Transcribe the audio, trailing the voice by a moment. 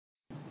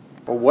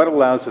or what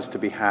allows us to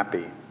be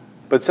happy.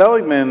 But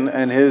Seligman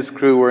and his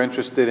crew were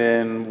interested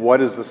in what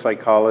is the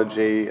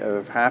psychology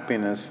of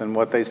happiness, and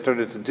what they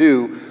started to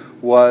do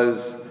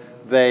was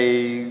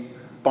they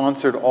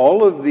sponsored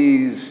all of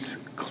these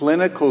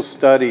clinical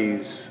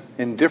studies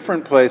in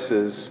different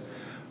places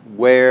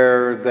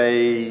where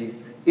they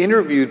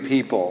interviewed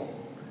people,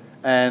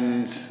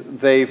 and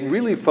they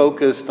really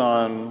focused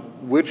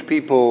on which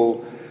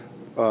people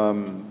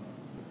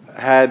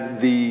had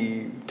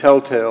the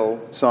telltale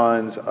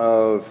signs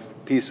of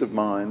peace of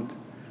mind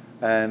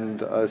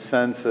and a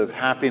sense of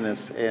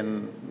happiness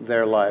in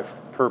their life,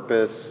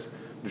 purpose,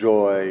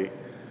 joy,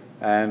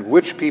 and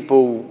which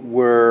people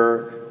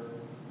were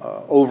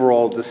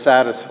overall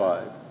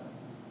dissatisfied.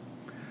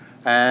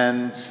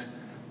 And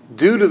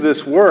due to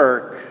this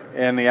work,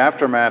 in the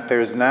aftermath,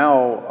 there's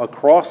now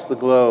across the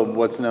globe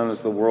what's known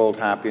as the World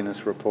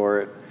Happiness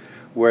Report,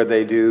 where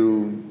they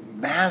do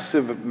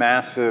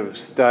massive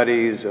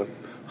studies of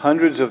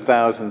hundreds of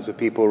thousands of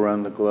people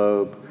around the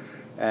globe,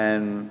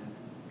 and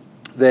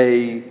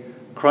they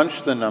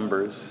crunch the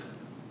numbers,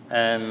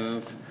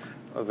 and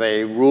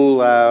they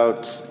rule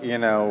out,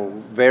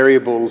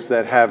 variables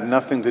that have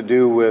nothing to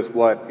do with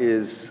what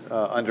is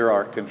under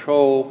our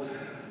control,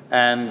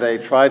 and they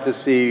try to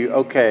see,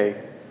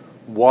 okay,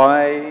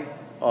 why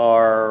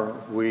are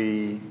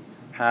we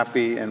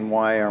happy and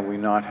why are we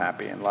not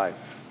happy in life?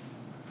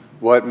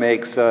 What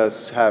makes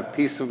us have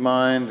peace of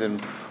mind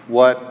and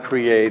what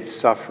creates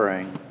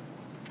suffering?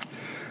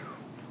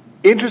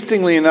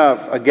 Interestingly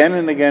enough, again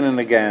and again and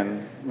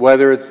again,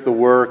 whether it's the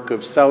work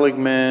of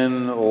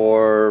Seligman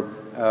or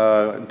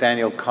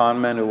Daniel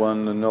Kahneman, who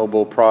won the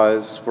Nobel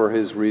Prize for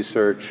his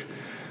research,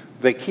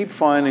 they keep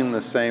finding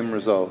the same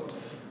results.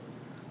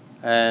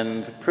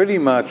 And pretty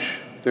much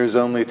there's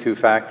only two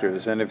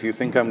factors. And if you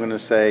think I'm going to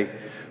say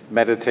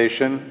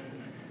meditation,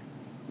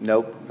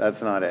 nope,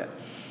 that's not it.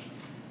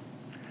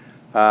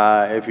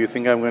 If you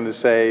think I'm going to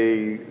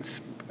say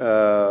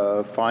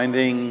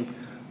finding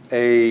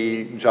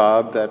a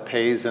job that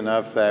pays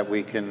enough that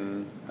we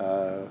can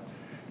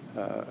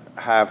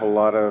have a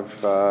lot of,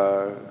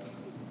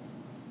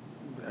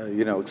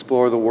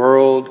 explore the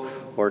world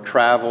or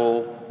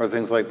travel or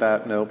things like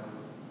that, nope,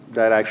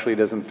 that actually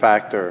doesn't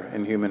factor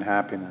in human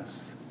happiness.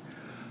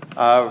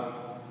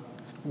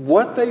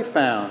 What they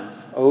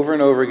found over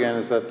and over again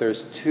is that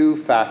there's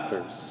two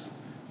factors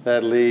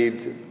that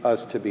lead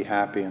us to be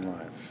happy in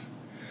life.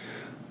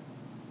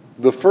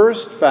 The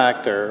first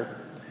factor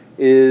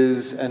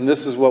is, and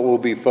this is what we'll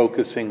be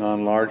focusing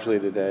on largely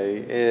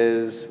today,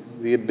 is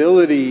the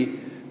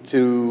ability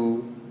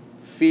to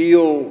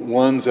feel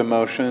one's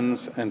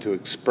emotions and to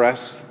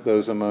express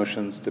those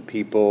emotions to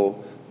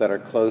people that are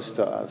close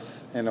to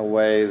us in a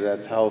way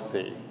that's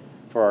healthy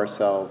for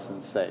ourselves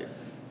and safe.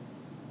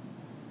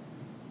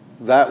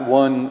 That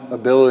one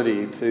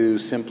ability to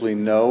simply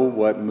know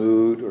what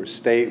mood or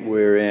state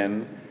we're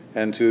in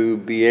and to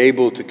be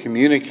able to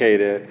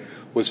communicate it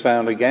was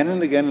found again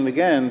and again and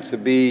again to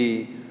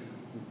be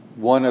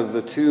one of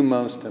the two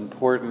most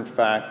important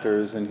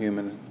factors in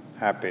human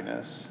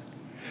happiness.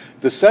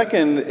 The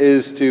second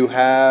is to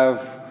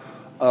have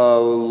a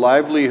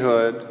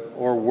livelihood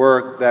or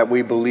work that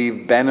we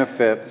believe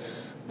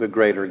benefits the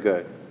greater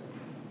good.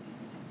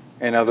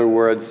 In other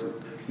words,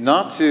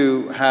 not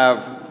to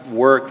have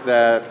work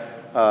that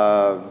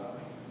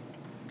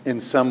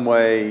in some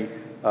way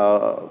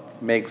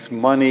makes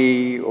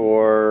money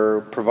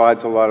or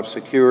provides a lot of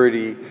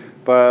security,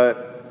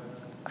 but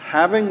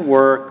having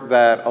work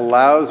that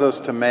allows us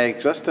to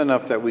make just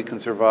enough that we can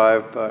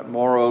survive, but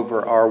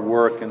moreover, our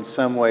work in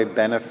some way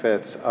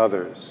benefits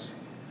others.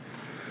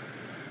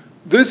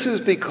 This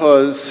is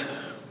because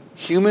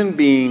human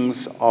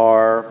beings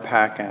are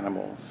pack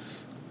animals.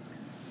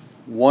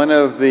 One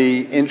of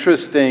the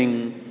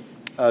interesting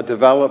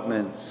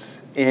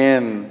developments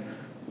in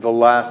the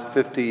last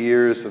 50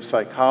 years of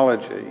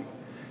psychology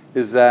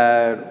is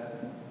that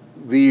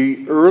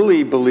the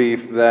early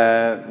belief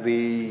that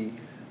the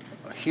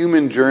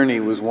human journey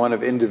was one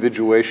of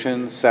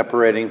individuation,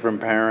 separating from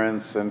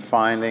parents and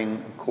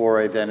finding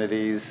core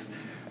identities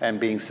and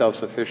being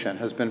self-sufficient,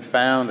 has been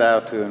found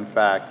out to, in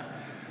fact,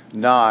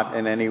 not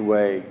in any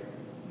way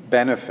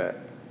benefit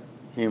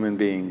human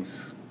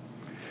beings.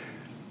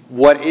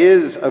 What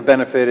is a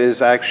benefit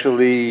is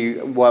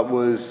actually what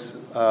was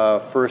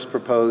first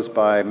proposed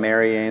by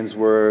Mary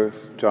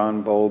Ainsworth,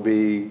 John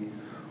Bowlby,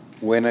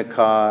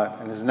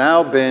 Winnicott, and has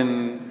now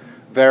been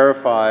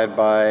verified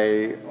by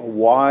a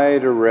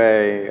wide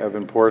array of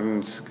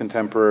important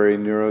contemporary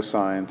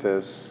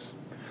neuroscientists,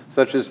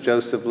 such as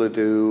Joseph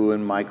Ledoux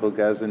and Michael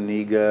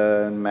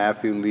Gazzaniga and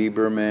Matthew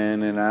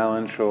Lieberman and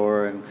Alan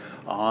Shore and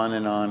on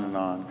and on and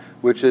on,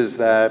 which is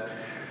that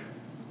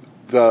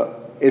the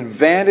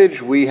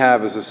advantage we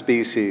have as a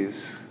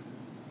species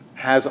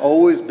has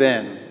always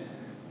been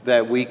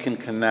that we can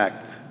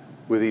connect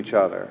with each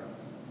other.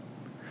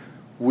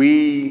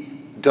 We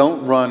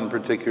don't run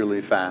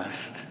particularly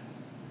fast.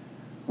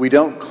 We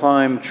don't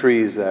climb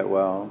trees that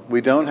well.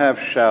 We don't have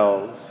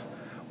shells.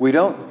 We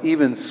don't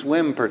even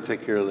swim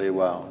particularly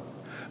well.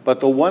 But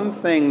the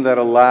one thing that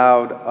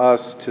allowed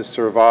us to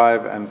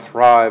survive and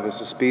thrive as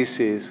a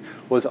species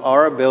was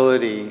our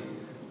ability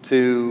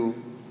to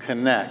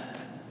connect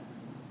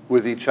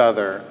with each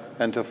other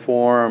and to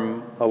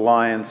form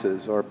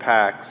alliances or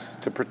pacts,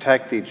 to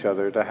protect each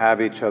other, to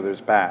have each other's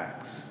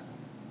backs.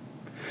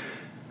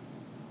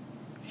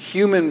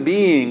 Human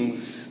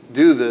beings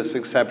do this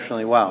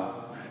exceptionally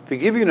well. To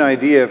give you an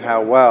idea of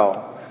how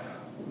well,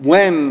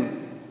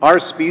 when our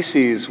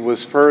species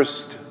was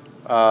first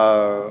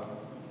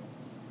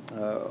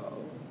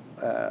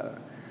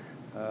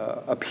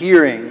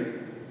appearing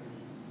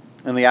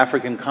in the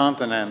African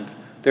continent,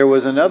 there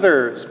was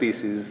another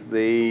species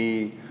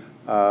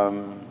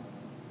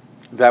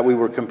that we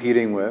were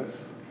competing with,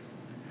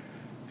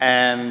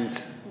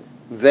 and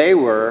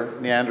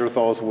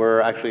Neanderthals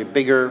were actually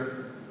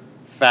bigger,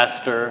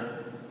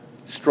 faster,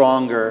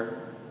 stronger,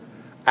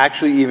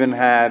 actually even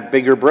had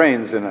bigger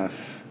brains than us.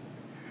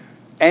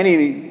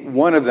 Any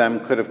one of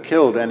them could have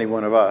killed any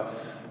one of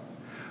us.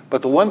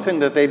 But the one thing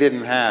that they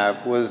didn't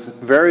have was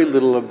very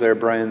little of their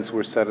brains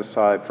were set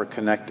aside for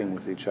connecting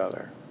with each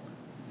other.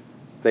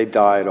 They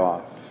died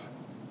off.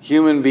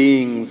 Human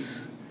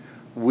beings,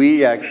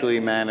 Homo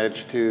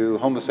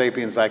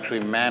sapiens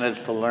actually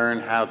managed to learn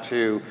how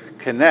to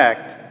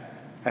connect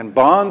and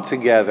bond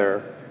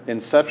together in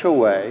such a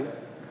way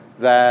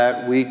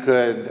that we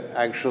could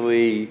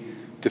actually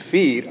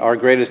defeat our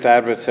greatest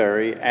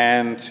adversary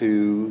and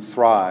to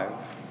thrive.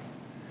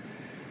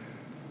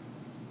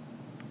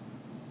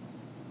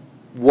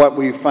 What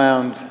we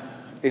found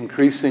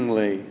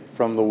increasingly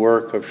from the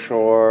work of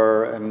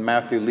Shor and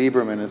Matthew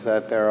Lieberman is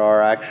that there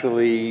are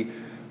actually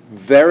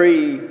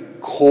very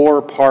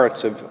core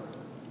parts of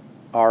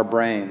our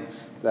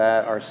brains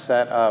that are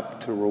set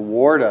up to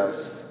reward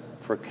us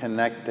for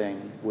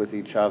connecting with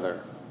each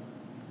other.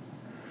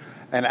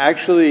 And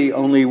actually,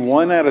 only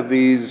one out of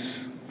these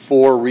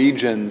 4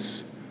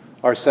 regions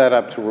are set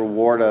up to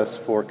reward us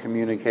for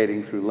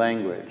communicating through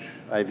language,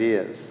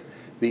 ideas.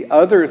 The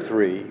other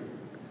 3,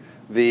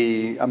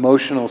 the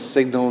emotional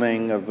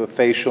signaling of the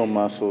facial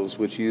muscles,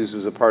 which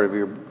uses a part of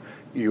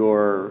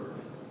your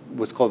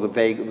what's called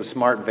the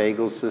smart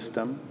vagal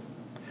system,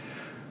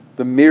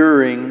 the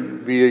mirroring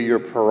via your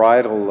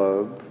parietal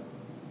lobe,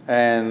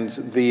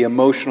 and the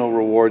emotional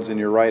rewards in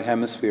your right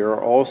hemisphere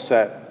are all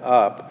set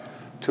up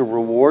to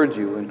reward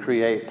you and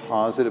create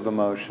positive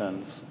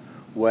emotions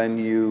when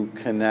you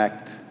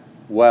connect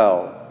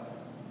well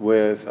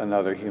with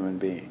another human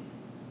being.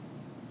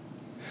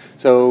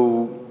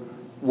 So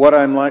what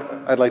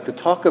I'd like to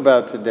talk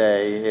about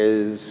today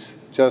is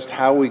just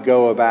how we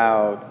go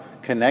about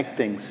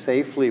connecting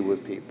safely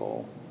with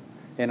people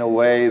in a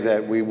way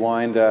that we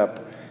wind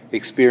up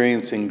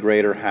experiencing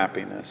greater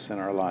happiness in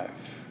our life.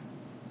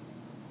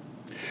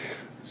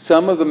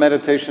 Some of the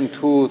meditation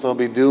tools I'll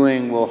be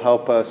doing will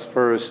help us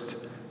first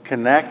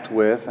connect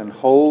with and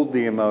hold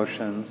the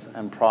emotions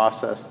and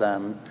process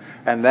them.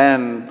 And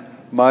then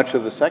much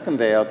of the second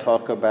day I'll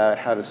talk about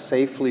how to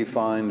safely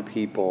find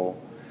people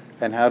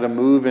and how to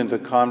move into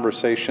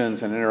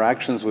conversations and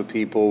interactions with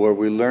people where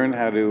we learn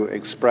how to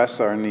express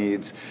our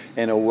needs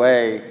in a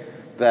way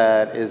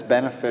that is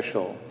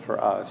beneficial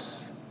for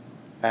us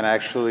and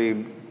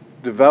actually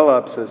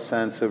develops a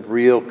sense of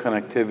real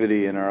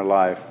connectivity in our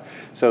life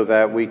so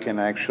that we can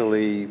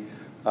actually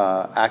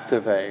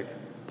activate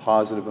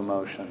positive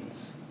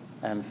emotions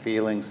and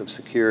feelings of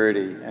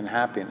security and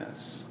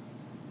happiness.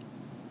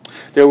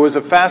 There was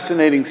a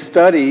fascinating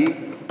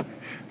study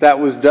that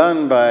was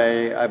done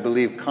by, I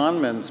believe,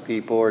 Kahneman's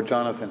people or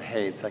Jonathan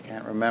Haidt, I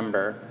can't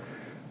remember.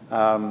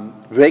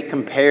 They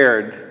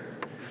compared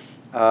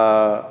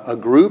a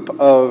group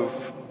of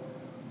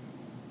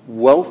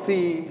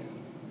wealthy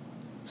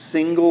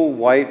single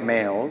white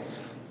males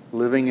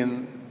living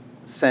in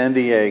San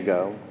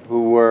Diego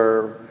who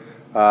were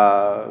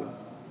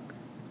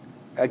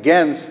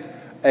against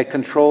a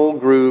control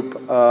group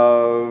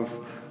of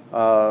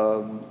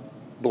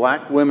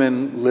black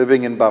women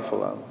living in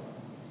Buffalo,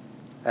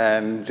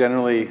 and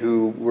generally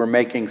who were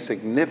making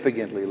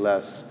significantly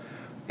less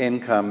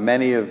income,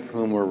 many of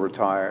whom were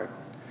retired.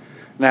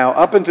 Now,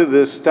 up into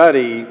this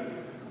study,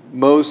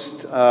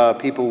 most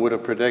people would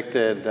have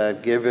predicted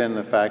that given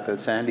the fact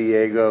that San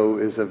Diego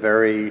is a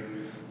very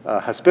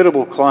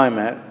hospitable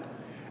climate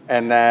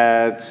and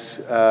that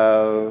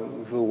the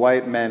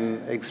white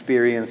men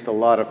experienced a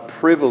lot of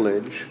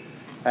privilege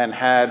and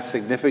had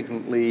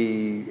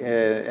significantly,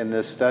 in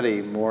this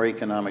study, more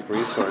economic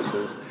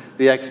resources,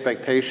 the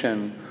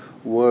expectation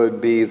would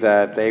be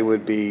that they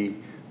would be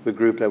the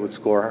group that would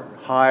score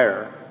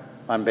higher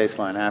on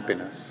baseline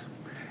happiness.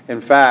 In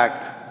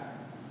fact,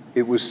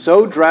 it was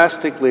so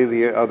drastically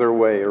the other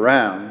way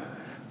around.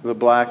 The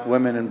black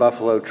women in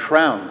Buffalo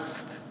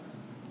trounced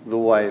the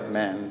white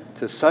men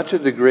to such a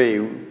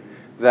degree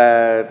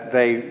that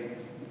they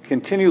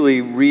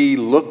continually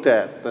re-looked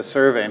at the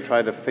survey and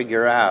tried to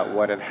figure out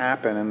what had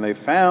happened. And they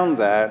found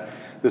that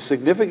the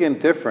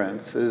significant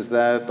difference is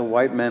that the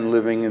white men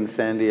living in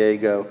San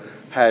Diego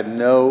had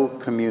no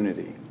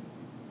community.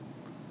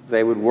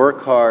 They would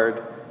work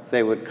hard,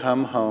 they would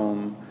come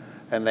home,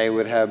 and they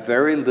would have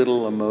very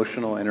little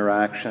emotional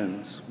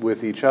interactions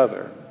with each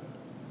other.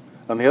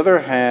 On the other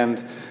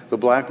hand, the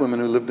black women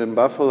who lived in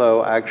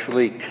Buffalo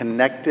actually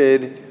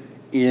connected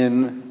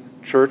in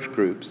church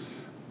groups,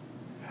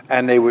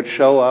 and they would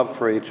show up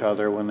for each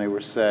other when they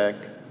were sick.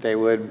 They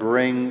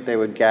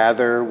would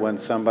gather when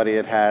somebody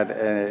had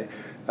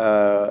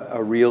a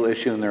real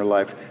issue in their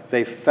life.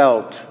 They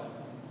felt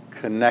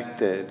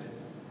connected.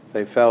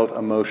 They felt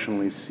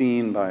emotionally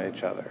seen by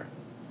each other.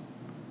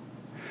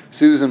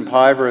 Susan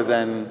Piver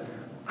then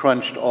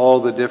crunched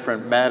all the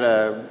different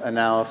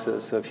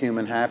meta-analysis of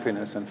human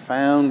happiness and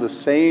found the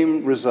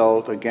same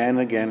result again,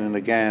 again, and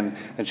again.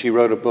 And she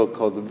wrote a book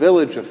called The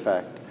Village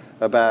Effect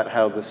about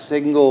how the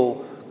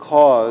single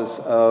cause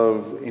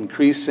of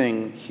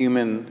increasing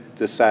human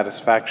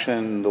dissatisfaction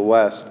in the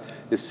West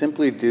is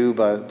simply due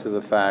to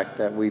the fact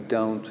that we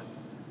don't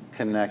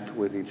connect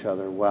with each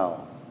other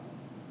well.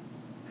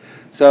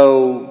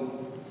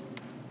 So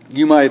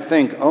you might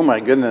think, oh my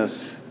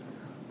goodness,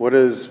 what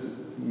does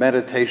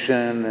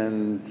meditation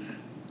and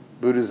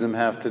Buddhism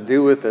have to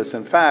do with this?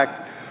 In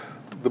fact,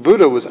 the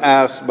Buddha was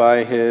asked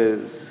by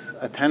his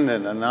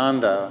attendant,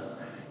 Ananda,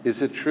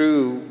 is it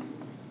true,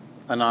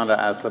 Ananda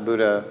asked the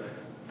Buddha,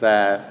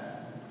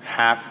 that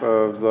half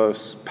of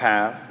the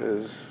path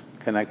is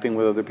connecting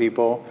with other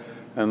people?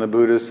 And the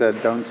Buddha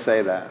said, don't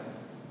say that.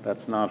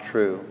 That's not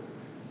true.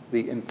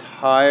 The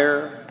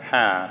entire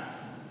path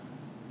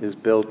is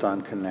built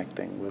on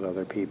connecting with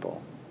other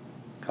people.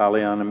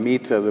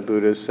 Kalyanamitta, the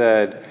Buddha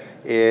said,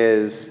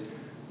 is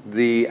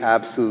the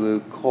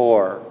absolute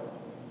core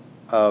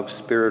of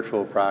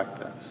spiritual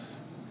practice.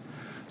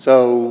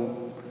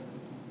 So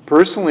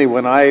personally,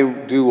 when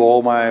I do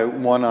all my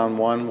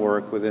one-on-one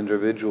work with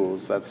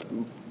individuals, that's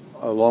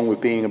along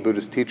with being a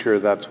Buddhist teacher,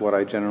 that's what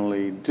I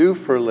generally do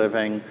for a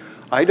living.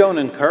 I don't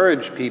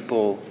encourage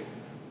people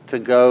to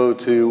go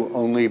to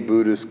only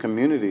Buddhist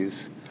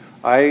communities.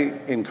 I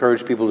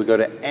encourage people to go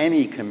to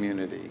any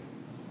community,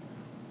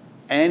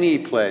 any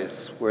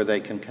place where they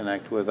can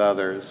connect with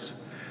others.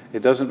 It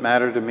doesn't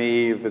matter to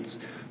me if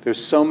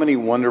there's so many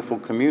wonderful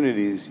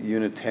communities,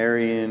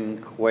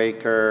 Unitarian,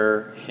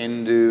 Quaker,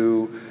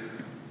 Hindu,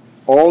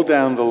 all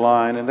down the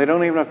line, and they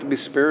don't even have to be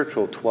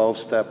spiritual,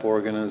 12-step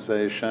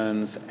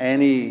organizations,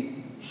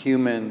 any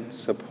human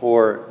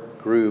support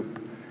group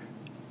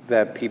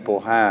that people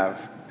have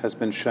has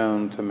been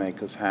shown to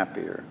make us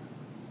happier.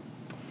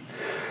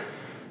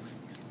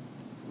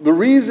 The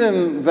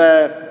reason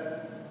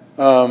that,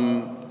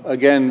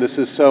 again, this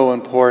is so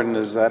important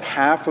is that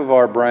half of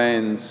our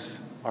brains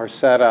are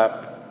set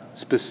up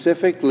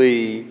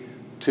specifically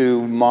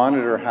to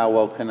monitor how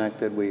well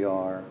connected we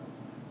are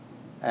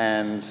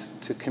and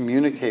to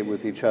communicate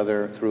with each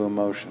other through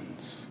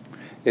emotions.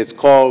 It's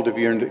called, if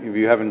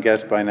you haven't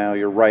guessed by now,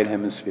 your right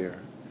hemisphere.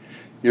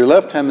 Your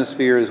left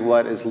hemisphere is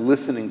what is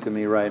listening to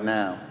me right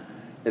now.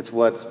 It's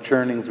what's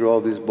churning through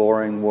all these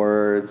boring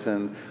words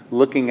and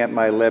looking at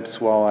my lips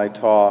while I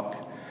talk.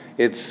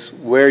 It's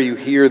where you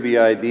hear the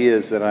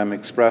ideas that I'm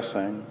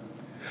expressing.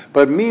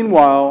 But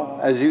meanwhile,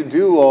 as you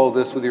do all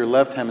this with your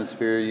left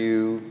hemisphere,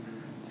 you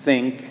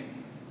think,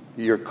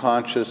 you're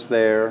conscious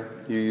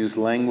there, you use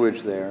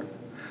language there.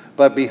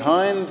 But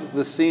behind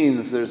the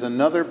scenes, there's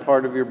another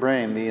part of your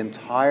brain, the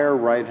entire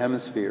right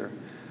hemisphere,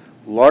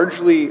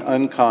 largely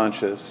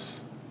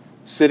unconscious,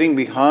 sitting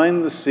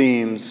behind the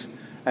scenes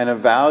and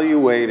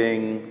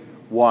evaluating,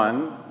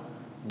 one,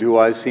 do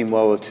I seem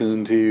well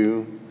attuned to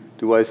you?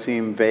 Do I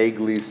seem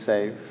vaguely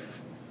safe?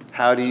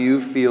 How do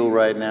you feel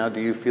right now? Do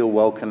you feel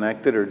well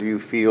connected, or do you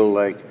feel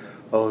like,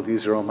 oh,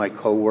 these are all my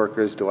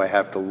coworkers, do I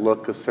have to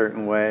look a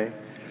certain way?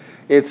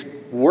 It's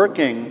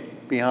working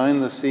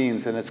behind the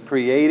scenes, and it's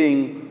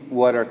creating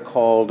what are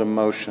called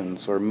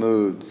emotions or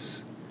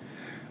moods.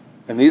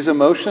 And these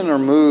emotions or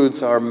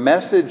moods are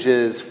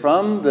messages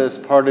from this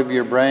part of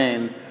your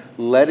brain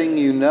letting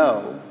you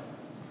know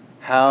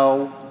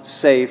how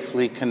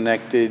safely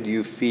connected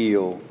you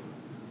feel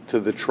to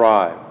the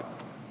tribe.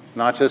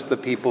 Not just the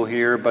people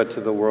here, but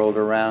to the world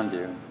around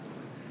you.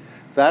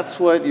 That's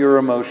what your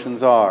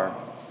emotions are.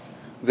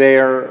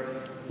 They're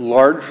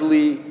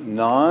largely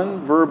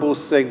non-verbal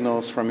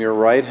signals from your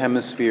right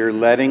hemisphere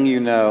letting you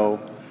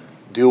know,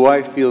 do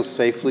I feel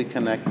safely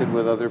connected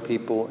with other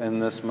people in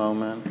this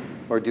moment,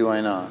 or do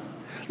I not?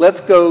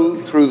 Let's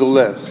go through the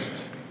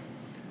list.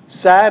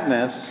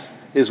 Sadness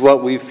is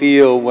what we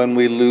feel when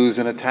we lose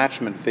an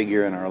attachment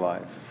figure in our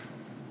life.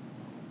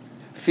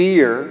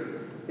 Fear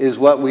is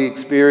what we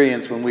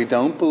experience when we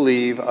don't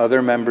believe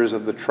other members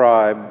of the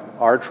tribe,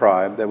 our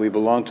tribe, that we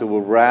belong to,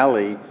 will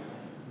rally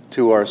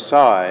to our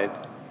side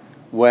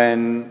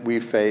when we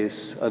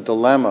face a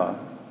dilemma.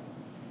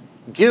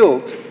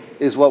 Guilt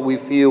is what we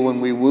feel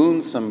when we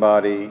wound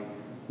somebody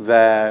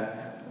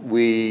that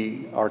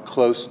we are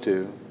close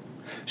to.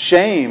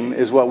 Shame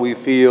is what we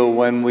feel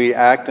when we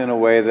act in a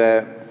way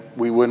that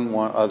we wouldn't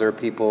want other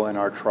people in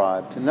our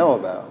tribe to know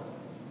about.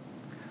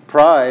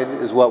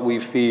 Pride is what we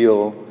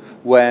feel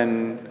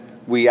when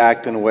we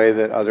act in a way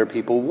that other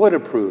people would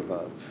approve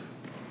of.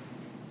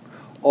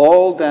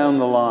 All down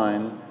the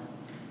line,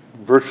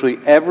 virtually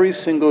every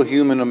single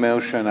human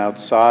emotion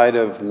outside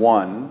of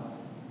one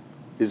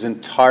is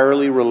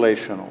entirely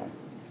relational,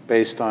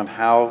 based on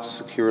how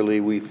securely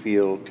we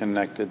feel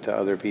connected to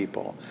other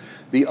people.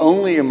 The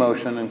only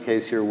emotion, in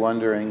case you're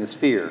wondering, is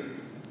fear.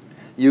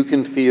 You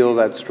can feel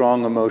that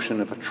strong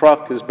emotion if a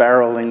truck is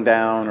barreling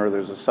down, or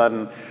there's a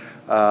sudden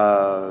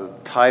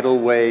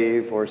tidal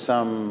wave, or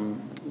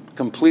some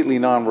completely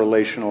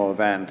non-relational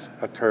event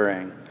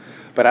occurring.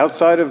 But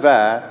outside of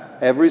that,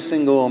 every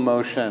single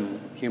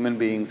emotion human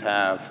beings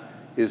have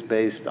is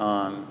based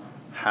on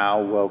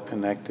how well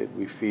connected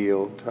we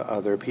feel to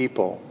other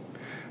people.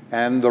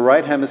 And the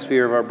right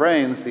hemisphere of our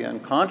brains, the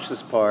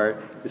unconscious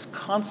part, is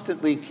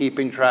constantly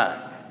keeping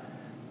track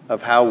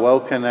of how well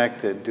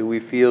connected. Do we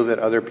feel that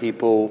other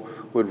people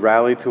would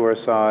rally to our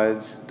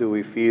sides? Do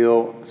we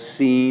feel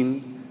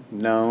seen,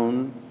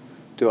 known?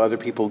 Do other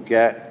people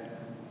get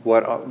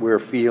what we're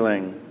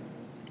feeling?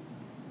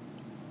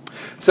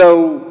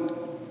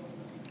 So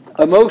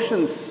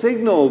emotions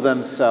signal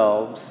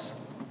themselves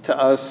to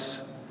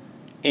us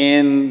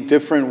in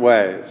different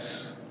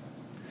ways.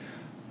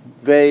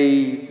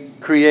 They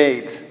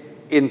create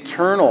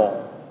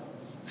internal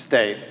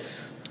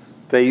states.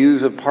 They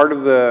use a part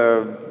of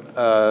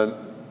the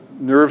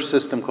nerve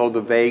system called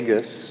the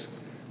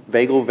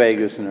vagal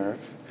vagus nerve,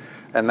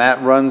 and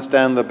that runs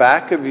down the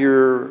back of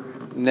your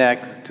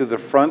neck to the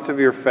front of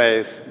your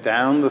face,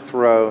 down the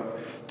throat,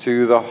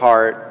 to the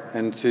heart,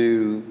 and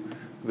to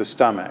the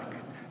stomach.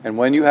 And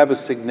when you have a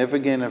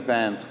significant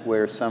event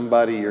where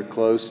somebody you're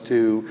close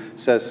to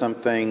says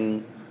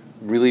something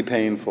really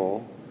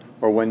painful,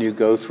 or when you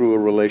go through a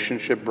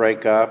relationship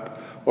breakup,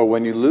 or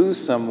when you lose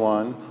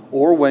someone,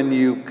 or when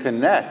you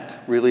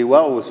connect really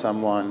well with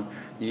someone,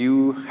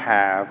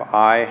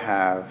 I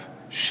have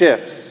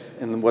shifts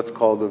in what's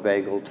called the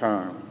vagal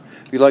term.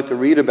 If you'd like to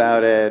read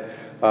about it,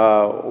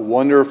 a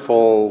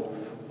wonderful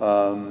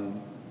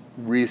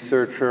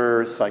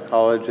researcher,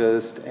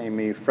 psychologist,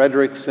 Amy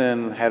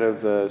Fredrickson, head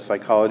of the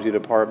psychology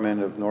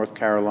department of North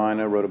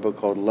Carolina, wrote a book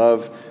called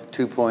Love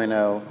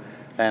 2.0.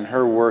 And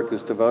her work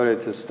is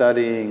devoted to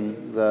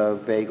studying the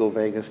vagal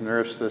vagus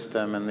nerve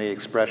system and the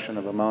expression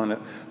of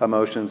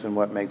emotions and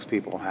what makes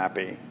people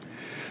happy.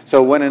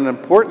 So when an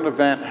important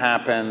event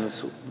happens,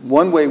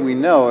 one way we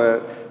know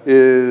it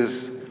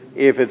is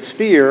if it's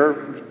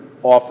fear,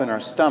 often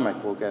our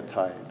stomach will get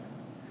tight.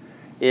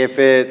 If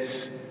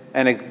it's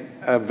an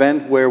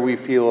event where we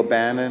feel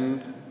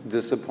abandoned,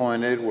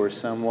 disappointed, where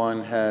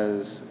someone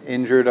has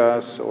injured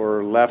us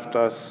or left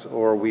us,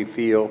 or we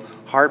feel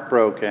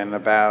heartbroken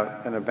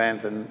about an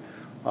event in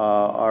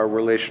our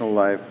relational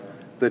life,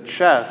 the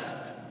chest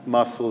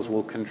muscles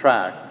will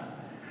contract.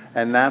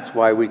 And that's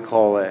why we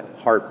call it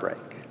heartbreak.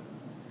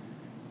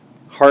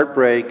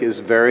 Heartbreak is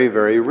very,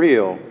 very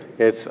real.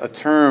 It's a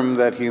term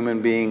that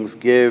human beings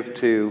give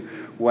to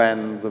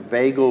when the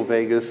vagal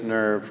vagus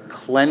nerve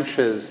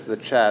clenches the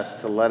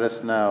chest to let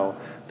us know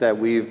that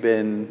we've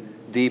been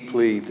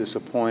deeply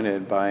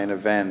disappointed by an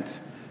event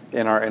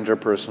in our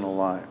interpersonal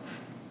life.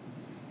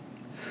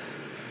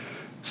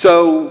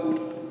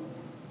 So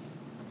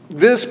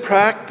this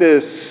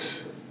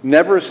practice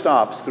never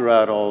stops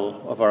throughout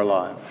all of our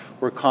life.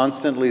 We're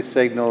constantly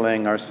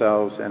signaling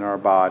ourselves in our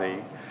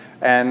body.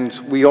 And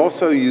we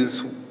also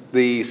use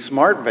the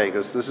smart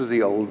vagus. This is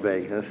the old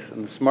vagus.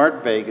 And the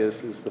smart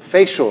vagus is the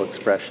facial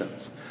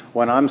expressions.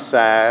 When I'm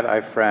sad,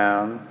 I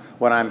frown.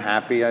 When I'm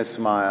happy, I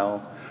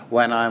smile.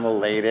 When I'm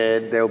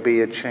elated, there'll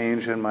be a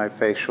change in my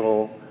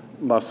facial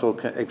muscle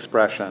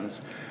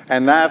expressions.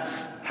 And that's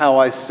how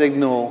I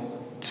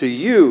signal to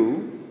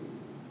you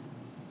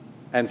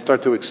and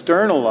start to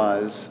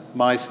externalize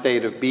my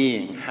state of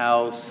being,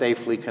 how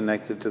safely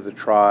connected to the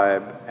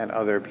tribe and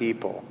other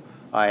people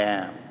I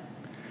am.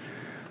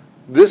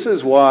 This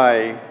is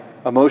why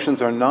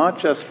emotions are not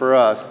just for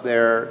us,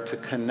 they're to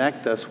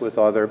connect us with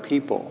other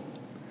people.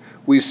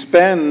 We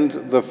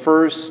spend the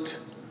first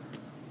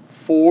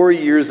 4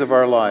 years of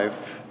our life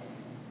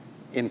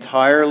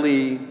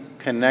entirely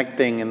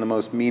connecting in the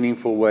most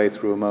meaningful way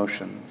through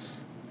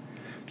emotions.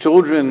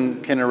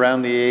 Children can,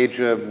 around the age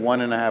of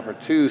 1.5 or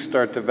 2,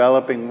 start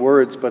developing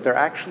words, but they're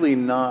actually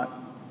not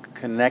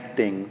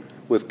connecting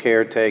with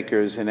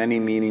caretakers in any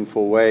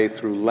meaningful way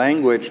through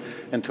language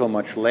until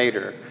much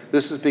later.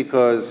 This is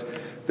because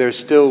they're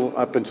still,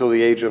 up until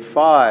the age of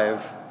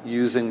 5,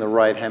 using the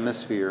right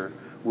hemisphere,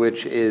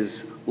 which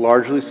is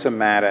largely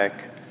somatic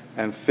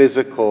and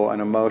physical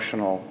and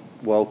emotional,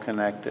 well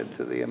connected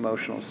to the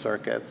emotional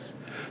circuits.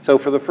 So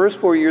for the first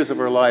 4 years of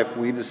our life,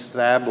 we'd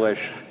establish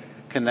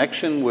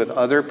connection with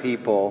other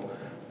people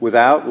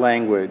without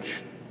language,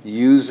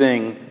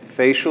 using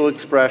facial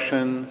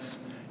expressions,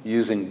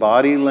 using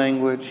body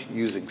language,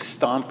 using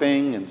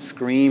stomping and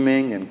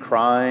screaming and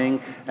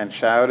crying and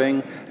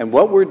shouting. And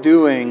what we're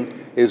doing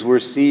is we're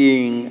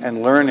seeing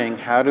and learning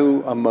how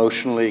to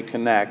emotionally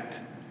connect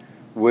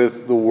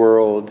with the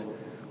world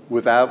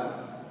without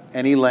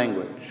any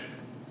language.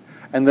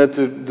 And that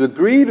the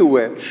degree to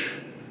which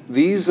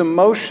these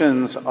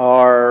emotions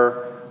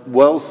are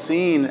well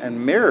seen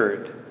and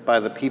mirrored by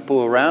the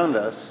people around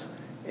us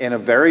in a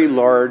very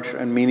large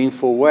and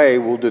meaningful way,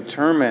 will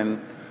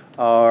determine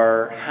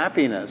our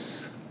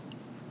happiness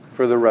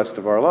for the rest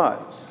of our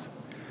lives.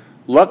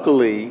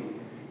 Luckily,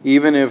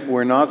 even if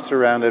we're not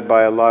surrounded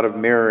by a lot of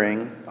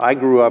mirroring, I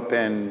grew up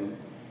in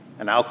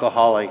an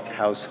alcoholic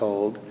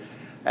household,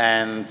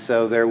 and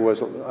so there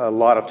was a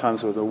lot of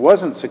times where there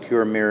wasn't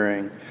secure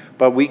mirroring,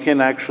 but we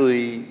can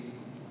actually,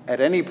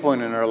 at any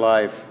point in our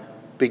life,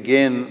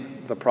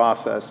 begin the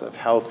process of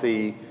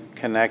healthy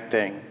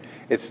connecting.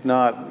 It's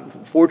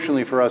not,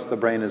 fortunately for us, the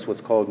brain is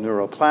what's called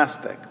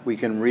neuroplastic. We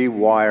can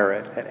rewire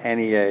it at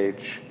any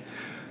age.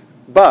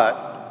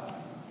 But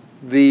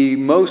the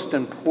most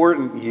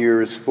important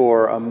years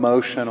for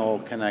emotional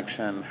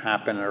connection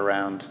happen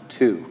around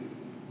 2.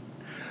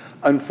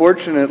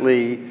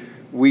 Unfortunately,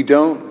 we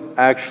don't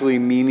actually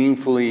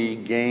meaningfully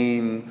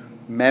gain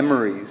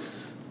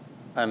memories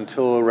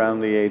until around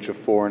the age of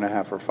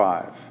 4.5 or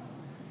 5.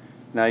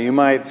 Now, you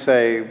might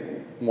say,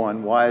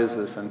 1, why is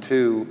this? And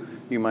 2,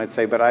 you might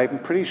say, but I'm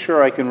pretty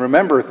sure I can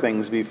remember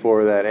things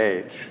before that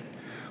age.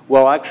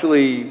 Well,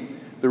 actually,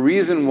 the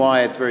reason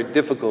why it's very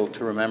difficult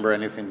to remember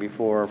anything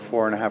before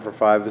 4.5 or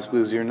 5 is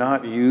because you're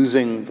not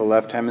using the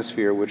left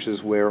hemisphere, which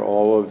is where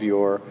all of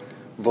your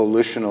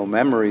volitional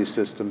memory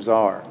systems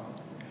are.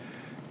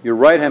 Your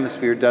right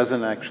hemisphere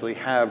doesn't actually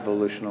have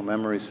volitional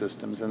memory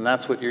systems, and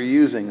that's what you're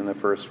using in the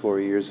first 4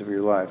 years of your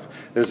life.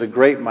 There's a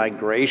great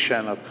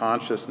migration of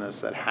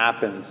consciousness that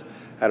happens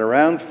at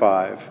around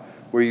 5,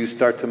 where you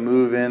start to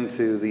move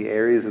into the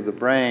areas of the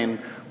brain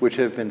which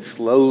have been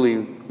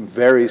slowly,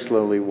 very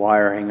slowly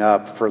wiring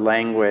up for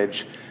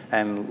language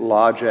and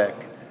logic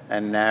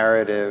and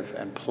narrative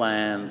and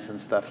plans and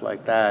stuff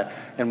like that.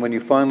 And when you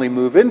finally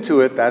move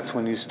into it, that's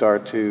when you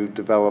start to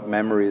develop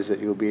memories that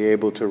you'll be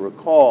able to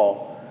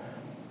recall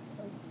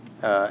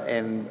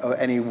in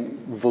any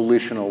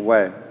volitional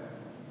way.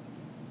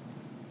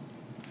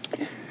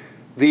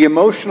 The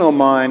emotional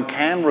mind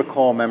can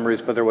recall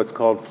memories, but they're what's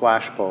called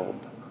flashbulb.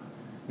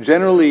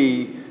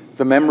 Generally,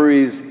 the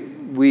memories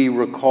we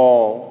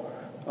recall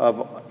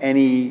of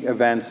any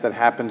events that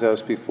happened to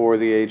us before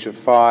the age of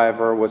 5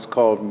 are what's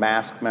called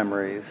mask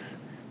memories.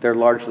 They're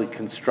largely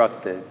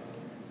constructed,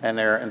 and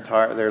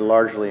they're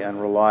largely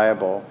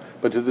unreliable.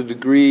 But to the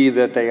degree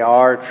that they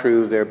are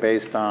true, they're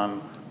based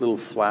on little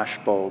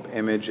flashbulb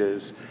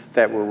images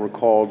that were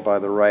recalled by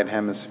the right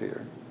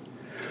hemisphere.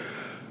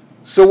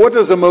 So what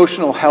does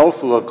emotional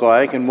health look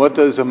like, and what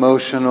does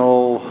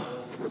emotional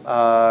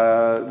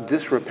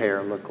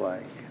disrepair look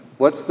like?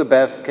 What's the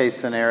best case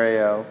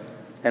scenario,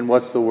 and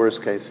what's the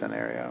worst case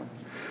scenario?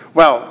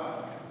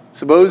 Well,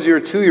 suppose you're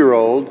a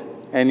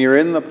 2-year-old and you're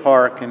in the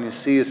park and you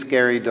see a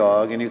scary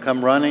dog and you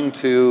come running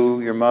to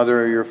your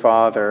mother or your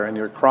father and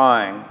you're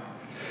crying.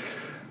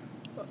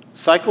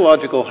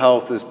 Psychological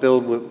health is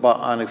built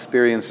on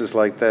experiences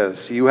like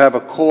this. You have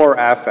a core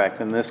affect,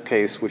 in this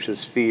case, which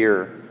is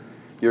fear.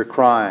 You're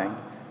crying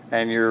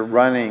and you're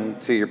running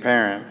to your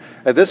parent.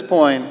 At this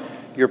point,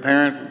 your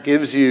parent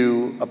gives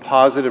you a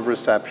positive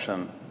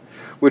reception,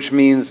 which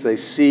means they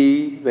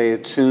see, they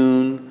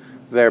attune,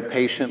 they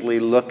patiently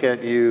look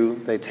at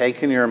you, they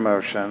take in your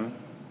emotion,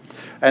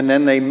 and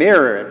then they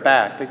mirror it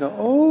back. They go,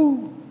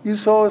 oh, you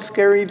saw a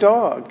scary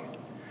dog.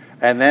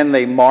 And then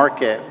they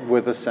mark it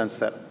with a sense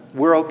that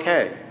we're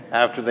okay.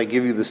 After they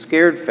give you the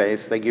scared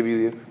face, they give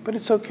you, but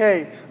it's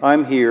okay,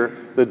 I'm here,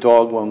 the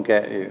dog won't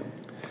get you.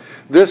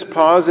 This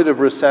positive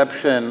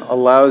reception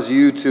allows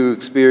you to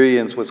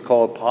experience what's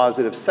called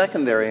positive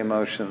secondary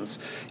emotions.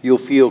 You'll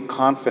feel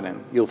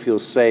confident, you'll feel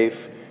safe,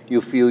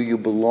 you'll feel you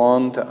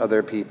belong to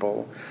other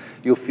people,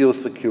 you'll feel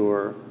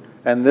secure,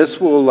 and this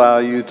will allow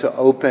you to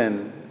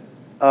open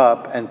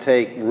up and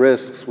take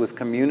risks with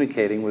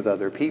communicating with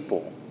other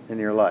people in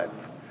your life.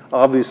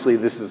 Obviously,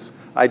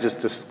 I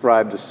just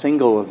described a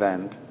single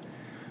event,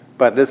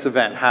 but this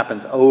event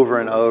happens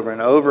over and over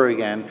and over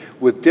again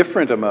with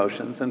different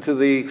emotions. And to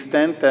the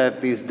extent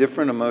that these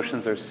different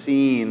emotions are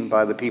seen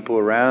by the people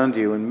around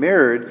you and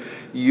mirrored,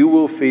 you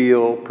will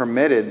feel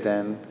permitted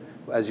then,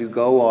 as you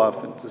go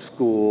off into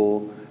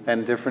school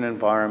and different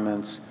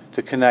environments,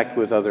 to connect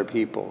with other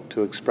people,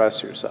 to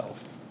express yourself.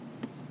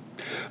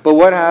 But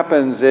what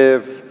happens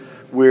if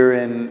we're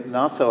in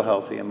not so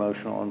healthy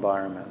emotional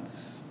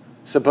environments?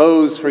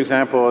 Suppose, for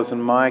example, as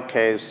in my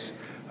case,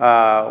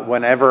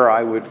 whenever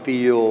I would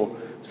feel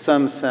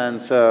some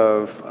sense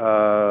of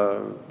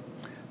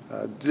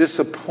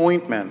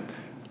disappointment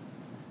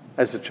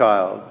as a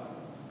child.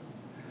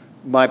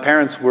 My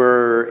parents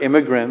were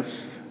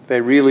immigrants.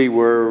 They really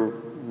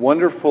were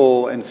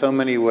wonderful in so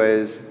many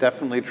ways,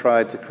 definitely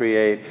tried to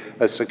create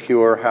a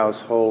secure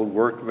household,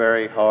 worked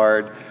very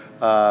hard,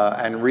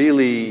 and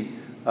really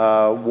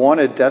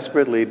wanted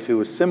desperately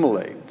to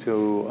assimilate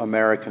to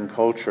American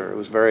culture. It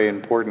was very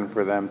important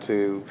for them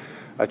to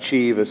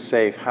achieve a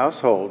safe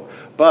household.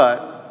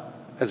 But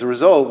as a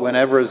result,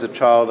 whenever as a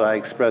child I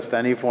expressed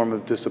any form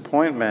of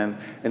disappointment,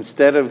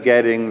 instead of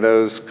getting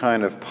those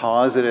kind of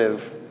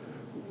positive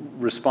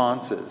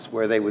responses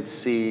where they would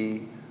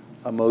see,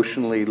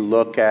 emotionally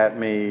look at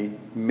me,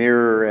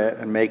 mirror it,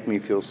 and make me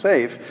feel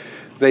safe,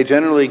 they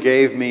generally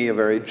gave me a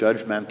very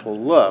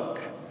judgmental look.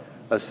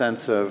 a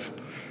sense of,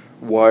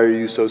 why are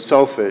you so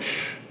selfish?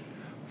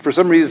 For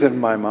some reason,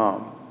 my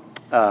mom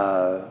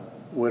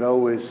would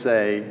always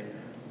say,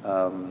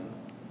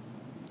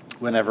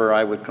 whenever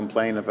I would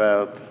complain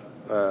about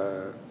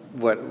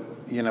what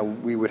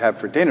we would have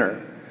for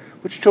dinner,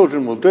 which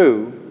children will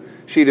do,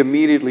 she'd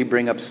immediately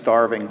bring up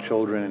starving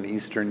children in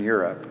Eastern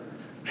Europe.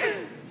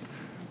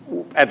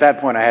 At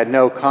that point, I had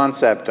no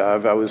concept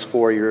of, I was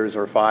 4 years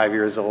or 5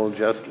 years old,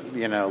 just,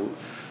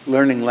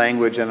 learning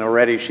language, and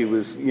already she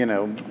was,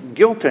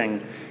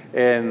 guilting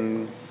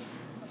in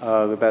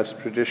the best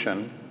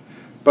tradition.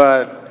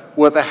 But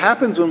what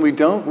happens when we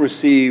don't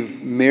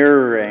receive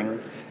mirroring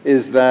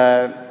is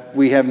that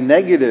we have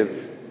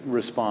negative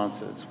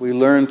responses. We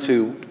learn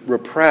to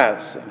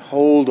repress and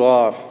hold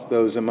off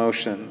those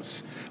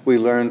emotions. We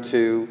learn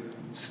to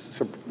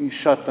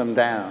shut them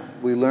down.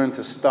 We learn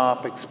to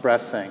stop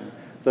expressing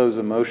those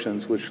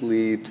emotions, which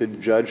lead to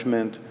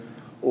judgment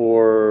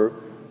or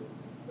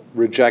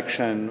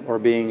rejection or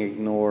being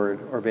ignored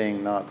or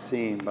being not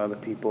seen by the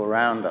people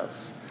around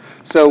us.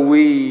 So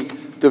we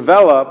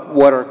develop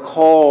what are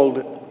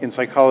called in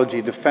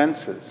psychology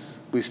defenses.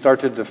 We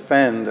start to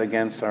defend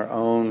against our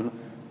own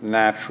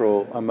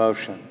natural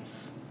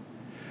emotions.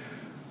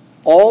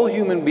 All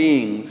human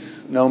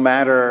beings, no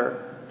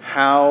matter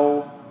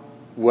how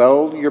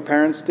well your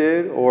parents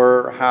did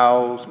or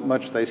how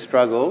much they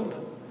struggled,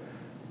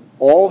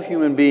 all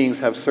human beings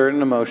have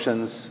certain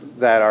emotions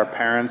that our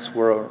parents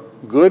were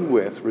good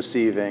with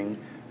receiving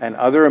and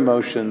other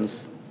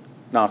emotions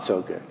not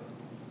so good.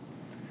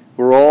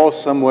 We're all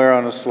somewhere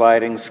on a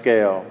sliding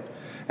scale.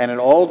 And it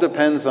all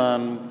depends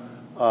on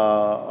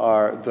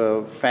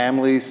the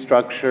family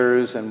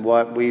structures and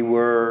what we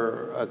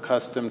were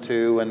accustomed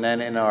to. And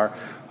then in our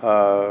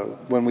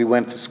when we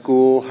went to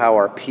school, how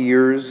our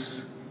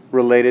peers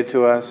related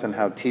to us and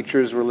how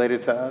teachers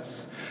related to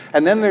us.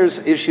 And then there's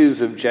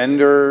issues of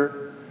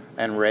gender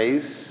and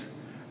race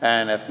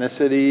and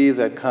ethnicity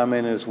that come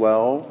in as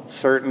well.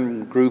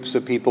 Certain groups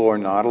of people are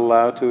not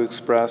allowed to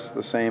express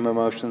the same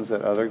emotions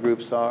that other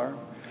groups are.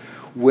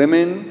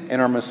 Women in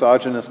our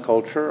misogynist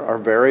culture are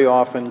very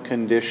often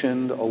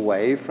conditioned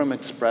away from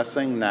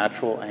expressing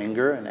natural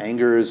anger, and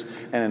anger is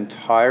an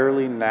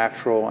entirely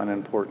natural and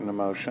important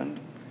emotion.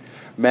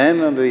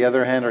 Men, on the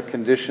other hand, are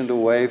conditioned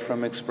away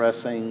from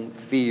expressing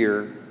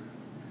fear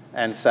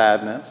and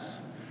sadness.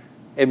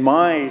 In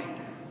my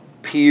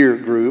peer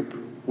group,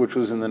 which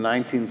was in the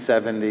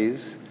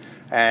 1970s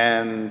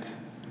and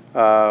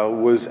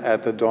was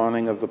at the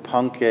dawning of the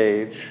punk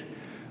age,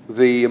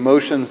 the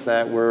emotions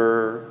that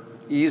were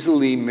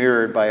easily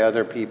mirrored by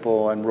other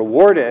people and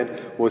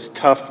rewarded was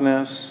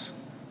toughness,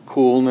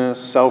 coolness,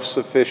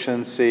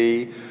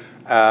 self-sufficiency,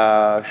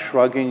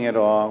 shrugging it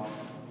off,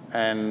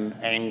 and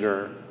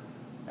anger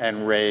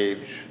and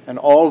rage. And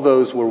all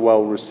those were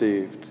well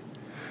received.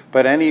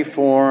 But any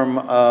form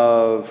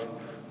of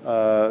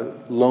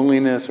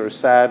loneliness or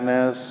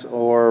sadness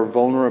or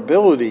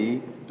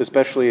vulnerability,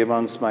 especially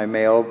amongst my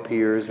male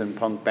peers in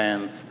punk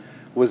bands,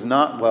 was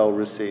not well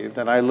received.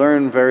 And I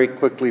learned very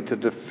quickly to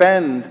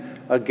defend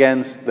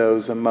against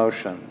those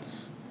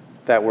emotions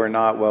that were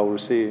not well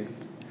received.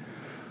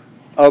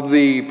 Of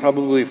the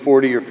probably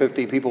 40 or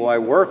 50 people I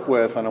work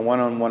with on a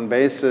one-on-one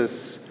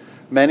basis,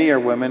 many are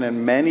women,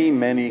 and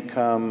many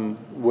come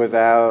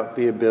without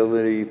the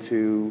ability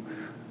to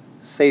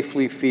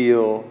safely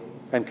feel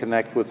and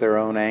connect with their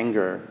own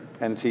anger,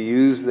 and to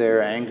use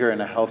their anger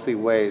in a healthy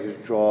way to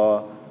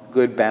draw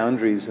good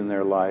boundaries in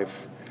their life,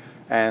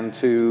 and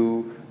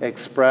to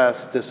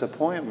express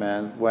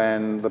disappointment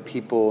when the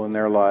people in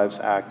their lives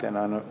act in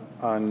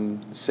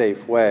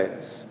unsafe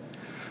ways.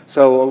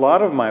 So a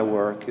lot of my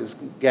work is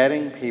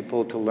getting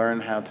people to learn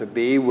how to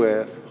be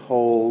with,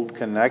 hold,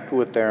 connect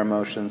with their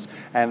emotions,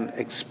 and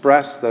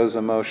express those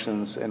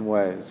emotions in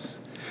ways.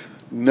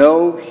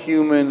 No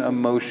human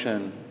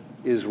emotion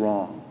is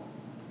wrong,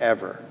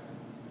 ever.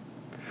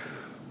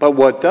 But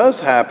what does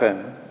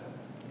happen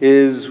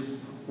is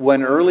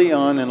when early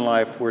on in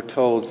life we're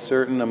told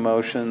certain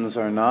emotions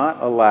are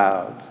not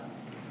allowed.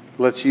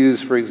 Let's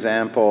use, for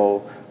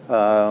example,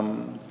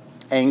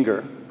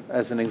 anger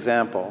as an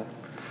example.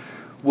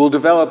 We'll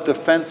develop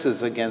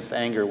defenses against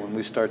anger when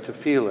we start to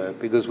feel it,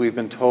 because we've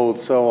been told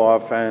so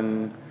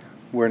often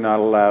we're not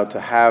allowed to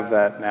have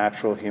that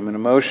natural human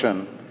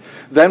emotion.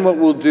 Then what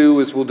we'll do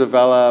is we'll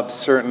develop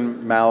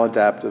certain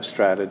maladaptive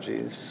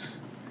strategies.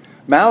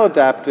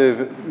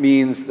 Maladaptive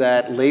means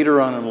that later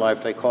on in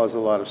life they cause a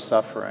lot of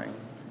suffering.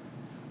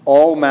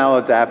 All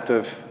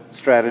maladaptive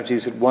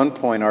strategies at one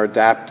point are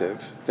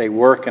adaptive. They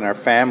work in our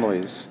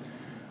families,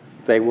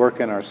 they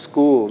work in our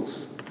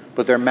schools,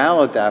 but they're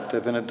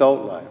maladaptive in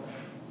adult life.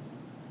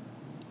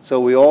 So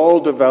we all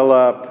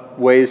develop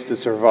ways to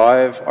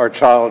survive our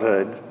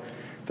childhood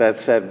that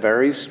set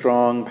very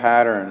strong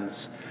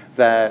patterns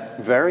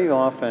that very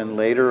often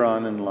later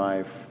on in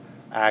life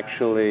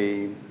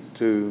actually,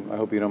 I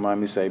hope you don't mind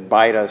me saying,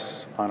 bite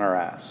us on our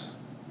ass.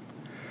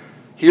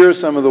 Here are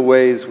some of the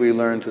ways we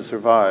learn to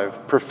survive.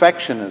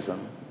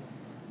 Perfectionism.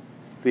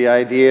 The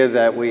idea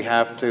that we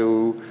have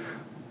to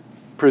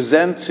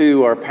present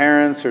to our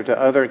parents or to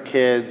other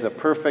kids a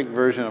perfect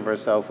version of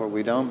ourselves where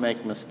we don't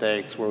make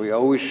mistakes, where we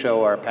always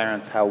show our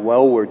parents how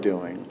well we're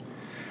doing.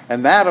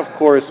 And that, of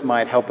course,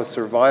 might help us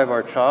survive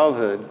our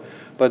childhood.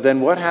 But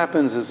then what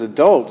happens as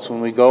adults when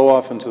we go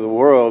off into the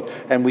world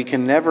and we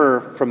can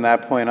never, from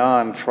that point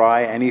on,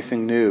 try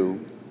anything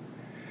new?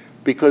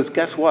 Because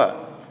guess what?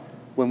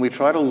 When we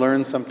try to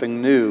learn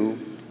something new,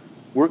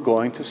 we're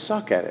going to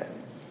suck at it.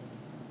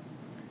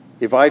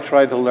 If I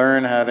tried to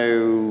learn how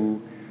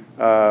to,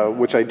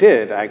 which I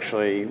did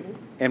actually,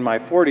 in my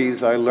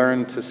 40s, I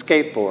learned to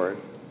skateboard.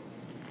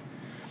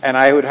 And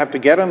I would have to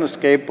get on the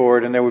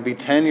skateboard and there would be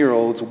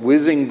 10-year-olds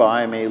whizzing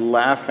by me,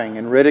 laughing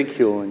and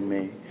ridiculing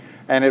me.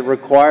 And it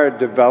required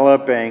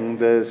developing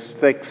this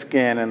thick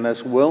skin and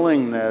this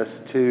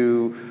willingness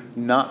to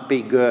not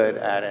be good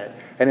at it.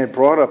 And it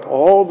brought up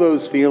all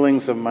those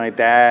feelings of my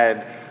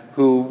dad,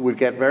 who would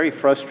get very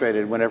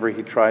frustrated whenever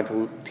he tried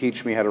to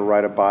teach me how to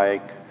ride a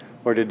bike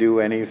or to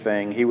do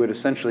anything. He would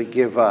essentially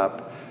give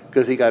up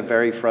because he got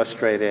very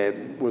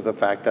frustrated with the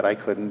fact that I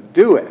couldn't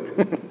do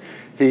it.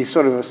 He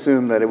sort of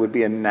assumed that it would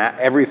be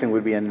everything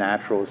would be a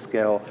natural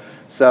skill.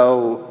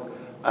 So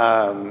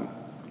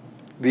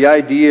the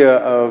idea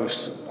of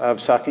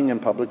sucking in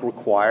public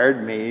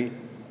required me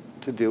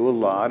to do a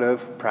lot of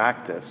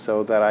practice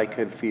so that I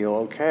could feel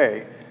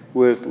okay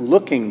with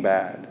looking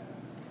bad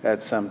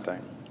at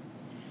something.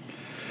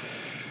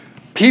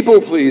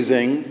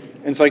 People-pleasing,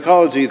 in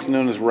psychology it's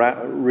known as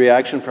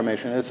reaction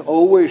formation. It's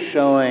always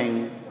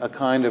showing a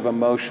kind of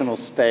emotional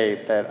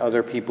state that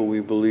other people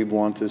we believe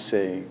want to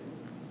see.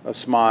 A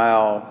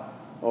smile,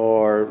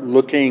 or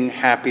looking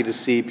happy to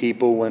see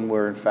people when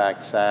we're in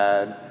fact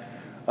sad.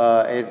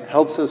 It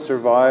helps us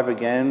survive,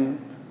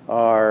 again,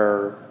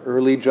 our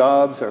early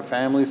jobs, our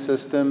family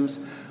systems.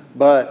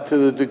 But to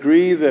the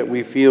degree that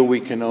we feel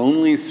we can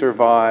only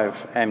survive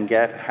and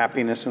get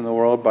happiness in the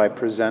world by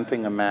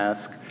presenting a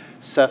mask,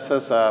 sets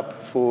us up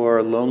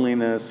for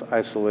loneliness,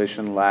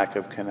 isolation, lack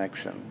of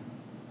connection.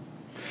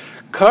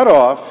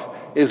 Cutoff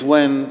is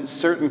when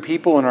certain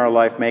people in our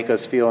life make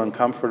us feel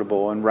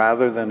uncomfortable, and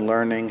rather than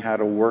learning how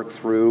to work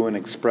through and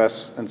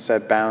express and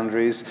set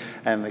boundaries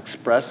and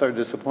express our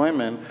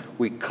disappointment,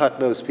 we cut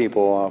those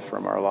people off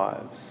from our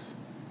lives.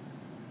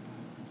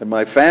 And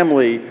my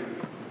family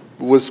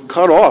was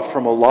cut off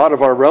from a lot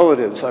of our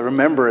relatives. I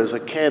remember as a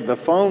kid, the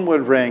phone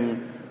would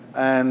ring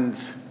and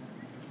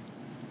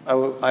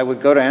I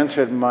would go to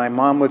answer it, and my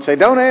mom would say,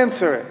 "Don't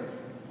answer it."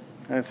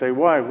 And I'd say,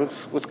 "Why?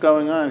 What's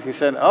going on?" She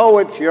said, "Oh,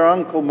 it's your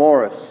Uncle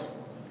Morris."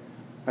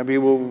 I'd be,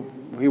 "Well,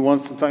 he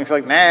wants to talk." She's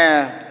like,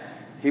 "Nah,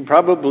 he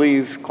probably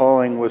is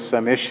calling with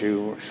some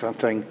issue or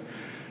something."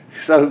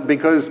 So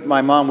because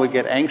my mom would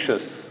get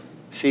anxious,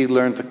 she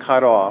learned to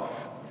cut off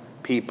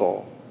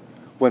people.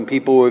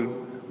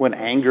 When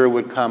anger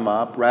would come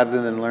up,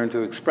 rather than learn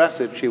to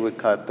express it, she would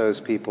cut those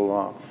people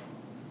off.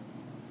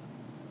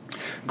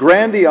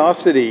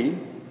 Grandiosity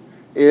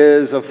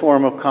is a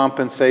form of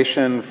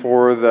compensation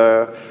for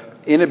the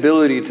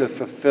inability to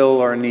fulfill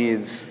our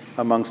needs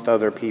amongst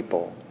other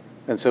people.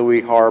 And so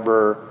we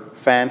harbor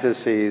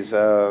fantasies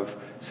of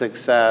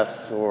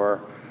success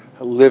or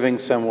living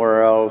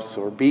somewhere else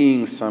or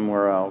being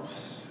somewhere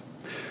else.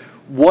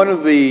 One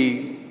of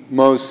the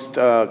most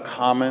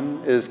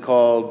common is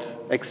called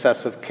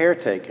excessive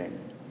caretaking.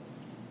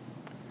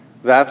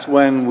 That's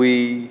when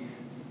we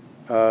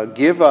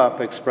give up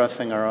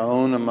expressing our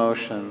own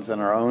emotions and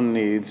our own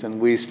needs,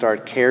 and we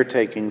start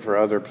caretaking for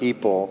other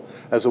people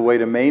as a way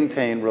to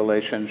maintain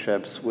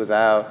relationships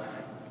without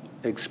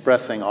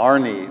expressing our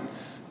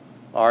needs,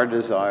 our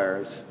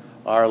desires,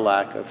 our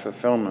lack of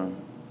fulfillment.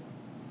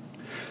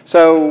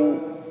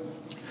 So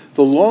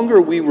the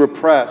longer we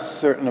repress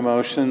certain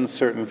emotions,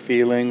 certain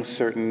feelings,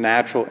 certain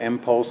natural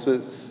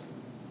impulses,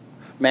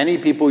 many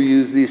people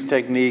use these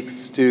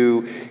techniques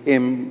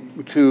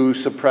to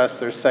suppress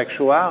their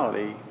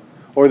sexuality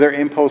or their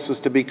impulses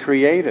to be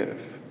creative.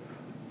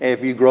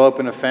 If you grow up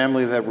in a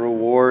family that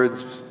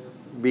rewards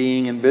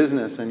being in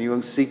business and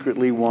you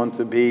secretly want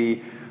to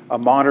be a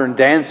modern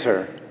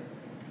dancer,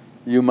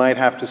 you might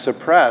have to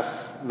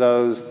suppress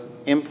those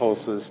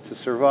impulses to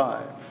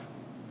survive.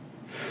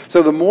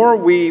 So the more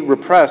we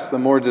repress, the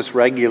more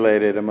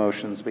dysregulated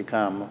emotions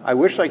become. I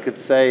wish I could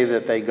say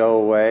that they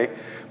go away,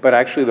 but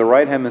actually the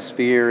right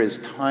hemisphere is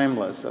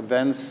timeless.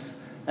 Events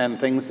and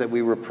things that we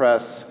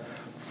repress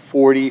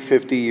 40,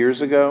 50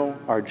 years ago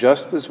are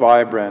just as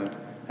vibrant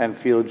and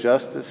feel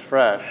just as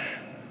fresh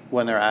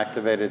when they're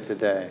activated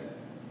today.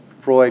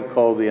 Freud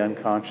called the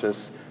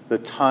unconscious the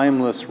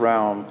timeless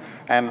realm,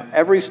 and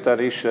every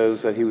study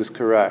shows that he was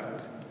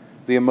correct.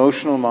 The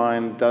emotional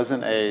mind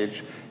doesn't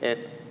age.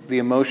 The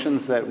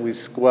emotions that we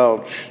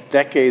squelched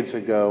decades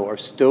ago are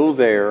still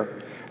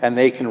there, and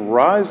they can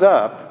rise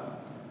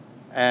up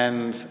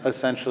and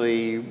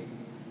essentially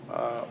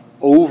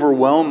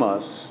overwhelm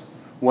us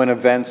when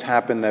events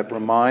happen that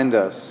remind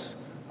us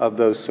of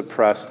those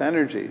suppressed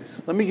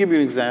energies. Let me give you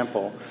an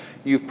example.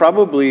 You've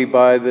probably,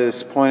 by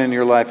this point in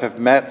your life, have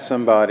met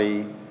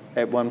somebody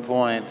at one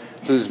point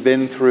who's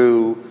been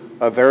through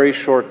a very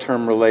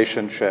short-term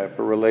relationship,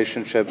 a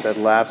relationship that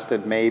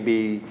lasted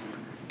maybe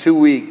 2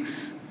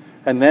 weeks,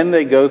 and then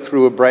they go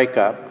through a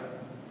breakup,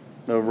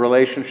 the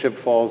relationship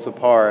falls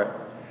apart,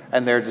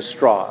 and they're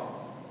distraught.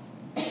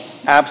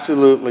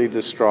 Absolutely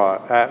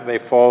distraught. They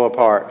fall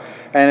apart.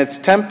 And it's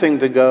tempting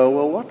to go,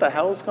 well, what the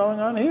hell is going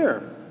on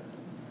here?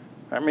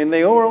 I mean,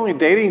 they were only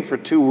dating for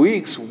 2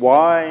 weeks.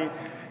 Why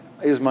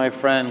is my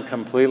friend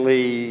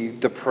completely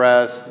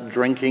depressed,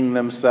 drinking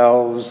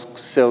themselves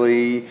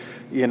silly,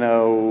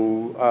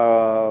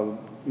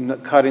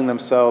 cutting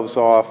themselves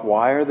off?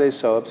 Why are they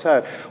so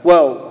upset?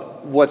 Well,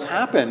 what's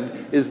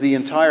happened is the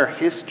entire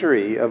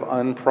history of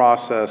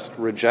unprocessed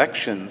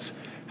rejections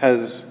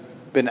has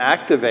been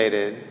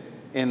activated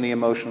in the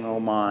emotional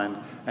mind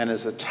and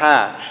is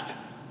attached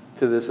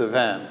to this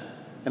event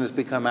and has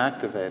become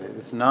activated.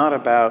 It's not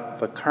about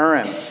the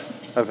current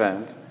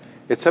event.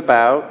 It's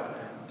about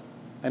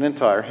an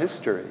entire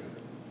history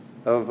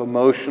of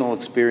emotional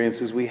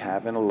experiences we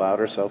haven't allowed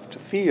ourselves to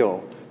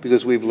feel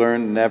because we've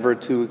learned never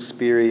to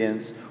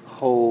experience,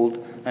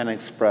 hold, and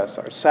express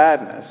our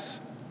sadness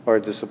or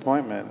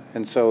disappointment.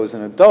 And so as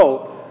an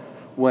adult,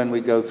 when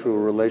we go through a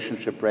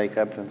relationship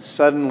breakup, then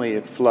suddenly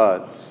it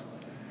floods.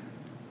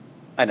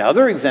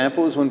 Another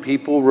example is when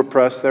people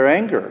repress their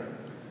anger.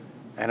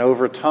 And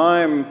over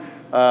time,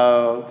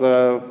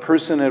 the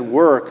person at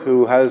work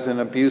who has an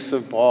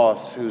abusive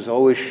boss who's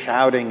always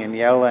shouting and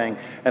yelling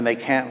and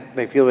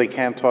they feel they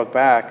can't talk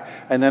back,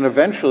 and then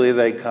eventually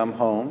they come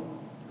home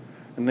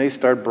and they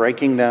start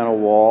breaking down a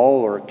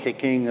wall or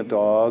kicking a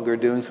dog or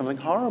doing something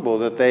horrible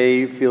that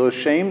they feel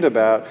ashamed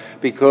about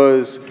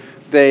because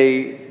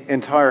the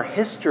entire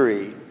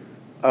history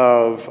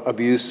of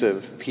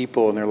abusive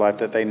people in their life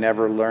that they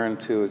never learned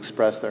to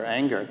express their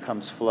anger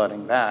comes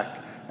flooding back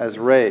as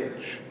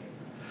rage.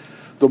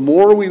 The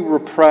more we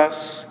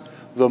repress,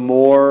 the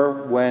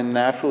more, when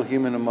natural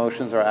human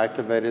emotions are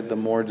activated, the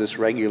more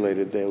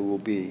dysregulated they will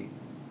be.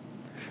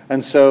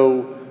 And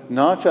so,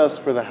 not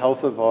just for the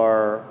health of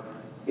our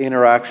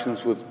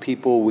interactions with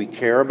people we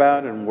care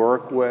about and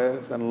work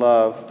with and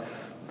love,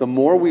 the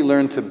more we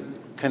learn to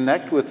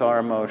connect with our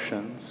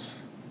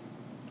emotions,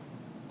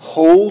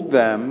 hold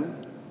them,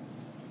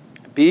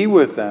 be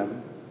with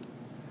them,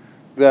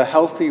 the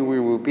healthier we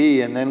will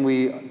be, and then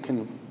we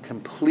can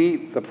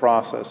complete the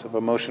process of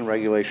emotion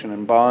regulation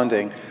and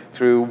bonding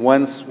through,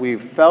 once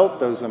we've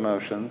felt those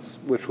emotions,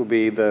 which will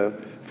be the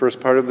first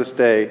part of this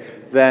day,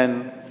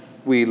 then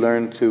we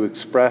learn to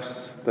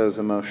express those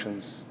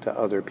emotions to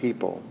other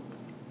people.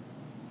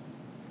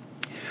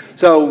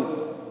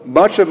 So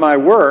much of my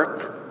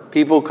work,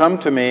 people come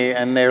to me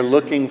and they're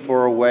looking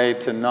for a way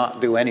to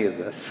not do any of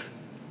this.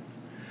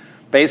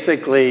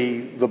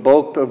 Basically, the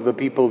bulk of the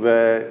people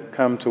that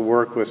come to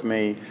work with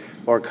me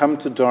or come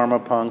to Dharma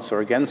Punks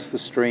or Against the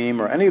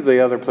Stream or any of the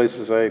other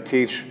places I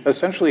teach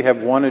essentially have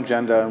one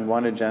agenda and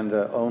one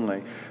agenda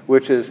only,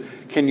 which is,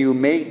 can you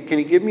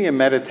give me a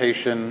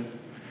meditation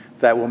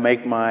that will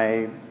make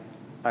my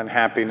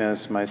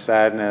unhappiness, my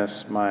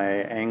sadness, my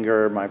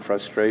anger, my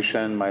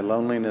frustration, my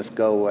loneliness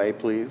go away,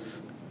 please?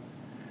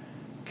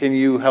 Can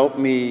you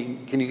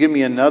give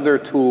me another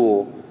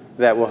tool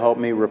that will help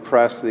me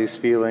repress these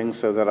feelings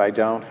so that I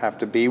don't have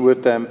to be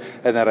with them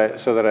and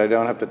so that I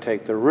don't have to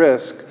take the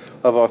risk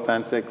of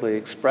authentically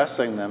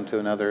expressing them to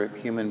another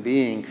human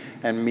being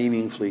and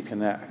meaningfully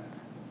connect?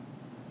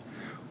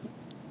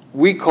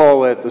 We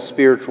call it the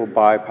spiritual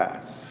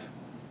bypass.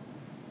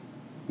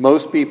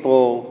 Most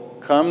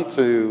people come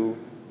to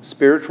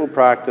spiritual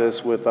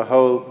practice with the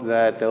hope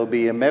that there'll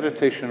be a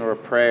meditation or a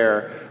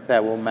prayer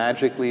that will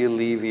magically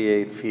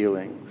alleviate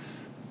feelings.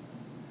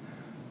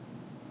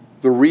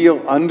 The real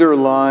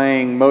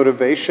underlying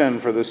motivation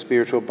for the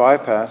spiritual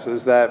bypass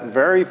is that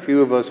very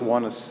few of us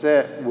want to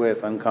sit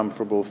with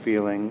uncomfortable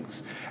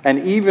feelings, and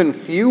even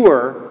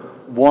fewer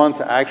want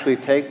to actually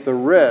take the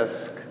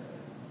risk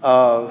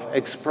of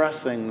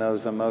expressing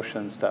those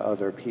emotions to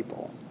other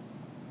people.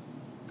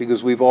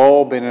 Because we've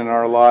all been in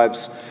our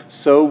lives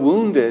so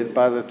wounded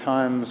by the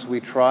times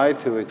we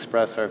tried to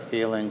express our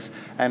feelings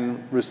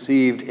and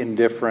received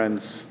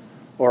indifference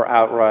or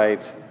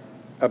outright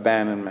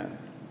abandonment.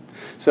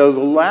 So the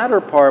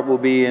latter part will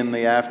be in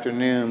the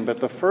afternoon,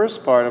 but the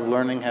first part of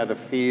learning how to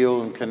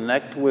feel and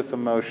connect with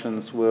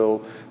emotions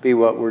will be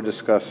what we're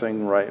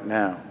discussing right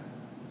now.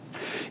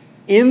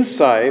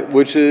 Insight,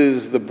 which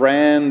is the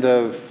brand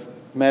of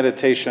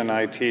meditation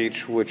I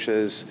teach, which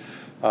is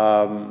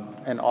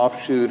an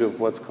offshoot of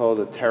what's called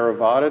a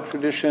Theravada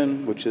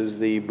tradition, which is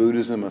the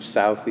Buddhism of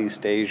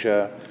Southeast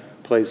Asia,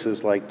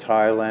 places like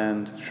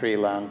Thailand, Sri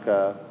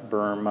Lanka,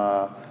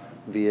 Burma,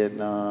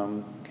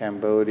 Vietnam,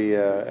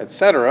 Cambodia,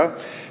 etc.,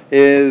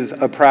 is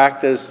a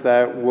practice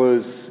that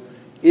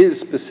is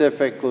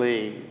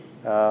specifically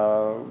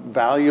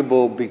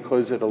valuable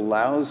because it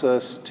allows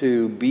us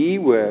to be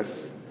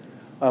with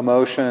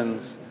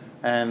emotions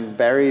and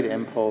buried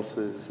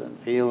impulses and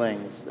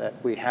feelings that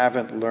we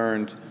haven't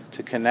learned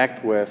to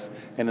connect with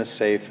in a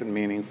safe and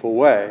meaningful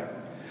way.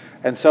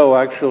 And so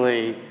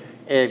actually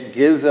it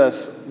gives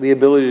us the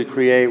ability to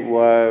create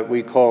what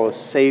we call a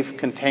safe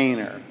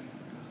container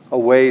a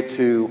way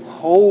to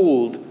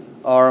hold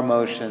our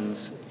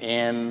emotions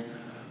in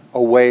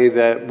a way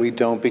that we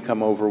don't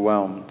become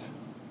overwhelmed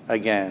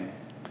again.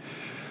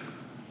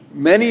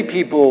 Many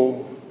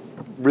people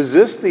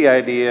resist the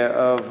idea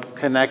of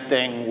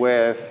connecting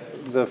with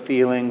the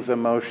feelings,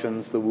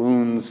 emotions, the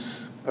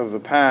wounds of the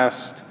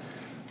past,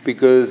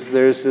 because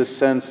there's this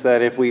sense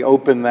that if we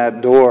open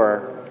that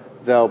door,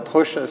 they'll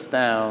push us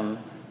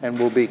down and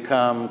we'll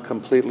become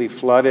completely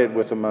flooded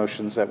with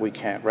emotions that we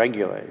can't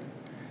regulate.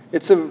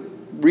 It's a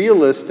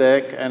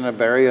realistic and a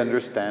very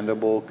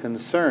understandable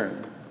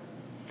concern.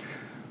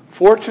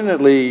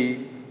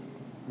 Fortunately,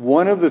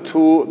 one of the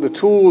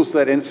tools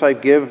that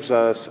Insight gives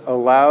us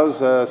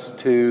allows us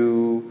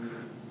to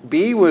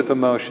be with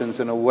emotions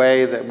in a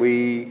way that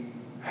we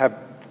have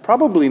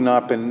probably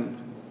not been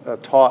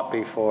taught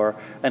before,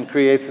 and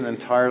creates an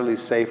entirely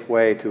safe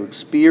way to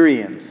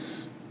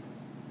experience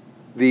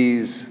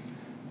these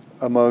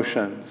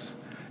emotions.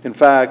 In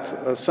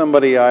fact,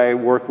 somebody I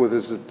work with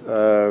is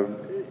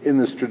in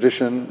this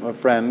tradition, a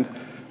friend,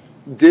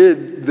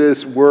 did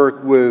this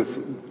work with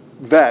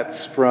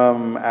vets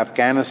from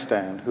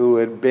Afghanistan who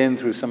had been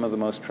through some of the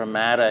most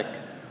traumatic,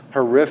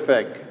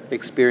 horrific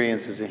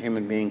experiences a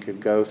human being could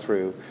go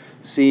through,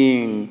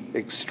 seeing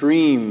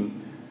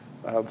extreme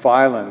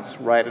violence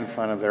right in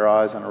front of their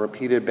eyes on a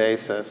repeated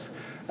basis,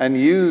 and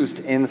used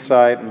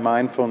insight and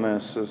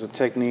mindfulness as a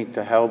technique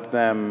to help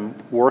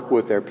them work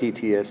with their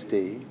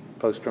PTSD,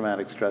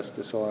 post-traumatic stress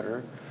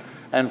disorder,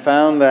 and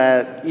found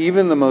that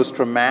even the most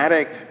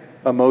traumatic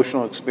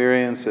emotional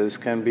experiences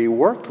can be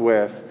worked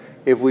with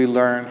if we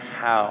learn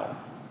how.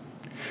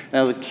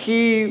 Now, the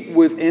key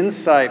with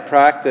insight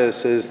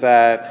practice is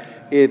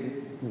that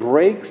it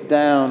breaks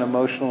down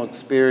emotional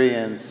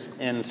experience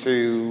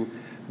into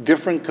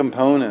different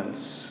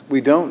components. We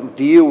don't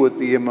deal with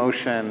the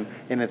emotion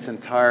in its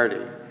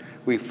entirety.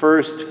 We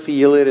first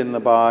feel it in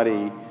the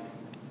body,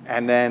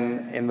 and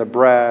then in the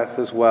breath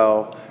as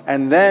well,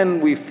 and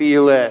then we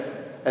feel it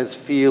as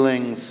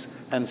feelings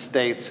and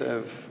states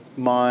of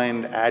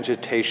mind,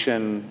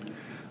 agitation.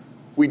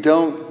 We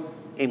don't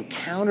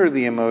encounter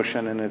the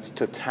emotion in its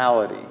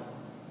totality.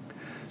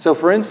 So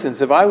for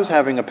instance, if I was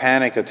having a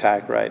panic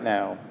attack right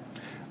now,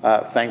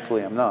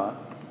 thankfully I'm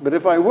not, but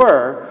if I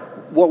were,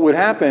 what would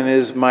happen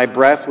is my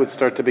breath would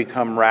start to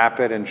become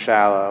rapid and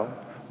shallow,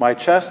 my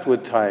chest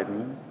would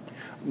tighten,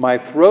 my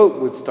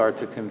throat would start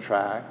to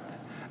contract,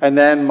 and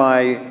then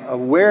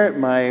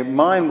my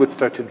mind would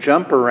start to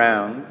jump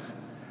around,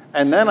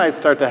 and then I'd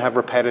start to have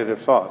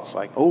repetitive thoughts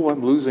like, oh,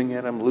 I'm losing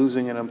it,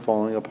 I'm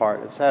falling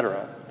apart,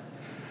 etc.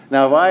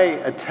 Now, if I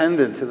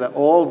attended to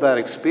all of that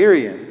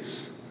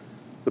experience,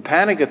 the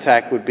panic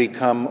attack would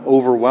become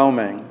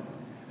overwhelming,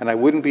 and I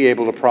wouldn't be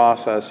able to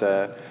process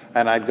it,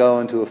 and I'd go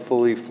into a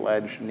fully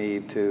fledged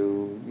need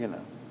to,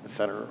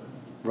 etc.,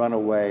 run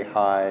away,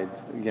 hide,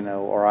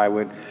 or I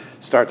would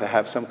start to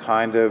have some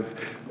kind of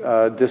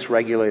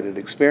dysregulated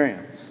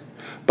experience.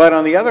 But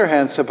on the other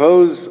hand,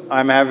 suppose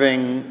I'm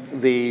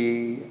having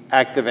the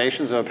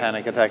activations of a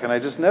panic attack, and I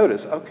just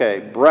notice, okay,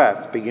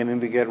 breath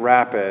beginning to get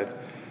rapid.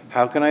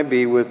 How can I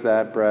be with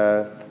that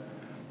breath?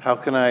 How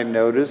can I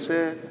notice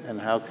it? And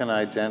how can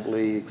I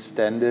gently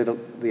extend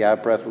the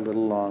out-breath a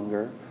little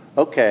longer?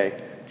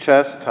 Okay,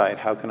 chest tight.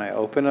 How can I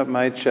open up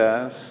my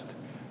chest?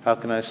 How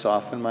can I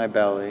soften my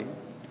belly?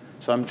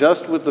 So I'm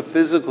just with the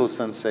physical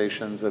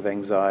sensations of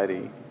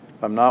anxiety.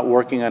 I'm not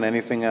working on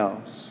anything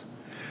else.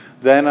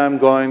 Then I'm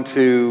going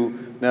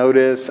to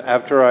notice,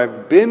 after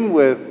I've been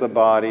with the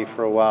body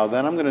for a while,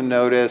 then I'm going to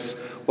notice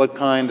what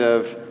kind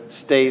of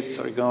states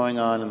are going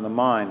on in the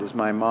mind. Is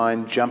my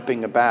mind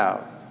jumping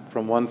about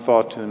from one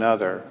thought to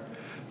another?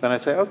 Then I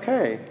say,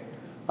 okay,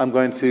 I'm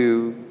going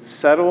to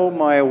settle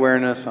my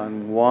awareness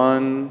on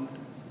one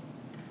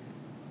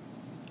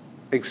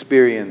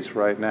experience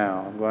right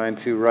now. I'm going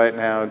to right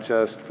now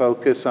just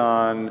focus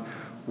on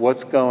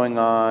what's going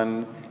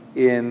on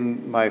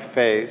in my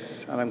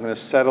face, and I'm going to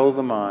settle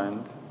the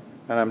mind,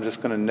 and I'm just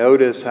going to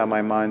notice how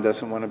my mind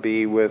doesn't want to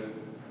be with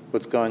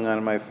what's going on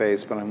in my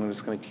face, but I'm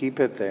just going to keep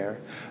it there.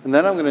 And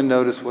then I'm going to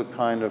notice what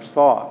kind of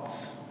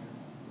thoughts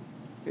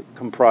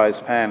comprise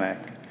panic.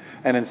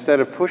 And instead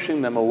of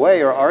pushing them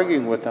away or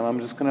arguing with them, I'm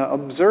just going to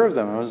observe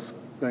them. I'm just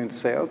going to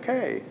say,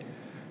 okay,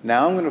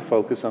 now I'm going to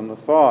focus on the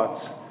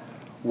thoughts.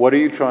 What are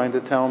you trying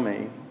to tell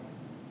me?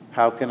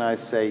 How can I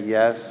say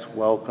yes,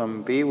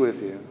 welcome, be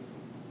with you?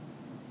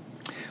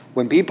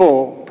 When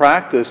people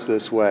practice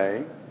this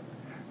way,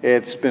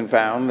 it's been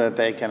found that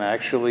they can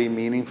actually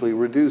meaningfully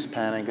reduce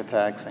panic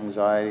attacks,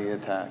 anxiety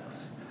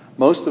attacks.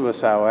 Most of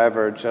us,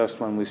 however, just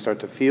when we start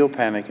to feel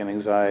panic and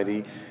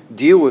anxiety,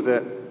 deal with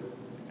it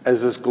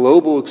as this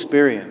global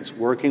experience,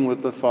 working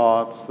with the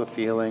thoughts, the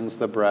feelings,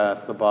 the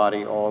breath, the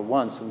body all at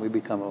once, and we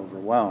become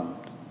overwhelmed.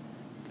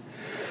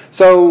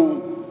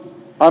 So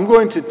I'm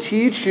going to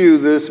teach you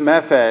this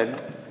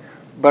method,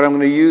 but I'm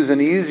going to use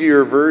an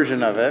easier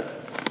version of it.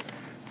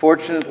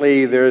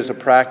 Fortunately, there is a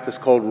practice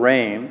called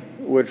RAIN,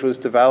 which was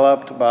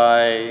developed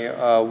by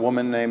a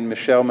woman named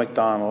Michelle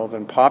McDonald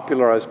and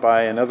popularized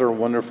by another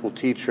wonderful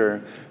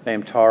teacher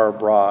named Tara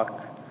Brach.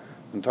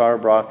 And Tara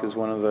Brach is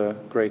one of the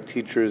great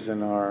teachers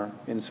in our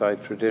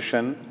Insight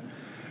tradition.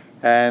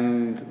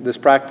 And this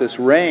practice,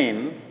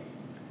 RAIN,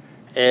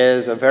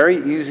 is a very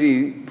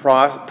easy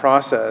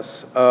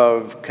process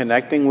of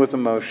connecting with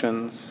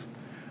emotions,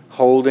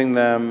 holding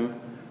them,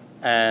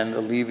 and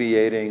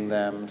alleviating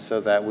them so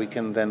that we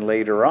can then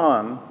later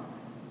on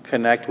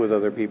connect with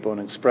other people and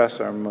express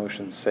our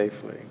emotions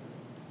safely.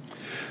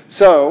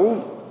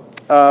 So,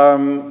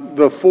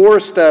 the 4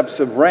 steps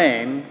of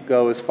RAIN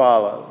go as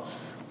follows.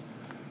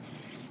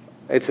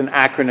 It's an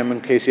acronym, in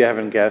case you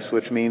haven't guessed,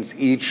 which means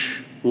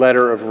each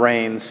letter of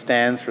RAIN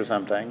stands for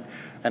something.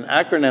 And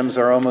acronyms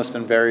are almost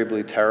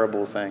invariably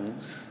terrible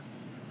things.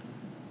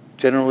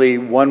 Generally,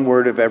 one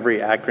word of every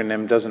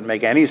acronym doesn't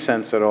make any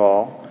sense at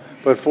all.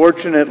 But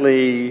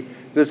fortunately,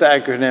 this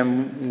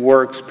acronym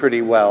works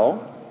pretty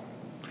well.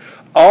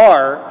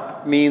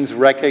 R means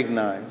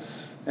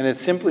recognize. And it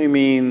simply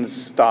means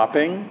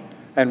stopping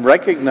and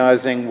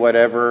recognizing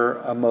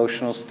whatever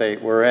emotional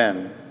state we're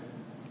in.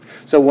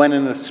 So when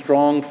a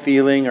strong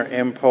feeling or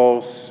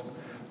impulse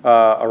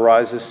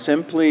arises,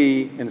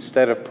 simply,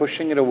 instead of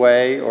pushing it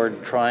away or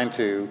trying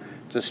to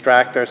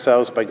distract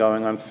ourselves by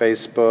going on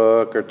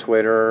Facebook or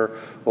Twitter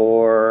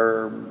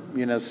or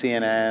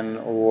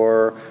CNN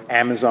or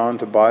Amazon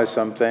to buy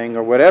something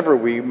or whatever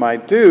we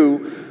might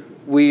do,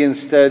 we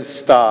instead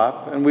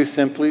stop and we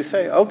simply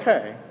say,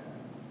 okay,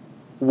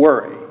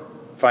 worry,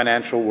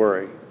 financial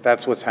worry,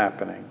 that's what's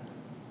happening.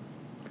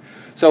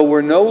 So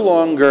we're no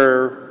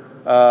longer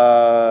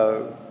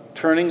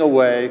turning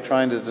away,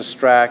 trying to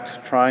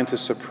distract, trying to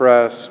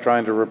suppress,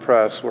 trying to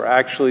repress. We're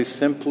actually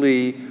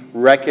simply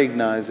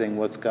recognizing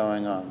what's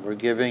going on. We're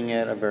giving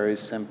it a very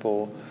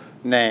simple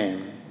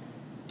name.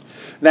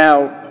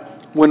 Now,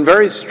 when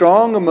very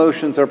strong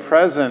emotions are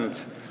present,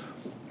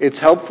 it's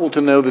helpful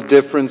to know the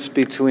difference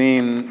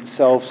between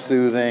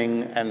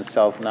self-soothing and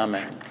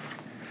self-numbing.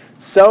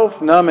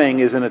 Self-numbing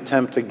is an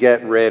attempt to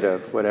get rid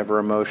of whatever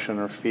emotion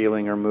or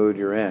feeling or mood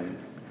you're in.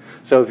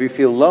 So if you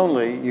feel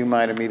lonely, you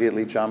might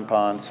immediately jump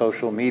on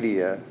social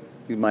media.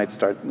 You might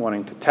start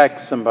wanting to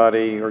text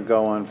somebody or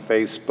go on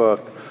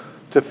Facebook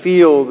to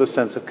feel the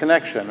sense of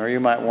connection, or you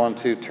might want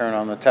to turn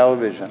on the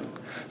television.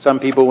 Some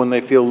people, when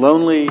they feel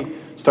lonely,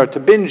 start to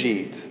binge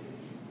eat,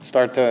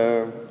 start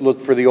to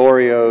look for the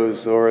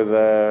Oreos or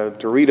the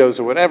Doritos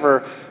or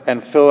whatever,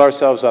 and fill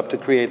ourselves up to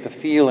create the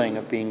feeling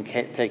of being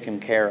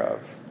taken care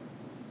of.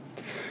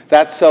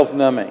 That's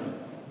self-numbing.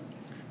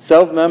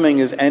 Self-numbing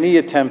is any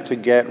attempt to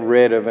get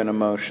rid of an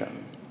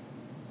emotion.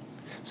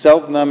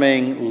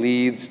 Self-numbing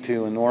leads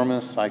to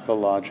enormous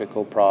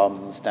psychological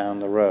problems down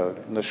the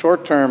road. In the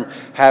short term,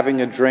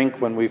 having a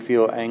drink when we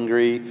feel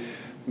angry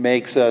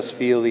makes us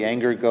feel the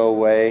anger go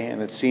away,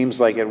 and it seems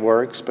like it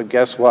works, but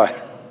guess what?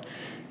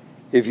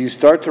 If you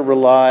start to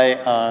rely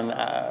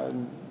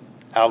on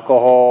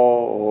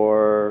alcohol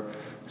or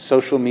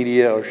social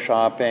media or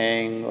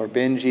shopping or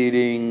binge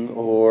eating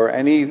or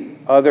any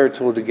other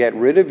tool to get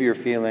rid of your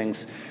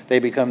feelings, they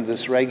become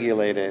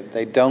dysregulated.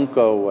 They don't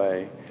go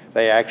away.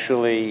 They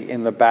actually,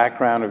 in the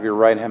background of your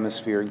right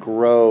hemisphere,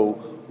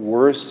 grow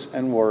worse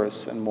and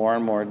worse and more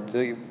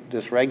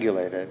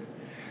dysregulated.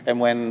 And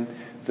when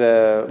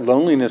the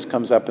loneliness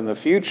comes up in the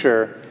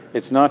future,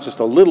 it's not just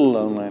a little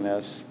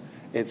loneliness,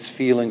 it's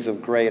feelings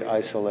of great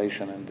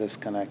isolation and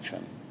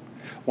disconnection.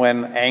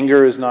 When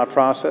anger is not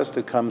processed,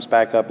 it comes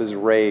back up as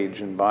rage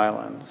and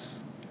violence.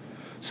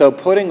 So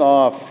putting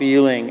off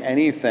feeling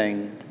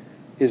anything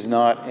is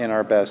not in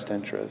our best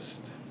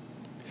interest.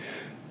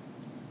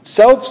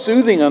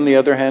 Self-soothing, on the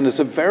other hand, is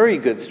a very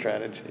good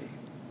strategy.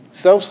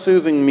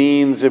 Self-soothing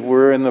means, if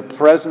we're in the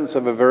presence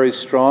of a very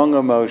strong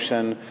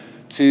emotion,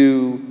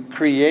 to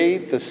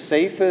create the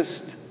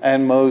safest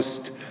and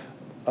most,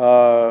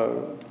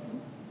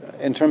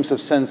 in terms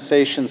of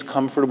sensations,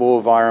 comfortable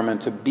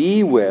environment to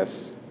be with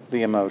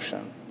the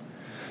emotion.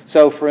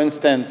 So, for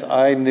instance,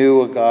 I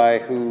knew a guy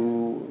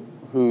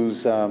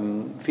whose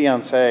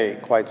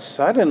fiancée quite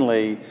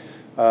suddenly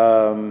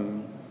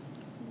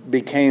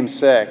became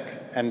sick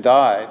and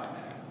died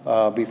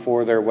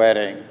before their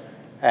wedding.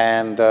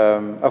 And,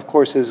 of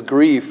course, his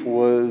grief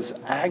was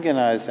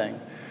agonizing.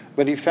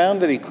 But he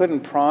found that he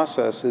couldn't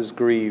process his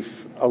grief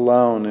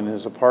alone in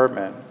his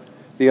apartment.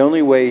 The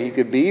only way he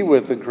could be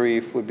with the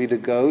grief would be to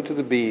go to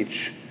the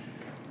beach,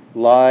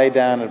 lie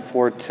down at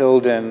Fort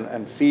Tilden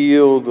and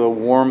feel the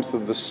warmth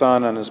of the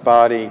sun on his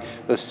body,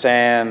 the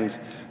sand,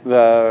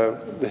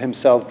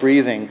 himself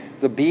breathing.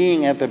 The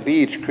being at the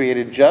beach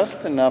created just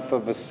enough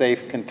of a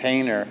safe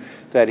container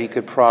that he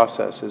could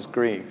process his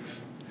grief.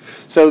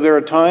 So there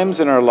are times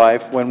in our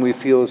life when we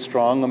feel a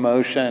strong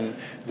emotion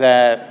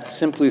that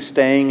simply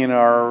staying in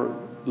our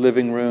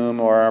living room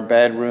or our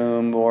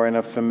bedroom or in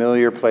a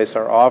familiar place,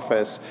 our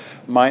office,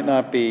 might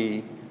not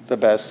be the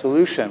best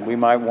solution. We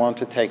might want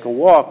to take a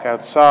walk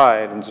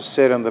outside and just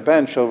sit on the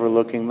bench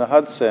overlooking the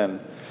Hudson.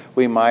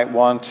 We might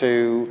want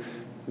to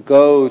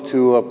go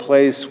to a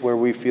place where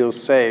we feel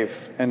safe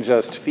and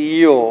just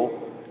feel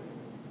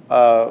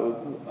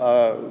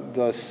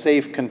the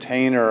safe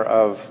container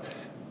of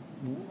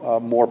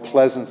more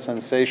pleasant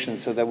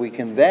sensations so that we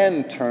can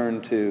then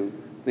turn to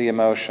the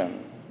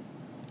emotion.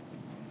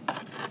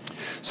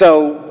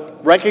 So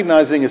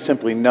recognizing is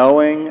simply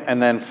knowing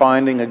and then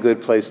finding a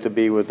good place to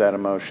be with that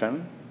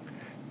emotion.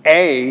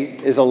 A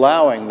is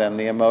allowing then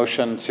the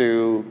emotion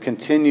to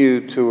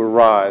continue to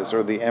arise,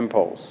 or the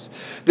impulse.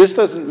 This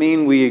doesn't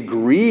mean we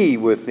agree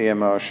with the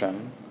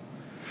emotion.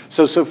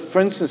 So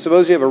for instance,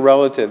 suppose you have a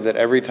relative that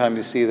every time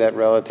you see that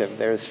relative,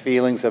 there's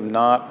feelings of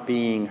not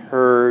being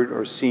heard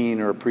or seen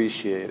or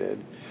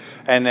appreciated.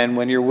 And then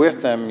when you're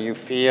with them, you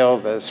feel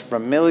this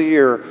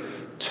familiar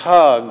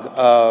tug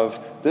of,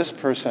 this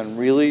person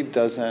really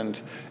doesn't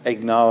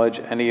acknowledge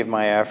any of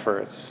my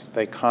efforts.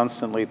 They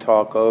constantly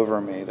talk over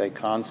me. They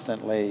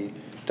constantly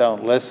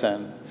don't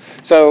listen.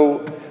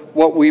 So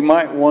what we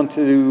might want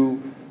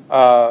to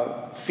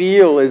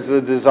feel is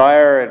the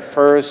desire at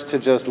first to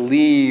just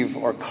leave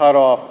or cut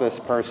off this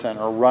person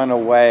or run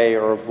away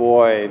or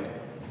avoid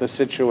the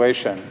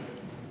situation.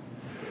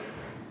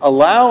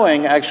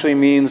 Allowing actually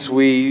means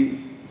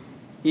we,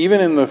 even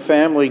in the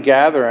family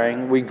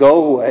gathering, we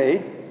go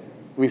away,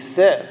 we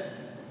sit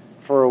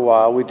for a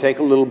while, we take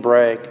a little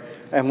break,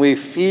 and we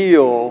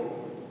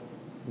feel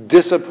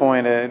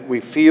disappointed,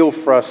 we feel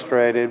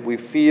frustrated, we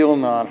feel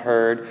not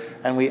heard,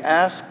 and we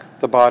ask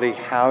the body,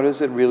 how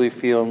does it really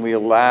feel? And we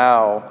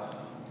allow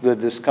the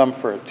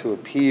discomfort to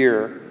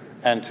appear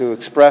and to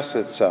express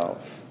itself.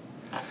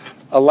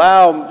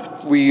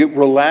 We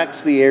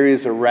relax the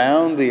areas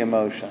around the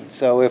emotion.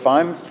 So if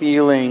I'm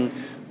feeling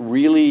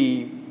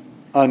really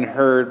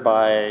unheard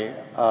by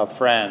a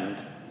friend,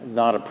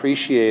 not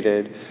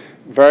appreciated,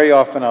 very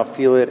often I'll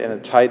feel it in a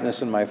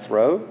tightness in my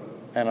throat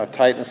and a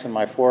tightness in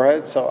my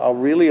forehead. So I'll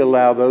really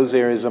allow those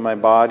areas of my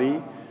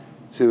body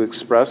to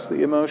express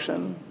the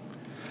emotion.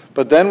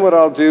 But then what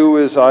I'll do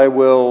is I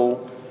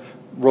will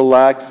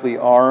relax the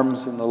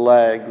arms and the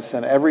legs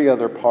and every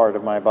other part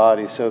of my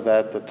body so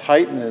that the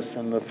tightness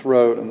in the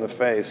throat and the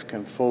face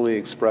can fully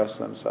express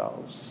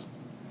themselves.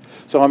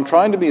 So I'm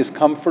trying to be as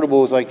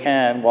comfortable as I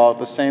can, while at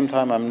the same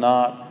time I'm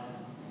not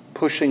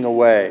pushing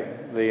away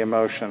the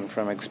emotion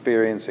from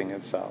experiencing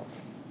itself.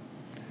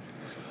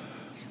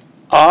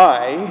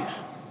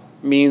 I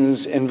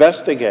means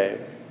investigate.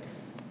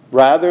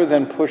 Rather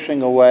than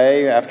pushing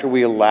away after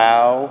we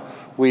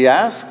allow, we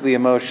ask the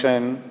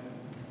emotion,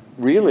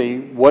 really,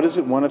 what does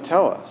it want to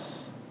tell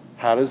us?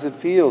 How does it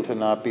feel to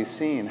not be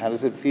seen? How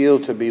does it feel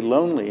to be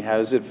lonely? How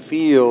does it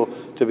feel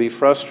to be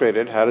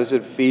frustrated? How does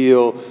it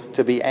feel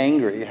to be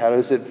angry? How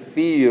does it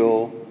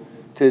feel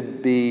to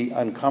be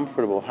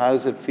uncomfortable? How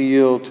does it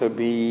feel to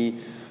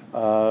be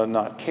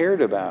not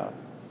cared about?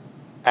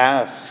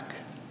 Ask.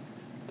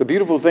 The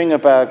beautiful thing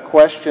about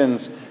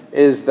questions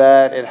is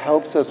that it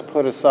helps us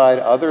put aside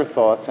other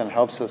thoughts and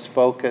helps us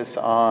focus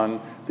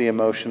on the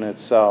emotion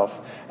itself.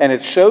 And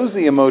it shows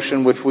the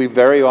emotion which we've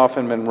very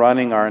often been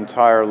running our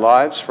entire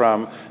lives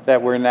from,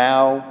 that we're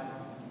now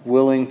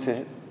willing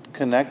to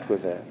connect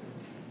with it.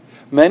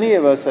 Many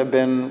of us have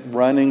been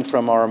running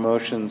from our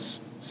emotions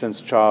since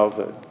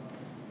childhood.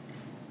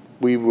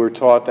 We were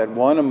taught that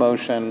one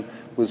emotion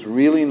was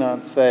really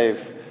not safe,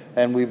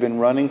 and we've been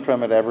running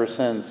from it ever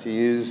since,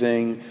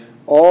 using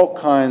all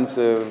kinds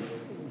of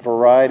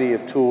variety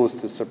of tools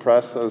to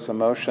suppress those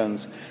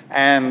emotions.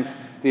 And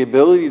the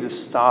ability to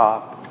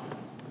stop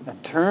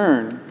and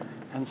turn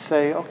and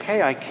say,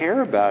 okay, I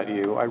care about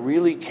you. I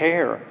really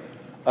care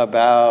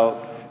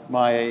about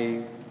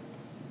my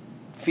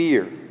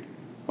fear,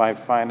 my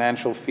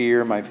financial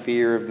fear, my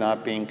fear of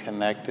not being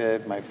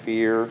connected, my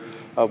fear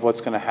of what's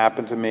going to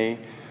happen to me.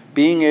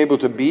 Being able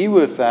to be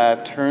with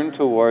that, turn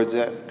towards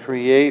it,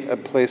 create a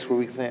place where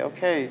we can say,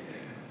 okay,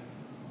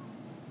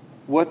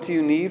 what do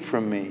you need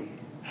from me?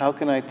 How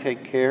can I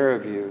take care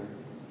of you?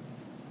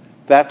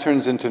 That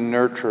turns into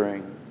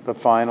nurturing, the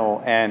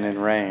final N in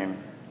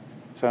RAIN.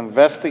 So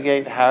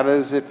investigate, how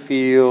does it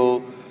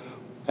feel?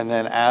 And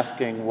then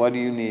asking, what do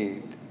you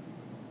need?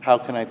 How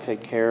can I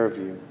take care of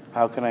you?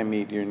 How can I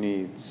meet your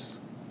needs?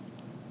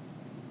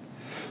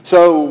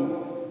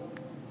 So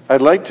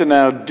I'd like to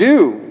now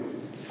do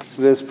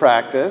this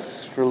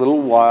practice for a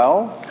little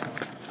while,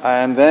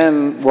 and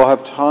then we'll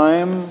have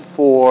time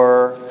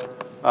for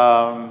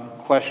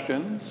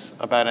questions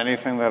about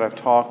anything that I've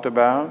talked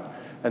about.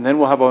 And then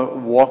we'll have a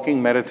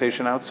walking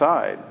meditation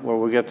outside where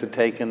we get to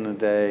take in the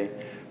day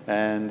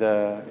and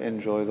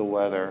enjoy the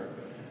weather.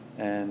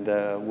 And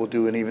we'll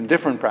do an even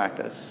different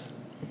practice.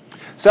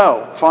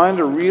 So find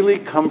a really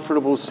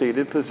comfortable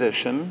seated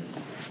position.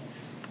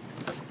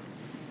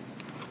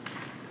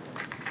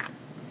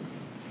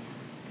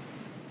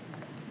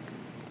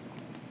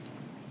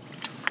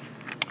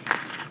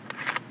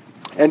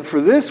 And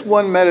for this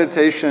one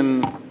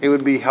meditation, it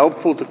would be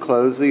helpful to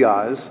close the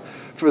eyes.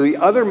 For the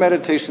other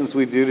meditations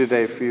we do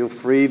today, feel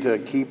free to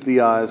keep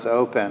the eyes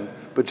open.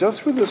 But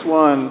just for this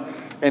one,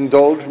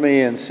 indulge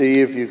me and see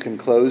if you can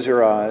close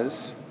your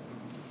eyes.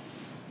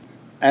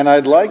 And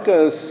I'd like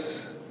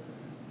us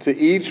to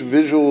each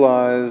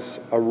visualize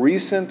a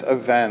recent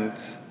event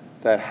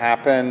that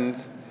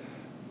happened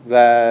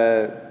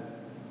that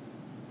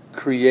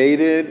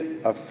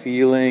created a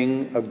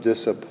feeling of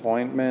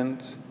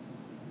disappointment.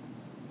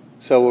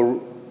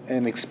 So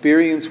an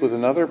experience with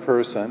another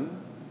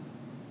person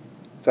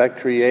that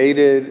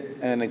created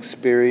an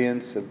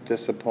experience of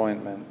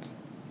disappointment.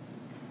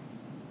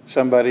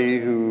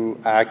 Somebody who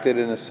acted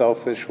in a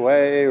selfish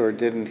way or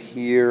didn't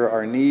hear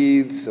our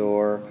needs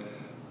or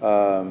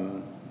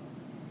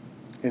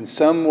in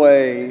some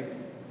way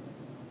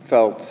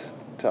felt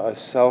to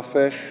us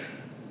selfish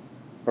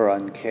or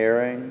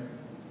uncaring.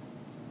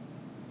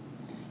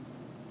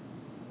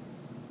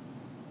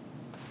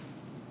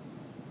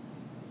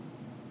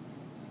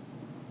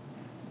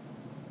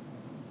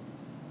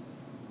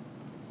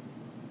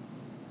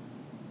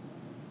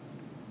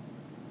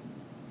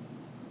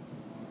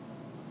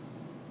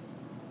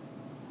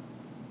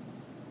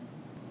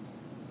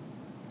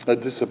 A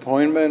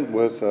disappointment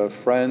with a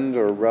friend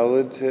or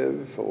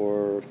relative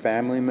or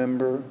family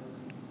member.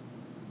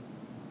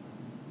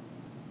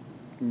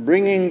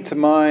 Bringing to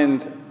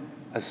mind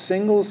a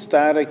single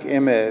static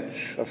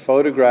image, a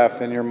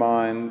photograph in your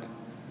mind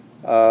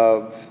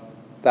of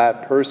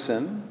that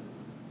person,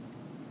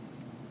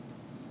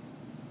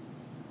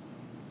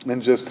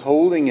 and just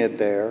holding it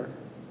there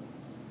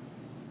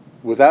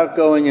without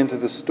going into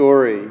the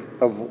story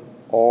of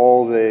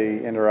all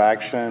the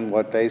interaction,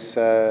 what they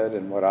said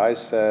and what I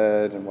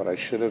said and what I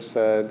should have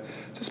said.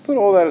 Just put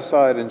all that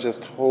aside and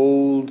just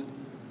hold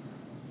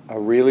a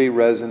really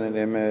resonant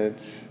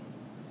image.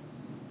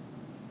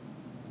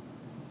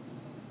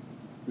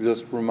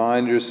 Just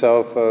remind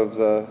yourself of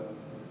the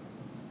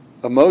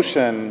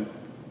emotion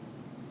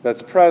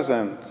that's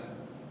present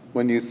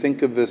when you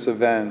think of this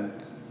event.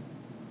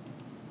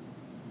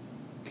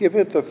 Give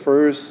it the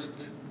first,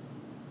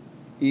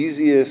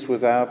 easiest,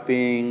 without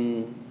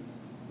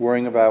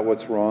worrying about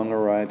what's wrong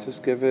or right.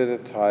 Just give it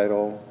a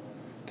title: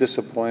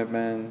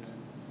 disappointment,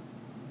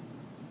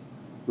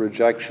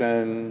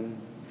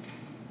 rejection,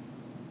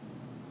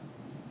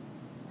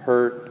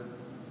 hurt,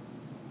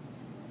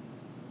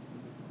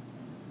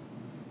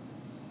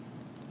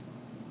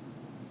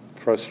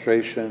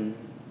 frustration,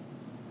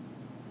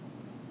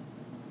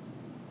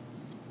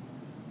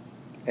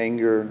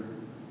 anger.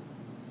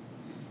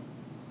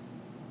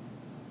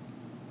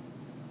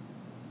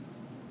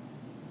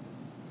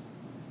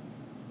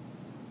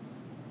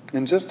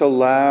 And just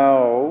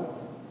allow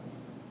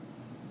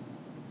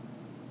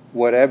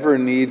whatever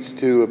needs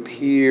to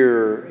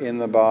appear in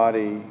the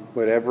body,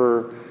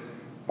 whatever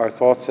our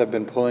thoughts have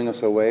been pulling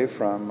us away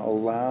from,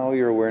 allow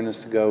your awareness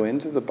to go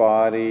into the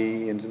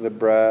body, into the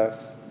breath,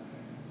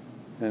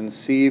 and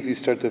see if you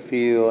start to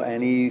feel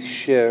any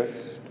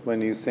shift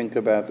when you think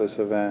about this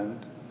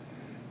event.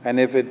 And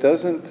if it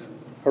doesn't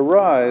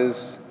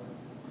arise,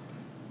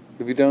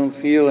 if you don't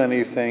feel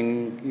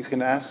anything, you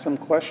can ask some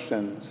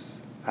questions.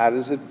 How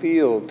does it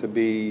feel to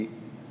be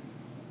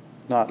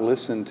not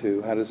listened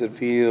to? How does it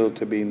feel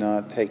to be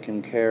not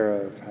taken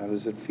care of? How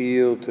does it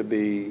feel to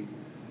be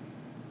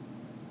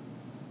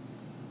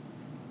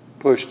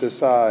pushed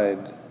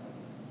aside?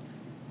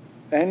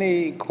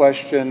 Any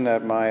question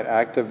that might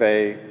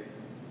activate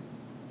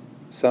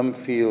some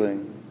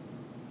feeling.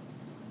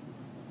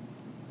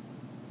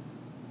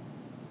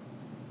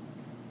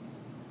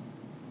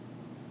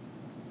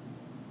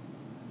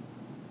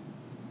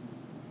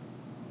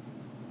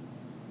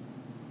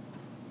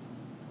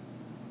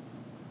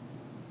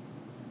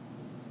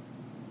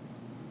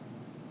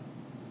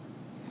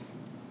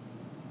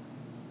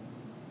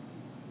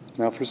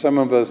 Now, for some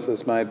of us,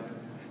 this might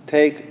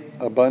take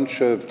a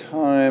bunch of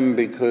time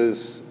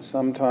because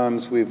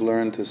sometimes we've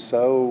learned to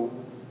so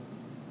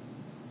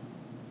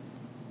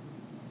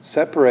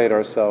separate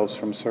ourselves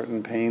from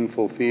certain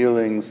painful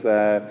feelings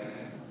that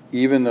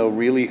even though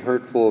really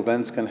hurtful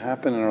events can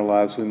happen in our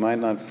lives, we might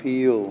not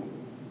feel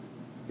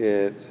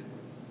it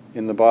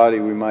in the body.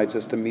 We might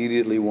just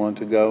immediately want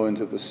to go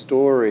into the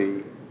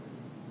story,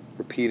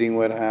 repeating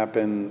what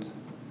happened,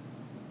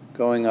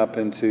 going up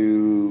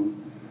into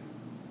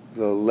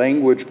the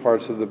language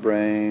parts of the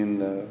brain,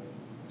 the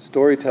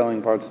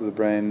storytelling parts of the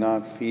brain,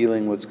 not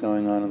feeling what's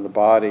going on in the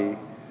body.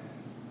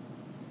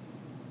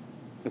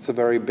 It's a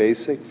very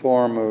basic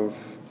form of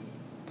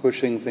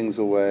pushing things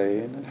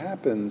away, and it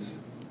happens.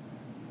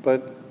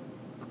 But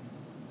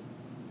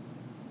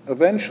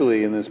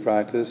eventually in this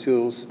practice,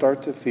 you'll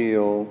start to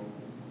feel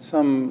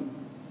some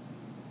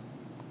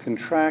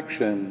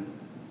contraction,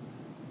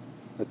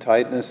 a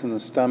tightness in the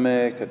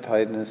stomach, a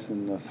tightness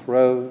in the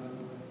throat,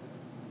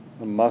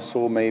 a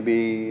muscle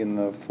maybe in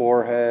the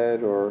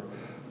forehead, or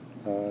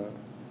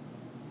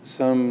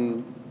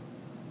some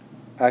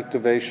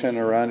activation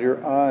around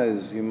your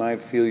eyes. You might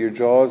feel your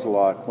jaws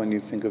lock when you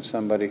think of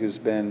somebody who's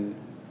been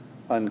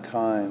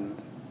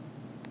unkind.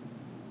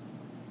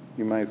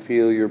 You might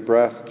feel your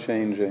breath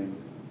changing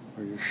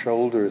or your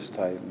shoulders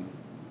tighten.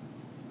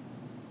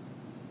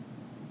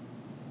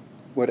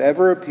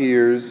 Whatever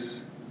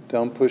appears,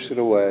 don't push it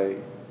away.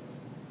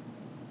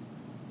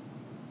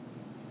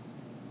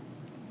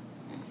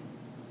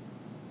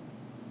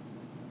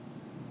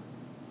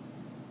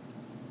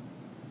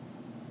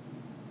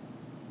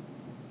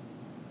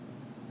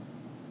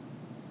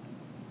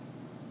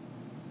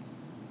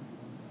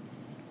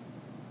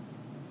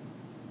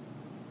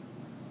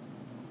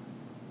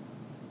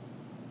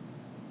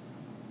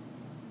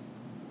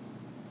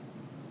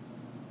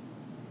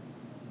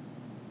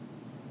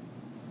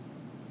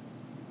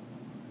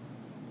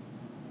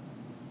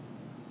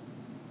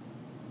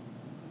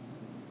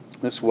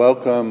 Just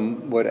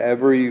welcome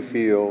whatever you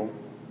feel.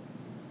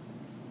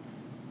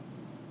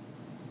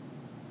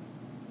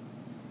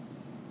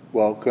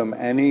 Welcome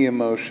any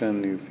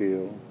emotion you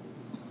feel,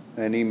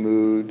 any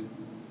mood.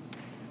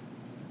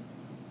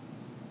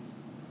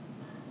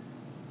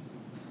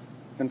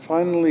 And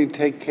finally,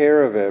 take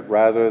care of it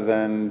rather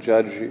than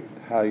judge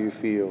how you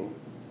feel.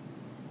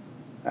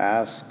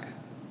 Ask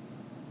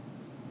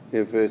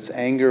if it's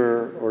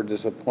anger or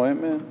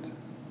disappointment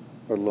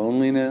or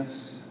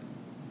loneliness.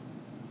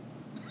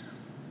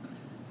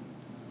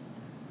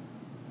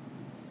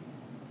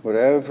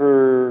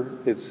 Whatever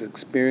it's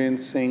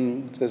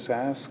experiencing, just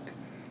ask,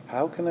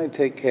 how can I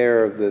take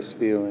care of this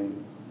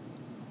feeling?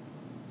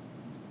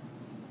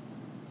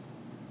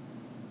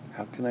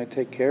 How can I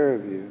take care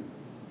of you?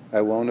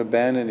 I won't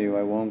abandon you.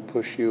 I won't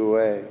push you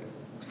away.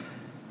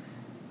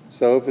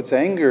 So if it's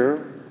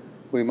anger,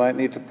 we might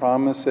need to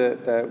promise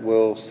it that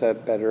we'll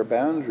set better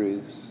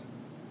boundaries.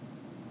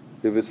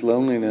 If it's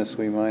loneliness,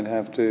 we might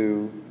have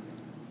to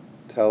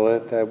tell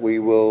it that we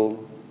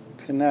will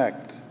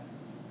connect,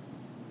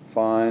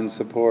 find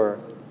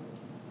support.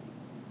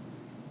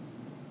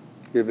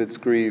 If it's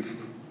grief,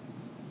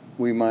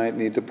 we might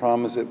need to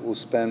promise it we'll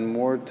spend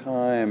more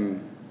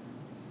time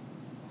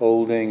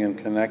holding and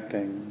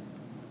connecting,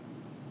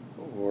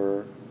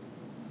 or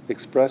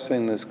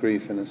expressing this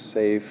grief in a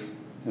safe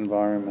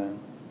environment.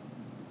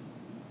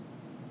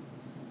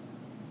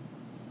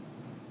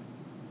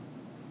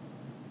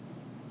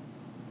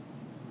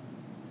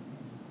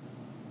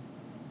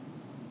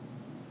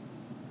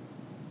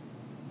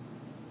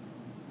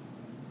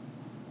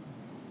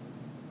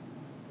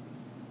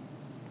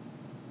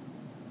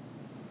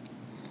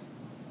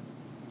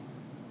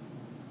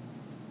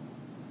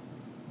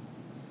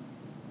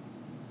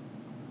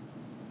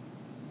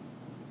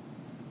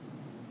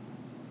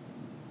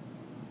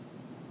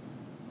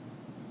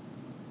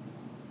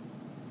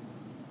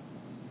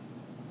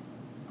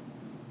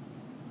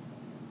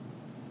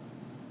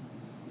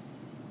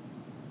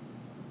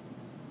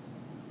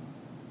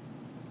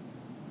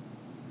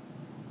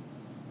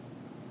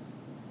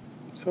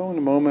 So in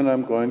a moment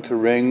I'm going to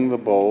ring the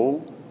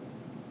bowl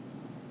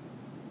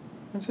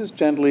and just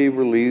gently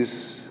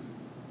release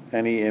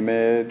any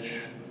image,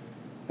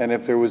 and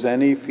if there was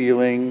any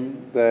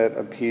feeling that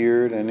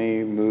appeared,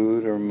 any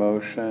mood or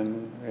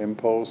emotion,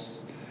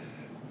 impulse,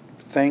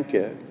 thank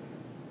it.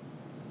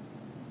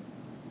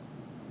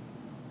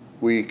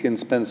 We can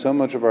spend so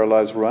much of our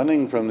lives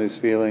running from these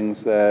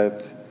feelings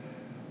that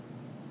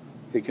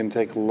it can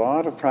take a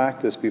lot of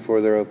practice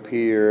before they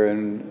appear,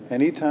 and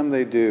anytime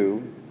they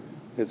do,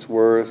 it's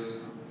worth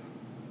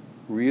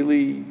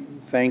really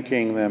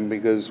thanking them,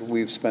 because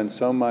we've spent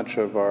so much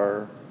of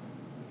our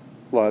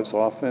lives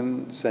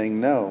often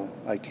saying, no,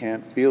 I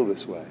can't feel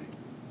this way.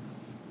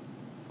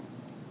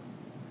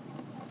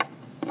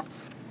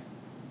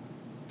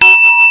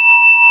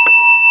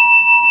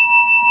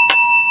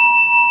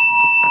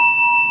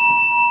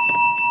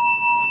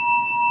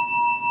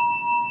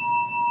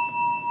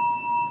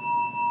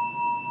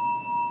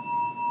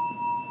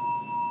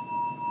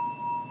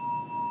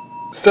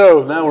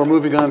 So now we're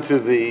moving on to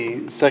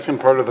the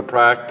second part of the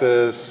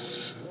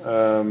practice.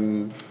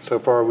 So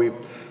far we've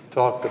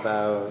talked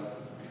about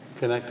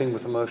connecting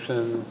with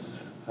emotions,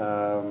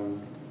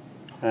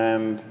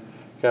 and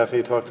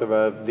Kathy talked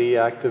about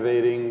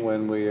deactivating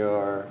when we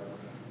are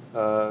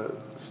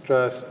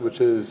stressed, which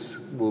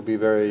will be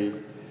very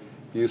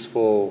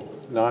useful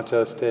not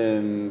just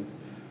in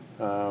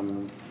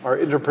our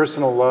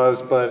interpersonal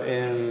lives, but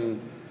in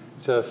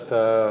just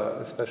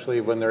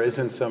especially when there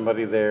isn't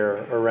somebody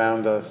there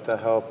around us to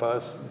help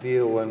us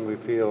deal when we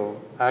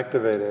feel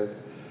activated.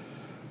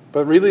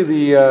 But really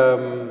the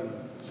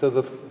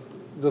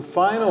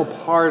final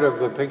part of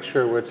the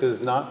picture, which is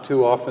not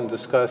too often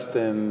discussed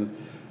in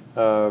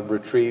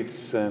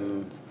retreats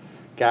and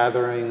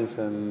gatherings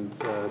and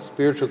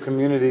spiritual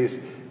communities,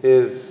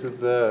 is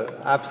the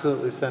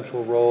absolutely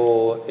central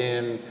role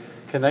in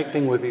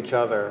connecting with each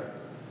other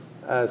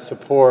as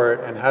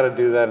support, and how to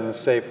do that in a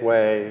safe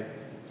way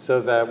so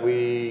that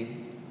we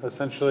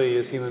essentially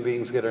as human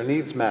beings get our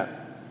needs met.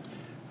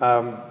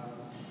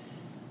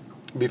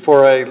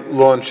 Before I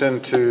launch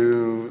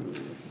into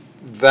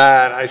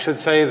that, I should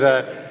say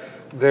that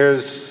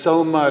there's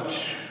so much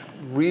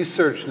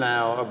research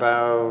now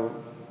about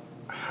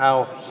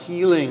how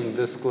healing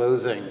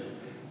disclosing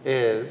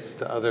is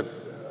to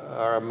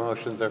our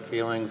emotions, our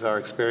feelings, our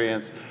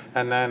experience,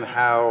 and then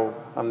how,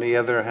 on the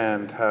other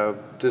hand, how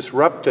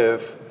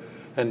disruptive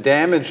and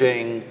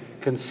damaging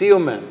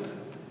concealment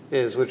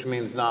is, which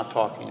means not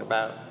talking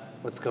about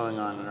what's going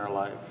on in our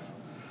life.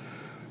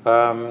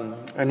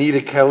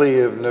 Anita Kelly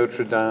of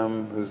Notre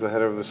Dame, who's the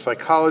head of the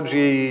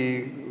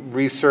psychology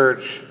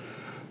research,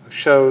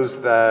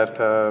 shows that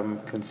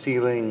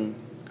concealing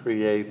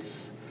creates,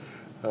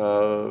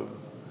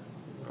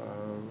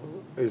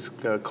 is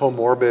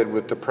comorbid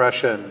with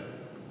depression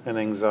and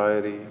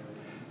anxiety.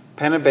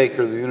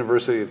 Pennebaker of the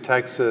University of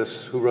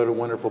Texas, who wrote a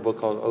wonderful book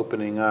called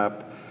Opening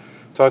Up,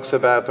 talks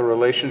about the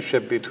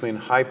relationship between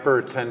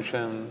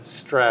hypertension,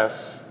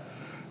 stress,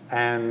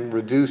 and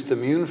reduced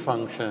immune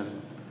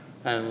function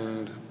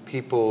and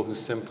people who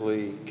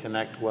simply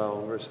connect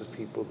well versus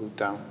people who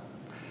don't.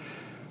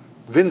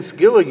 Vince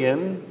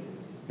Gilligan,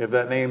 if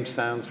that name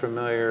sounds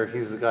familiar,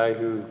 he's the guy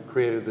who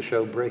created the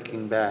show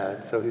Breaking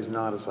Bad, so he's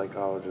not a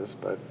psychologist,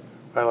 but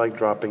I like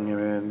dropping him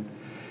in.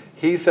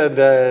 He said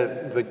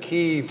that the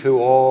key to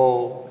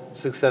all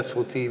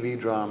successful TV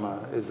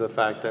drama is the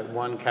fact that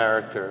one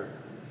character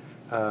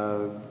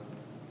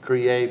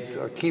creates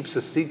or keeps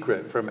a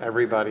secret from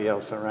everybody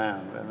else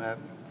around. And that,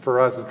 for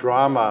us,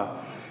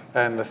 drama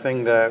and the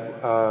thing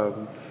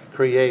that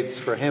creates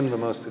for him the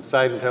most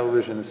exciting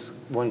television is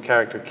one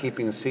character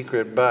keeping a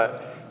secret,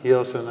 but he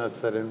also notes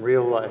that in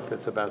real life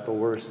it's about the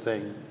worst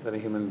thing that a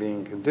human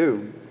being can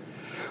do.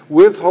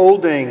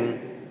 Withholding,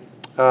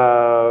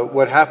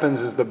 what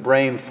happens is the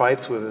brain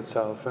fights with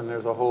itself, and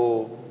there's a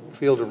whole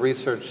field of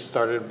research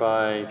started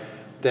by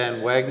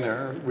Dan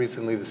Wagner,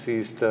 recently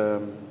deceased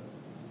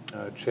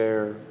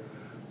chair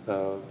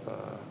of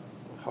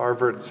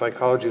Harvard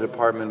Psychology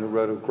Department, who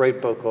wrote a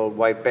great book called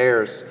White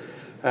Bears.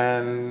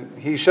 And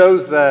he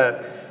shows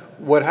that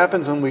what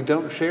happens when we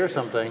don't share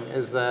something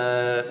is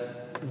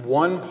that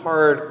one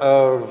part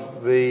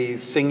of the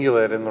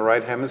cingulate in the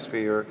right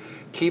hemisphere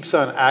keeps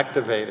on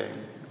activating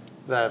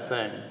that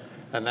thing.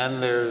 And then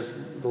there's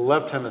the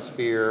left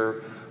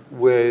hemisphere,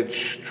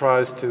 which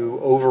tries to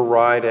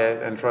override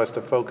it and tries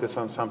to focus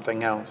on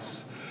something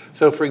else.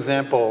 So, for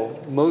example,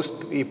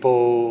 most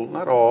people,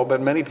 not all,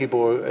 but many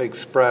people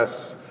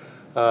express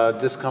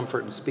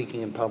discomfort in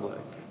speaking in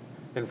public.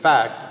 In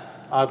fact,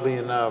 oddly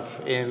enough,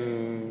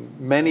 in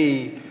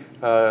many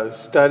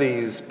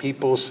studies,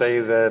 people say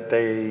that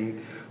they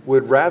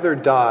would rather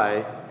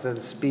die than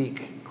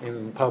speak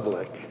in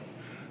public,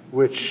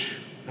 which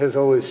has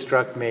always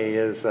struck me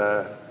as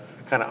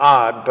kind of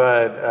odd,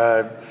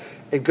 but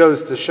it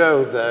goes to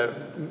show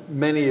that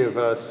many of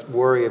us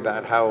worry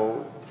about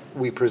how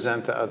we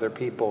present to other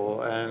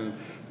people, and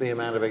the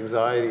amount of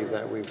anxiety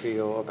that we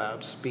feel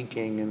about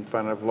speaking in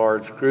front of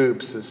large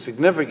groups is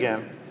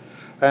significant.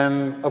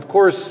 And of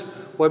course,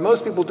 what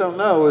most people don't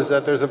know is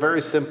that there's a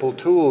very simple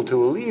tool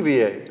to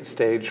alleviate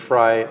stage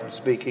fright,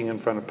 speaking in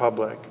front of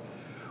public.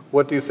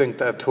 What do you think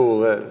that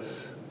tool is?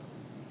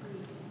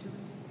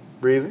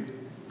 Breathing?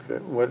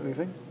 Good. What do you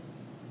think?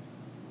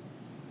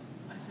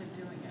 I said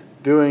doing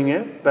it. Doing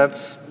it?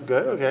 That's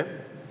good. Okay.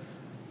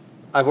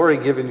 I've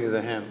already given you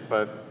the hint,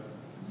 but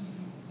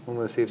I'm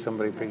going to see if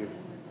somebody figures.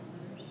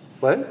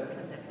 What?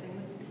 Connecting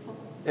with people.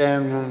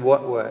 And in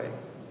what way?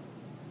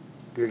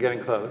 You're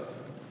getting close.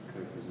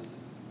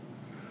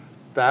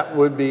 That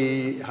would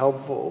be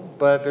helpful,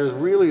 but there's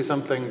really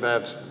something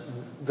that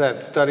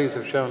studies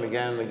have shown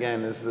again and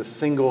again is the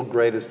single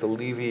greatest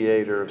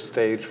alleviator of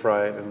stage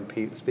fright and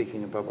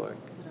speaking in public.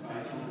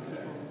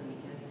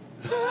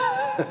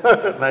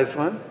 Nice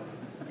one.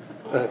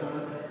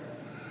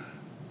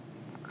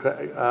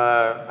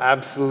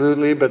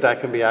 Absolutely, but that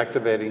can be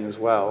activating as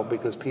well,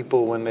 because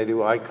people, when they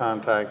do eye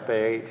contact,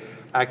 they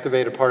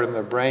activate a part in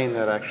their brain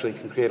that actually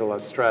can create a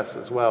lot of stress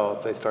as well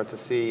if they start to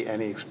see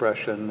any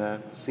expression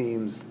that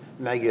seems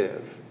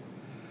negative.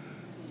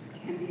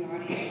 Pretend the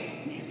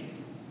audience.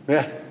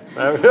 Yeah.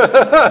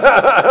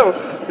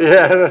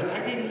 Yeah.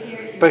 I didn't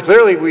hear you. But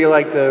clearly we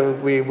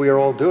are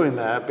all doing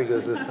that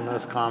because it's the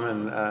most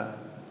common.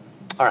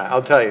 All right,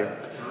 I'll tell you.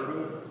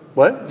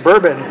 What?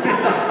 Bourbon.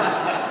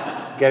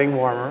 Getting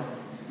warmer.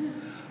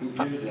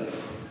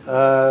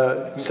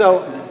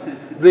 So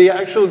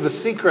the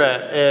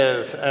secret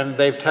is, and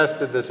they've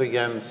tested this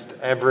against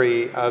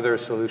every other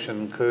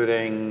solution,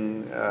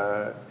 including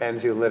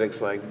anxiolytics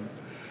like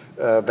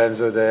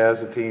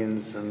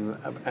benzodiazepines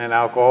and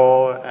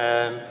alcohol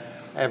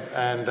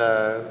and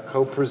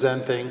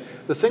co-presenting.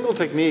 The single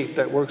technique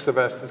that works the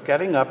best is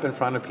getting up in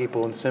front of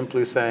people and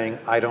simply saying,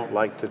 "I don't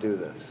like to do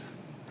this."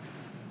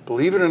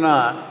 Believe it or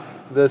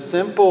not, the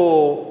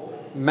simple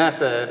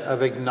method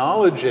of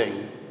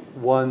acknowledging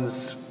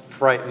one's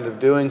frightened of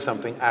doing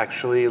something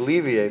actually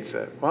alleviates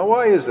it. Well,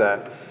 why is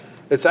that?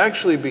 It's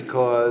actually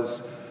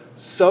because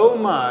so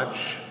much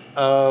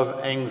of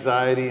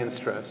anxiety and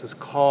stress is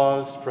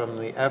caused from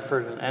the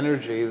effort and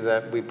energy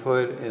that we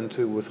put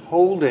into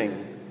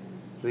withholding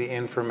the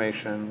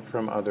information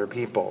from other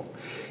people.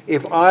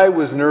 If I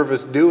was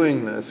nervous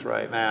doing this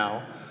right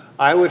now,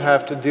 I would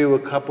have to do a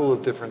couple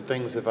of different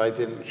things if I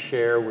didn't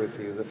share with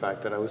you the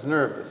fact that I was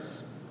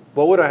nervous.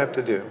 What would I have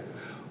to do?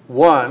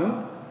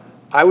 One,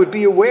 I would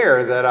be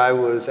aware that I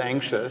was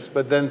anxious,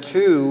 but then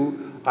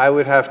two, I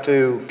would have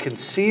to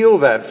conceal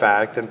that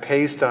fact and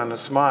paste on a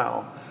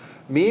smile.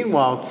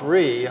 Meanwhile,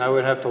 three, I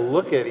would have to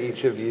look at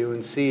each of you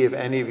and see if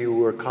any of you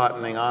were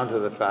cottoning onto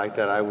the fact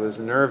that I was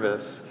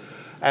nervous.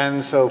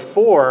 And so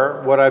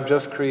four, what I've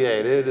just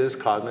created is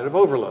cognitive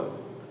overload.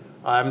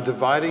 I'm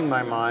dividing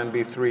my mind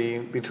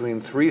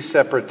between three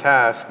separate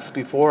tasks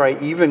before I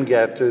even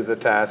get to the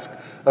task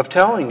of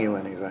telling you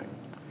anything.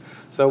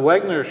 So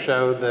Wagner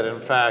showed that,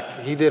 in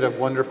fact, he did a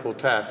wonderful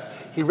test.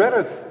 He read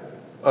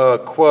a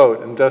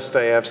quote in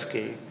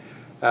Dostoevsky,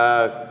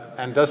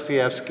 and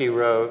Dostoevsky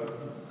wrote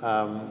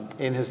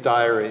in his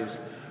diaries,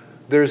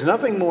 "There's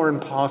nothing more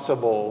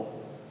impossible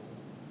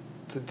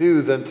to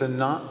do than to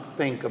not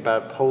think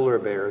about polar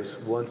bears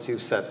once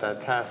you've set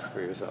that task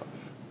for yourself.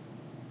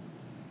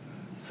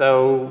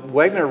 So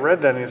Wegner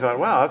read that and he thought,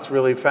 wow, that's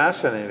really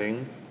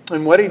fascinating.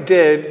 And what he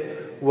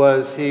did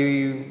was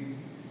he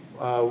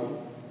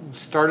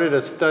started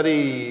a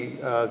study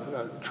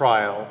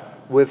trial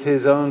with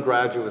his own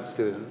graduate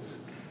students.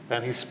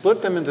 And he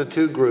split them into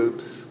two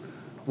groups.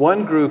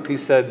 One group, he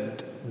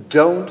said,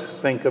 don't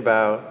think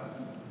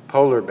about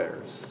polar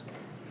bears.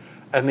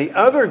 And the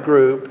other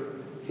group,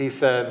 he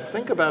said,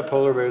 think about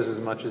polar bears as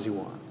much as you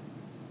want.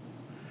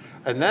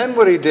 And then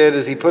what he did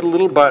is he put a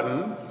little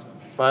button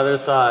by their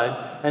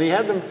side, and he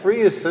had them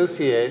free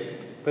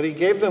associate, but he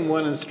gave them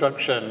one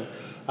instruction.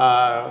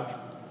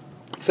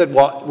 He said,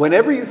 well,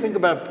 whenever you think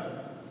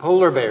about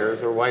polar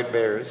bears or white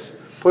bears,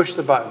 push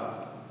the button.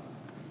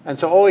 And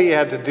so all he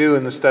had to do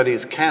in the study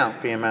is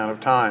count the amount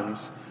of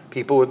times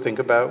people would think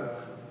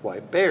about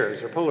white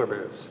bears or polar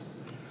bears.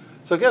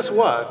 So guess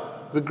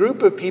what? The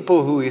group of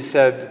people who he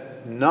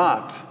said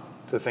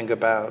not to think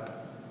about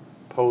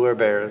polar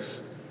bears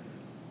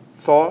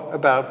thought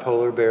about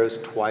polar bears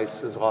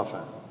twice as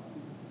often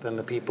than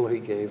the people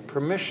he gave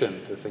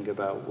permission to think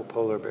about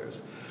polar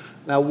bears.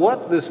 Now,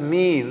 what this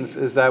means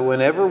is that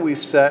whenever we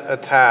set a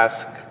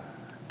task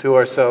to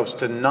ourselves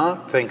to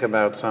not think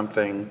about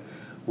something,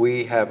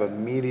 we have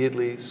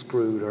immediately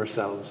screwed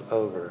ourselves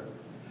over.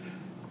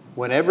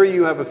 Whenever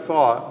you have a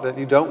thought that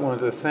you don't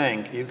want to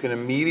think, you can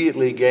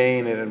immediately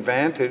gain an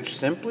advantage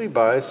simply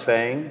by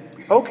saying,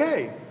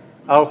 okay,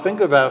 I'll think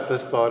about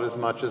this thought as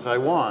much as I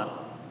want.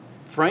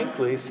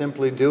 Frankly,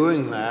 simply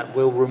doing that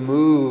will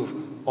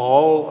remove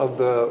all of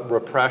the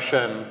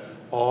repression,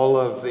 all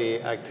of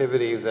the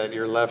activity that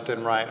your left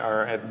and right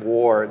are at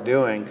war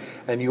doing,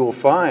 and you will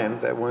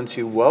find that once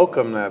you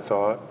welcome that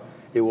thought,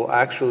 it will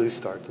actually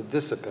start to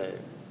dissipate.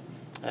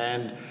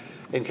 And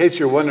in case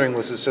you're wondering,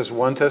 was this just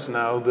one test?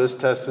 No, this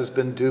test has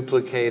been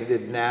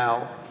duplicated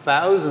now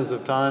thousands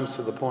of times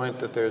to the point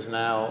that there's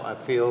now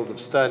a field of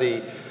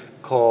study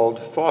called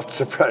thought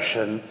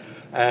suppression.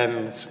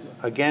 And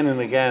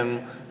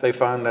again, they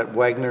found that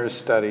Wegner's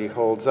study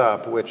holds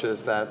up, which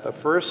is that the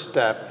first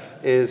step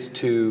is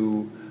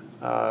to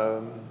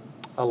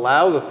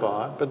allow the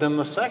thought, but then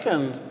the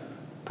second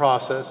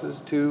process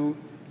is to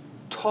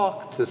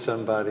talk to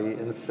somebody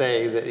and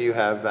say that you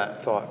have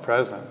that thought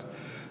present.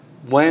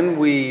 When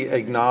we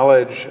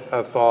acknowledge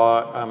a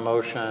thought,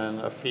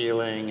 emotion, a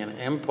feeling, an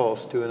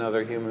impulse to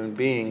another human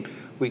being,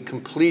 we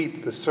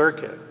complete the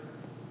circuit.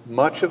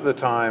 Much of the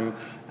time,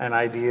 an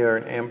idea or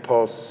an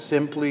impulse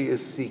simply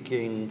is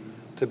seeking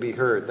to be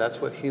heard. That's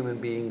what human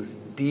beings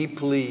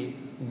deeply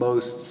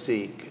most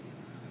seek,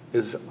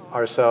 is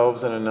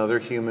ourselves and another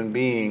human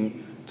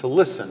being to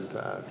listen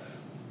to us.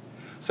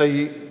 So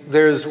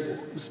there's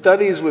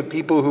studies with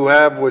people who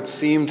have what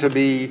seem to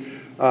be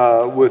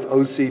with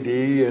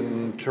OCD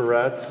and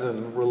Tourette's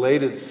and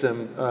related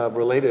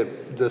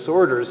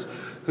disorders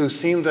who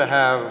seem to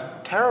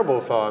have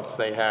terrible thoughts.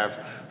 They have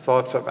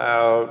thoughts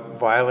about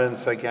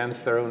violence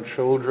against their own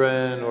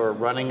children or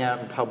running out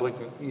in public,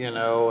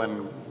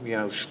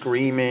 and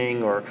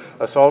screaming or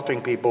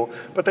assaulting people.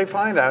 But they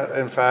find out,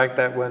 in fact,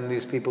 that when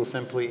these people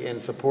simply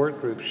in support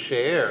groups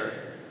share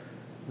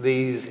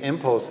these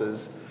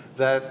impulses,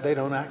 that they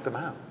don't act them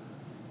out.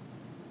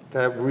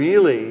 That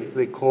really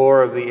the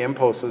core of the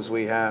impulses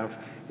we have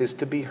is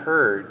to be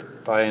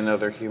heard by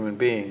another human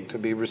being, to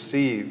be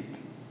received.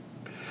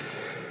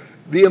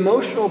 The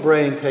emotional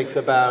brain takes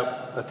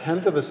about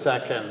 1/10 of a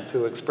second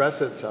to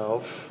express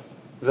itself.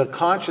 The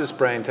conscious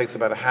brain takes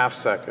about a 1/2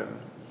 second.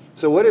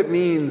 So what it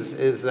means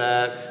is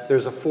that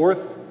there's a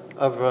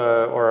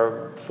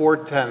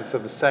 4/10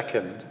 of a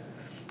second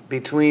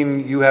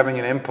between you having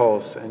an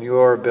impulse and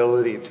your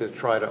ability to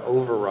try to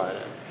override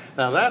it.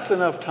 Now that's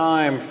enough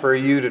time for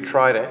you to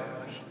try to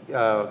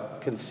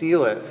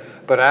conceal it,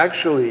 but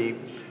actually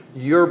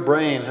your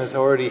brain has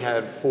already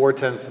had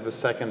 4/10 of a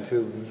second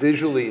to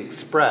visually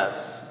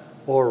express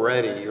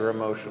already your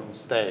emotional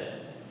state.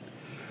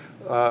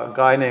 A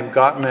guy named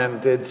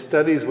Gottman did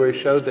studies where he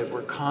showed that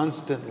we're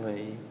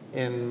constantly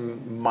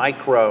in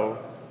micro,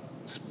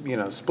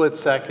 split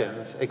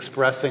seconds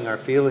expressing our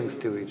feelings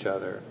to each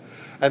other.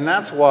 And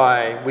that's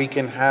why we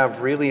can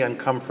have really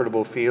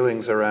uncomfortable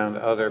feelings around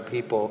other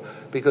people,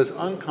 because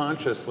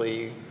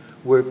unconsciously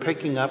we're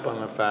picking up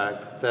on the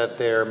fact that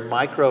their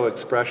micro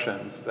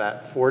expressions,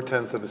 that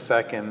 4/10 of a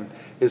second,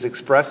 is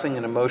expressing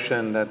an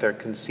emotion that they're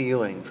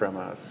concealing from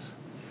us.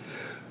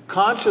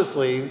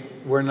 Consciously,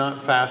 we're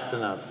not fast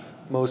enough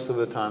most of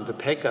the time to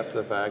pick up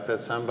the fact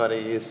that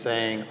somebody is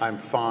saying, I'm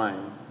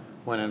fine,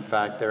 when in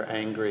fact they're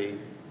angry,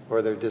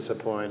 or they're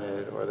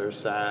disappointed, or they're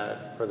sad,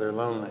 or they're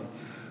lonely.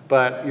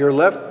 But your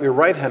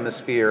right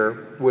hemisphere,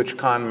 which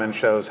Kahneman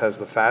shows has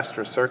the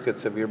faster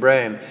circuits of your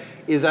brain,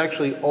 is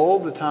actually all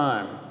the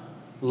time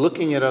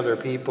looking at other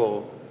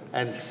people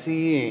and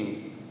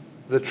seeing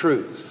the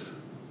truths,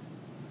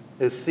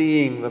 is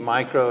seeing the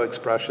micro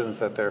expressions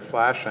that they're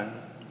flashing.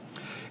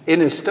 In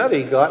his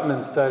study,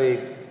 Gottman studied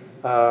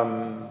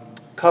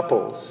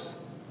couples,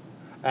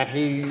 and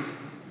he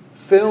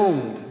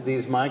filmed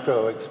these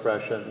micro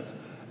expressions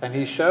And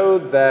he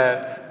showed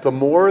that the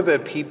more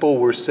that people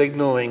were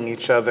signaling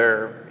each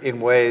other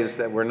in ways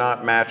that were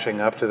not matching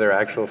up to their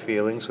actual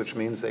feelings, which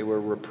means they were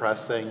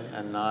repressing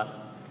and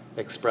not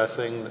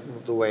expressing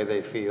the way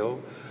they feel,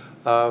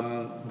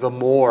 the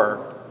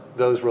more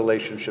those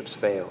relationships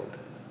failed.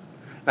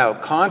 Now,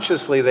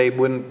 consciously, they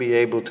wouldn't be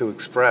able to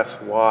express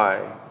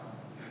why,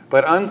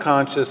 but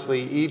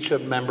unconsciously, each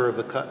member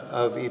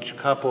of each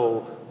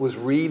couple was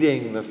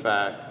reading the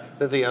fact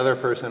that the other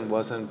person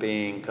wasn't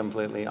being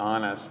completely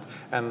honest,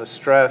 and the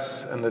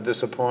stress and the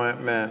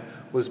disappointment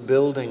was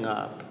building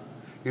up.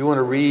 If you want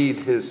to read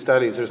his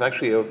studies, there's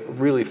actually a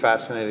really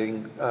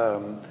fascinating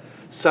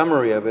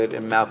summary of it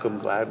in Malcolm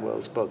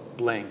Gladwell's book,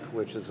 Blink,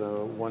 which is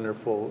a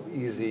wonderful,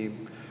 easy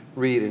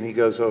read, and he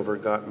goes over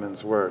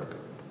Gottman's work.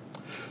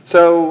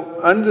 So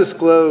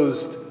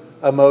undisclosed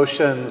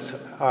emotions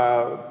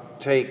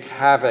take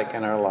havoc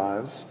in our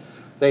lives.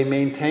 They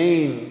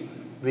maintain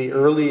the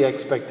early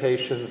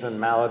expectations and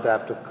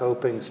maladaptive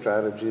coping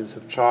strategies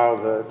of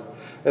childhood,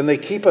 and they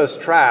keep us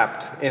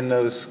trapped in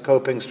those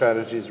coping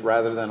strategies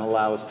rather than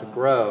allow us to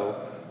grow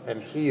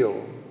and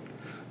heal.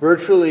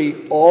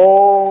 Virtually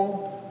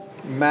all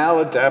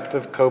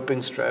maladaptive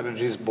coping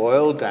strategies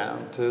boil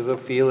down to the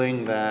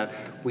feeling that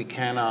we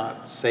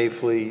cannot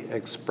safely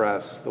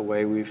express the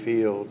way we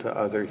feel to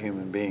other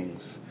human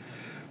beings.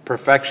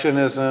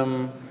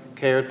 Perfectionism,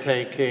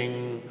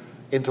 caretaking,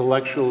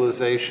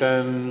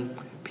 intellectualization,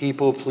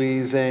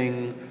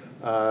 people-pleasing,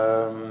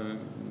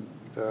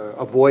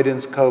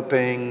 avoidance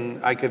coping.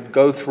 I could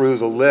go through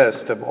the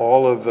list of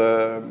all of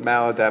the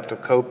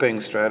maladaptive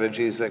coping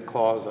strategies that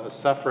cause us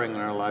suffering in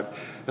our life,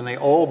 and they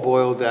all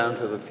boil down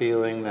to the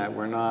feeling that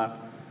we're not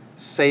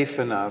safe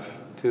enough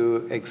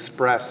to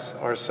express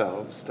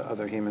ourselves to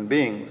other human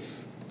beings.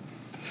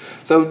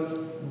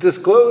 So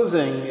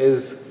disclosing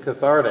is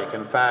cathartic.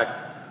 In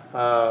fact,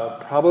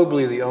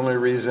 probably the only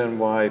reason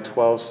why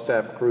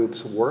 12-step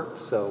groups work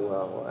so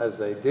well as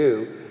they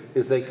do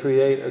is they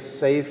create a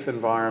safe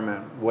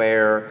environment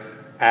where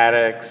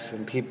addicts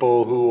and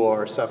people who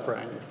are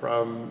suffering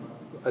from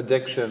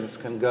addictions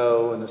can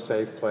go in a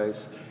safe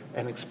place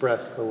and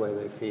express the way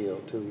they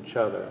feel to each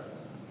other.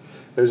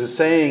 There's a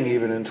saying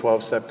even in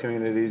 12-step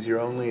communities,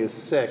 you're only as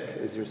sick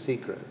as your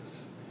secrets,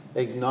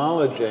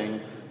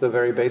 acknowledging the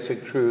very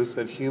basic truth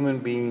that human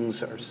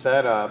beings are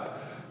set up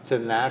to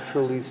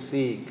naturally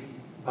seek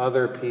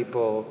other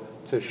people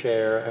to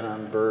share and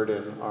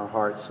unburden our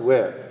hearts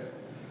with.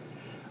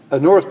 A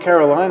North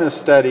Carolina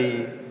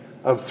study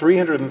of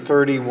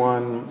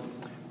 331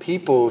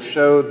 people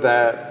showed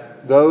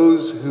that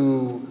those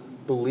who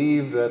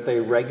believe that they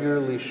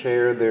regularly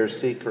share their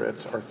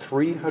secrets are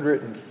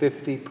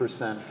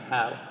 350%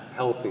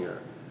 healthier.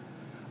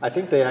 I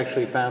think they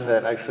actually found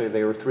that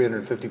they were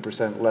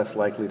 350% less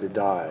likely to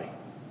die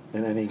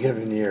in any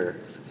given year.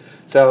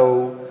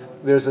 So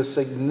there's a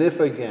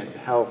significant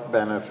health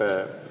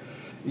benefit.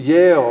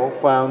 Yale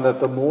found that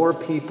the more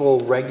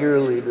people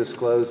regularly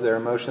disclose their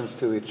emotions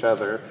to each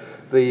other,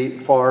 the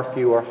far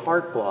fewer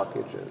heart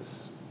blockages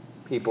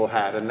people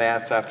had, and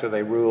that's after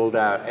they ruled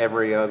out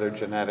every other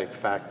genetic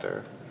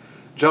factor.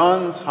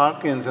 Johns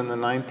Hopkins in the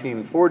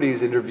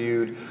 1940s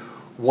interviewed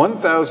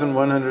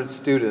 1,100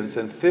 students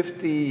and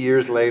 50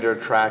 years later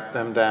tracked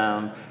them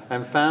down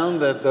and found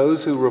that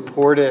those who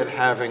reported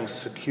having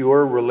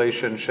secure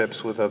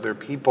relationships with other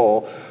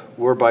people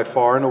were by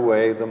far and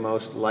away the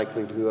most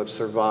likely to have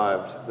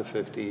survived the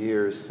 50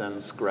 years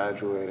since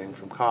graduating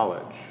from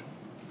college.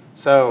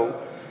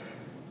 So,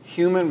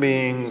 human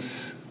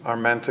beings are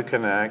meant to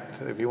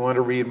connect. If you want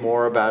to read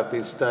more about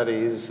these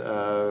studies,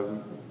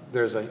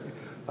 there's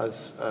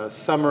a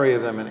summary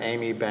of them in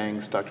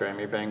Dr.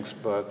 Amy Banks'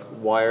 book,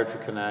 Wired to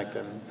Connect,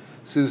 and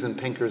Susan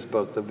Pinker's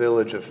book, The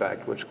Village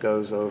Effect, which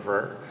goes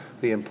over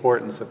the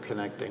importance of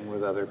connecting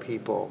with other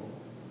people.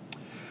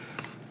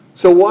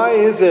 So why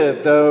is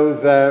it,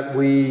 though, that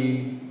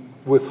we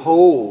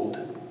withhold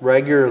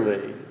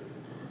regularly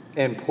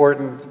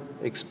important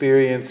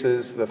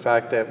experiences, the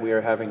fact that we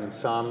are having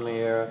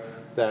insomnia,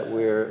 that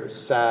we're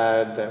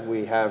sad, that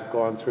we have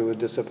gone through a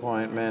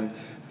disappointment,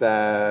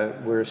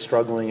 that we're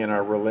struggling in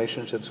our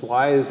relationships?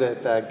 Why is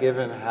it that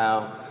given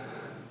how,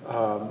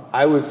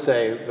 I would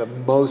say, the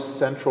most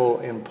central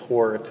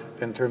import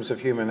in terms of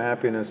human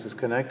happiness is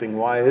connecting,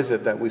 why is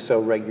it that we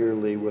so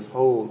regularly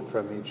withhold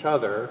from each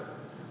other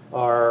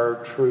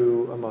our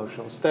true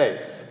emotional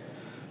states?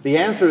 The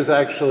answer is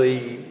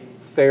actually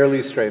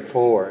fairly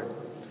straightforward.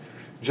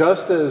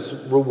 Just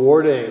as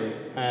rewarding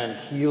and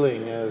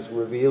healing as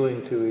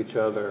revealing to each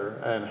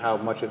other and how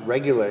much it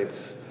regulates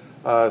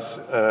us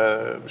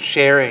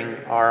sharing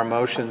our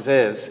emotions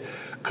is,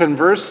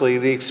 conversely,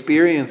 the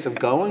experience of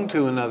going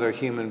to another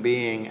human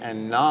being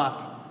and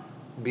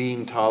not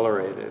being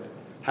tolerated,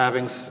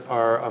 having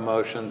our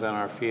emotions and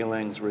our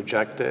feelings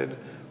rejected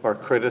or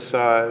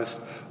criticized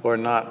or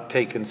not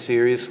taken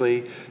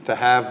seriously, to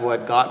have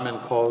what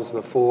Gottman calls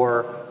the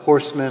four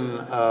horsemen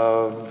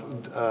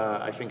of,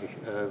 I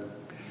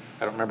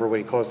don't remember what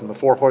he calls them, the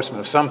four horsemen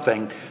of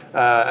something,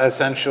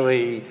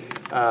 essentially,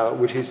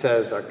 which he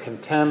says are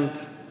contempt,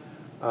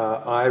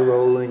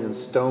 eye-rolling and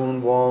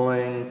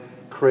stonewalling,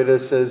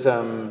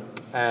 criticism,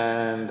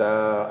 and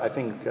I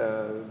think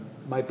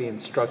might be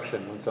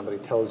instruction when somebody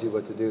tells you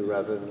what to do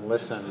rather than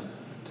listen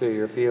to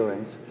your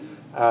feelings.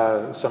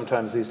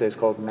 Sometimes these days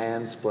called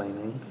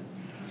mansplaining.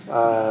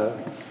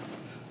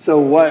 So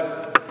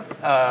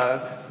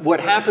what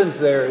happens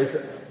there is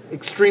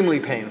extremely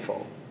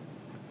painful,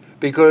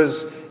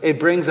 because it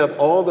brings up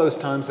all those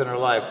times in our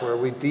life where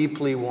we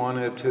deeply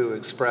wanted to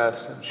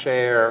express and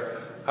share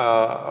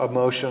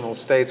emotional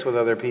states with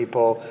other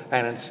people,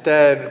 and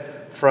instead,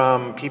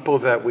 from people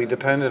that we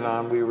depended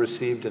on, we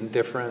received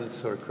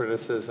indifference or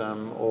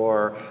criticism,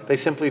 or they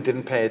simply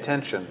didn't pay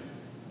attention.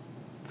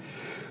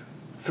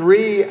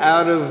 3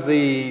 out of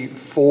the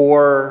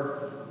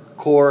 4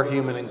 core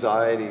human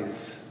anxieties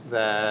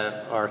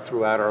that are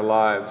throughout our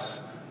lives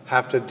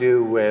have to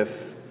do with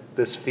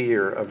this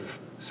fear of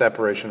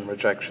separation and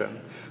rejection.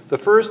 The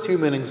first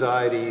human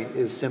anxiety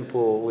is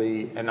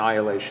simply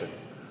annihilation.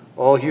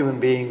 All human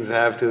beings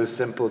have, to a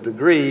simple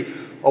degree,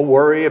 a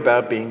worry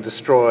about being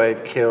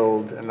destroyed,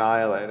 killed,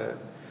 annihilated.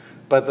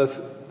 But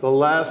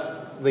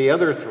the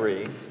other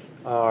 3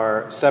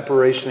 are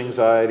separation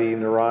anxiety,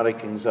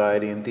 neurotic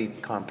anxiety, and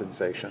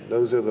decompensation.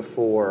 Those are the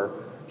 4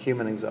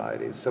 human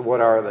anxieties. So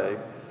what are they?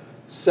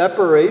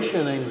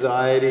 Separation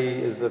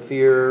anxiety is the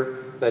fear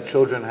that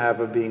children have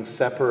of being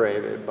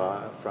separated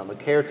from a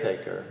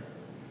caretaker.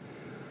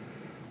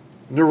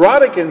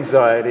 Neurotic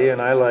anxiety,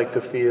 and I like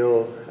to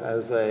feel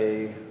as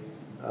a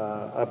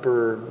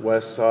Upper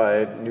West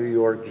Side New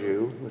York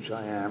Jew, which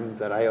I am,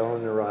 that I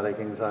own neurotic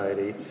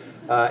anxiety.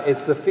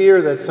 It's the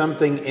fear that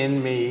something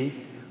in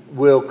me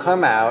will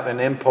come out, an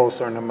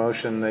impulse or an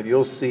emotion, that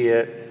you'll see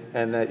it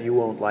and that you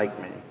won't like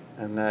me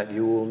and that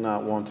you will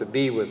not want to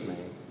be with me.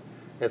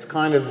 It's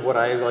kind of what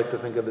I like to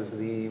think of as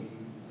the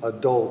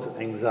adult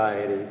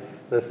anxiety,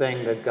 the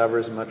thing that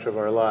governs much of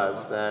our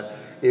lives, that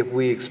if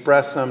we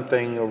express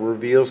something or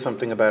reveal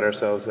something about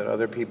ourselves, that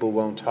other people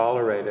won't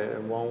tolerate it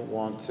and won't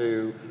want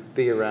to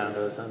be around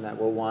us, and that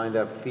we'll wind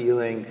up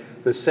feeling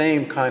the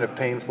same kind of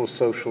painful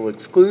social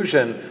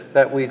exclusion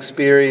that we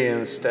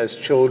experienced as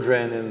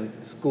children in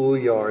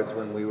schoolyards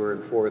when we were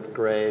in 4th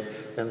grade,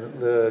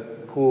 and the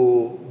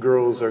cool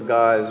girls or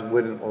guys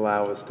wouldn't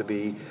allow us to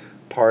be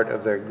part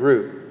of their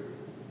group.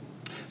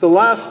 The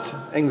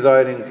last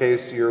anxiety, in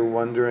case you're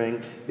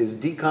wondering, is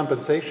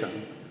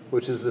decompensation,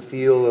 which is the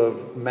feel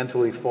of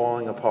mentally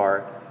falling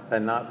apart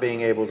and not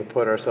being able to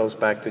put ourselves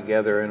back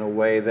together in a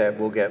way that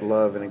will get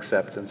love and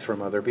acceptance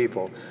from other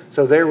people.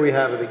 So there we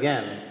have it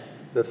again,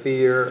 the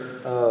fear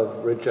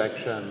of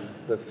rejection,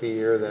 the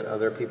fear that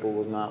other people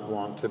will not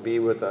want to be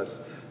with us,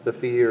 the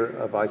fear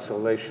of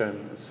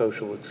isolation,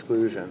 social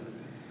exclusion.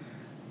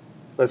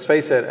 Let's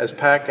face it, as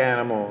pack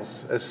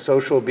animals, as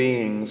social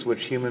beings,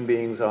 which human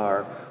beings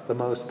are, the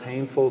most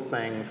painful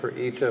thing for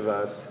each of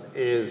us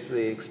is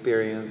the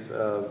experience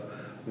of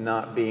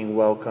not being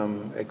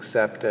welcome,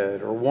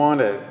 accepted, or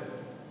wanted.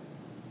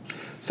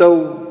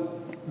 So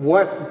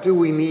what do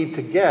we need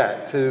to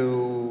get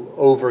to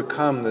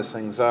overcome this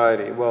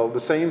anxiety? Well,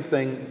 the same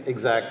thing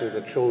exactly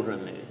that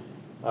children need.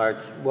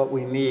 What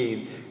we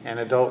need in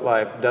adult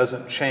life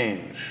doesn't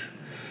change.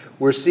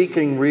 We're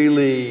seeking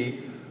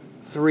really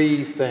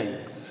 3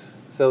 things,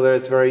 so that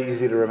it's very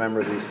easy to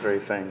remember these 3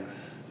 things.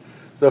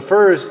 The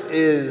first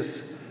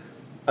is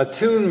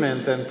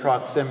attunement and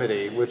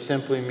proximity, which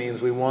simply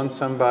means we want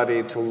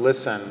somebody to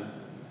listen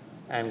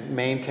and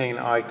maintain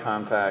eye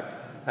contact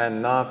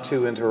and not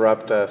to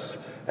interrupt us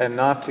and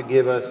not to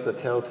give us the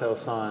telltale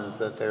signs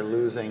that they're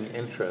losing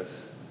interest.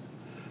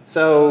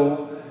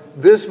 So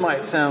this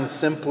might sound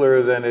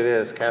simpler than it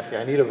is. Kathy,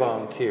 I need a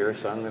volunteer,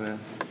 so I'm going to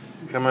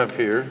come up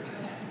here.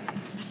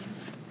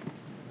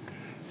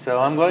 So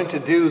I'm going to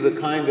do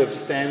the kind of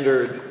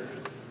standard,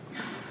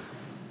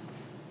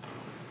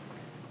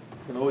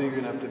 and all you're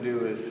going to have to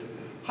do is,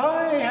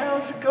 "Hi,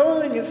 how's it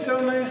going? It's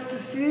so nice to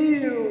see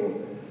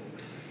you.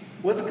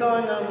 What's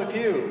going on with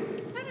you?"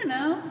 I don't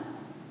know.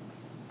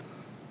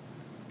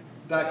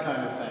 That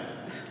kind of thing.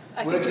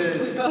 I Which think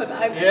is, we both.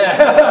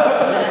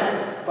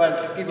 yeah.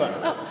 But keep on.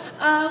 Well,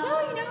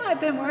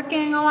 I've been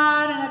working a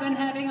lot, and I've been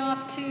heading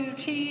off to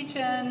teach,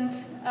 and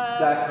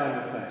That kind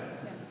of thing.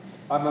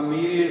 Yeah. I'm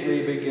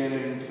immediately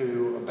beginning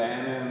to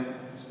abandon,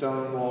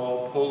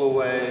 stonewall, pull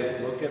away,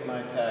 look at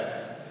my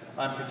text.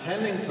 I'm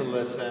pretending to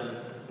listen,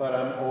 but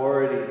I'm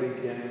already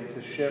beginning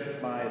to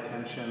shift my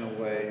attention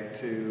away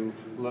to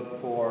look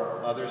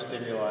for other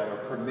stimuli or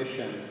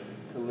permission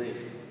to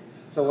leave.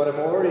 So what I've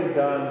already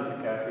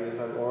done, Kathy, is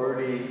I've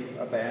already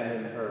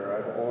abandoned her.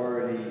 I've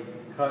already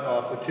cut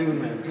off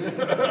attunement.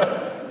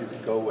 You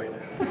can go away now.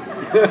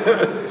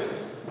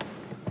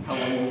 How long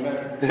have you been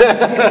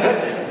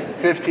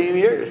married? 15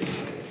 years.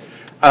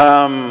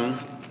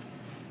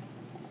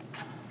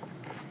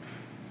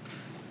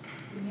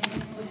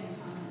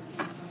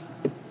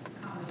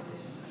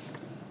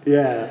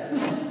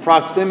 Yeah.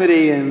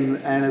 Proximity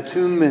and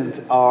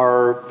attunement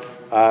are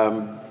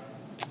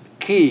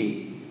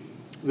key.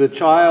 The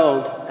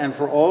child, and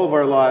for all of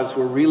our lives,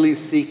 we're really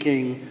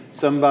seeking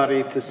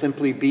somebody to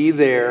simply be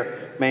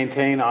there,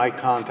 maintain eye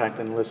contact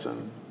and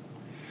listen.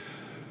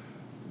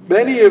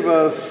 Many of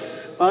us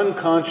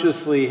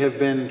unconsciously have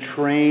been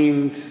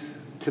trained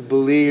to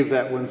believe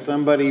that when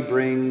somebody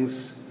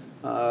brings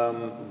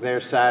their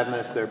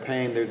sadness, their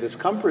pain, their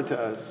discomfort to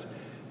us,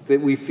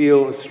 that we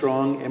feel a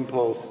strong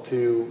impulse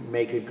to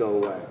make it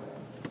go away.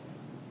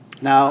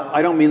 Now,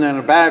 I don't mean that in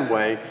a bad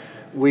way.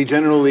 We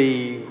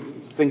generally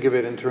think of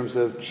it in terms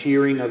of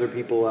cheering other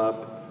people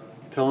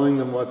up, telling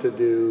them what to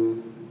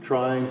do,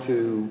 trying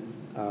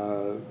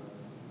to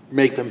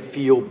make them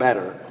feel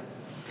better.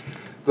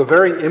 The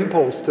very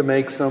impulse to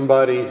make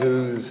somebody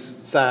who's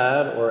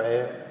sad or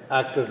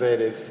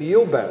activated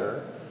feel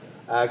better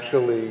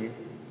actually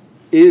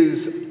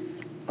is,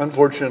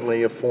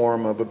 unfortunately, a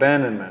form of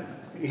abandonment.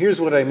 Here's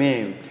what I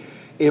mean.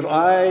 If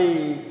I,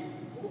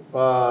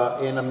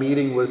 in a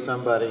meeting with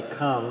somebody,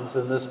 comes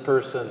and this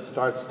person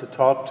starts to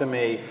talk to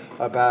me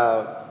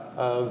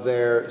about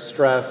their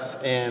stress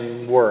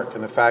in work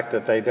and the fact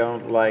that they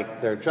don't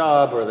like their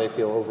job or they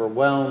feel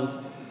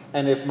overwhelmed,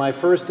 and if my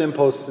first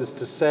impulse is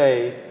to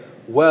say,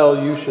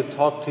 well, you should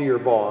talk to your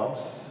boss,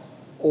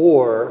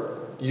 or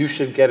you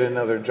should get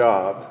another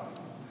job,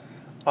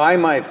 I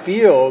might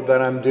feel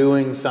that I'm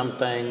doing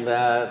something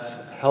that's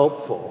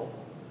helpful.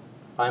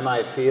 I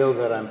might feel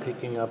that I'm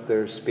picking up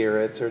their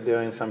spirits or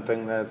doing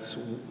something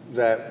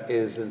that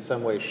is in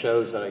some way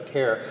shows that I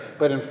care.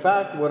 But in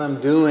fact, what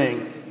I'm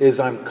doing is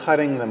I'm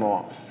cutting them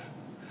off.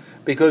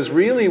 Because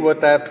really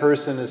what that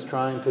person is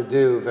trying to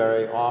do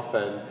very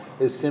often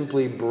is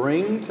simply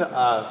bring to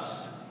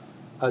us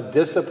a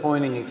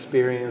disappointing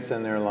experience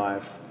in their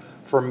life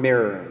for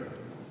mirroring.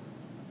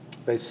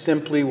 They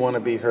simply want to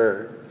be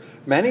heard.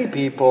 Many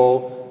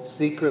people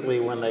secretly,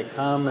 when they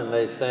come and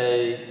they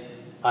say,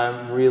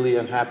 I'm really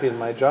unhappy in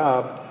my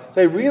job,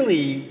 they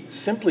really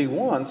simply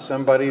want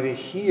somebody to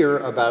hear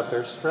about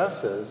their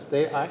stresses.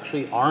 They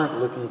actually aren't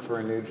looking for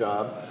a new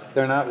job.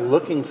 They're not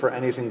looking for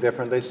anything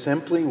different. They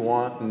simply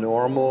want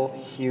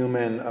normal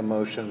human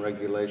emotion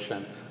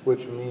regulation,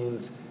 which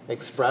means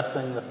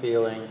expressing the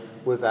feeling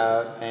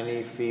without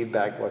any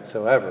feedback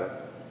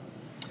whatsoever.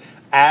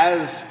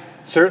 As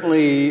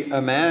certainly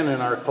a man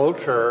in our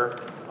culture,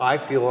 I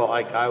feel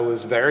like I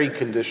was very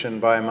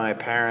conditioned by my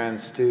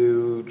parents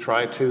to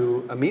try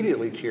to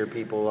immediately cheer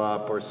people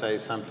up or say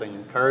something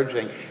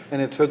encouraging. And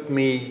it took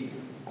me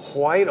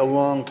quite a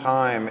long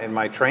time in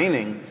my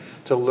training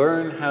to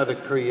learn how to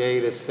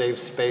create a safe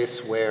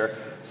space where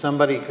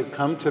somebody could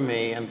come to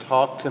me and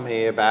talk to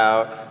me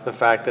about the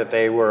fact that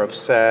they were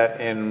upset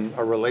in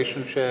a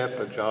relationship,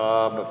 a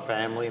job, a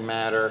family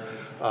matter.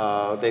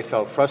 They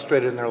felt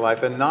frustrated in their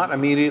life, and not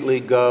immediately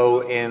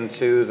go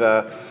into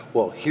the,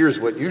 well, here's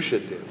what you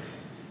should do.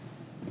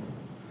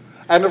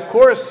 And of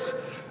course,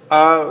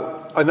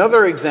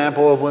 another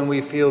example of when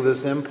we feel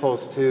this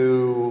impulse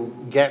to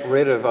get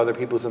rid of other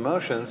people's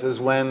emotions is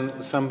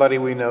when somebody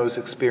we know is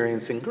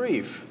experiencing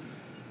grief.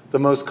 The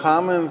most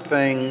common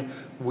thing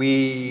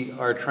we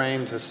are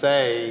trained to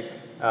say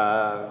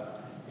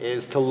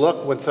is to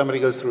look when somebody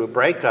goes through a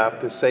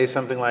breakup, is say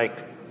something like,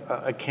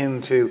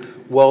 akin to,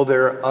 well,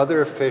 there are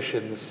other fish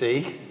in the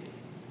sea,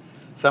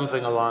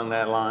 something along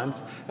that lines.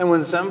 And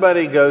when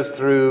somebody goes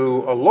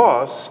through a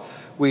loss,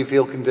 we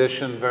feel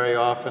conditioned very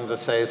often to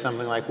say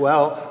something like,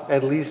 well,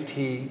 at least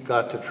he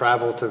got to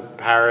travel to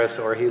Paris,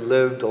 or he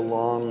lived a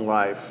long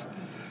life.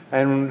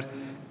 And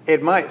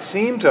it might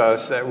seem to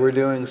us that we're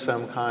doing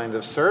some kind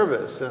of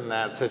service in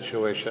that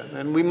situation.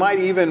 And we might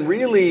even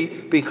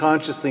really be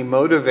consciously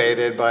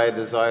motivated by a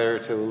desire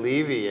to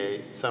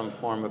alleviate some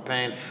form of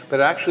pain.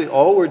 But actually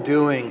all we're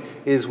doing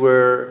is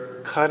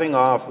we're cutting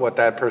off what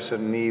that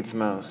person needs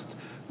most,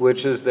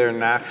 which is their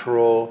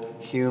natural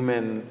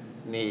human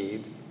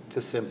need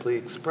to simply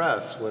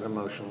express what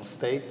emotional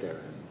state they're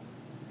in.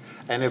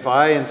 And if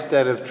I,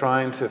 instead of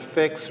trying to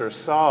fix or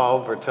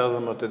solve or tell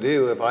them what to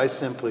do, if I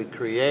simply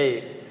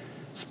create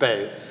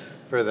space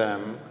for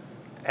them,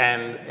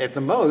 and at the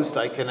most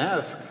I can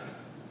ask,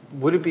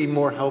 would it be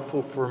more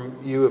helpful for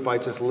you if I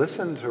just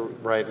listened to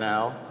right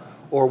now,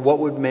 or what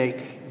would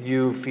make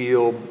you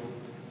feel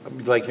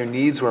like your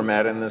needs were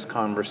met in this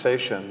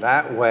conversation?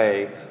 That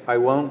way I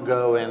won't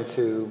go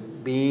into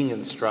being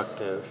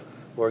instructive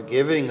or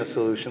giving a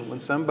solution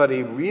when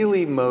somebody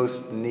really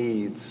most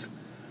needs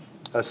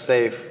a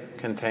safe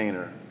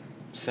container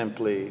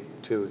simply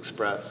to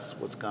express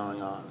what's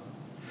going on.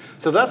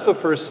 So that's the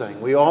first thing.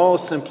 We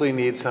all simply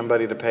need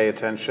somebody to pay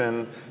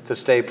attention, to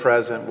stay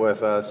present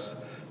with us,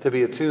 to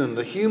be attuned.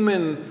 The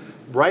human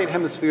right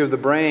hemisphere of the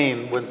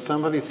brain, when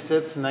somebody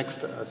sits next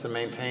to us and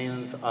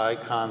maintains eye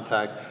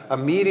contact,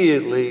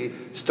 immediately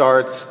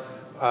starts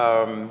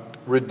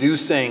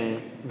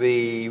reducing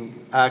the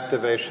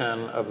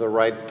activation of the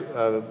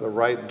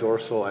right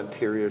dorsal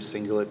anterior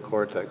cingulate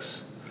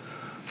cortex.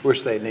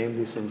 Wish they named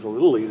these things a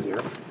little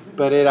easier.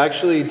 But it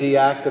actually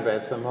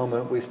deactivates the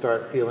moment we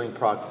start feeling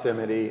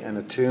proximity and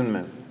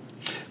attunement.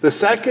 The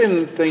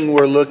second thing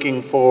we're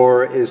looking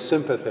for is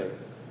sympathy.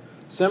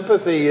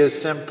 Sympathy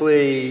is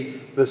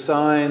simply the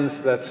signs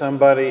that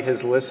somebody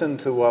has listened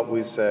to what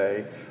we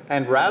say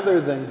and rather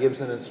than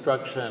gives an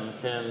instruction,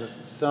 can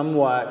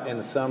somewhat,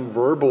 in some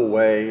verbal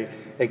way,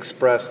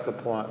 express the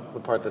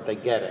part that they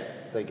get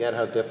it. They get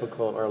how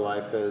difficult our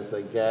life is.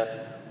 They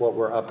get what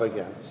we're up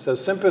against. So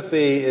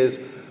sympathy is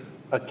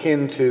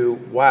akin to,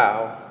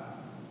 wow,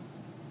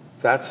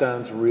 that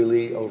sounds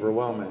really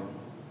overwhelming.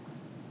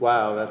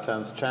 Wow, that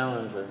sounds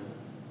challenging.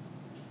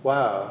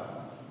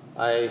 Wow,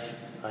 I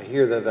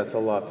hear that that's a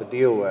lot to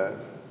deal with.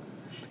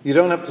 You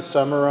don't have to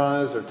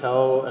summarize or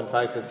tell. In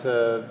fact, it's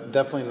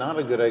definitely not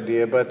a good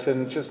idea, but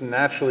to just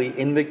naturally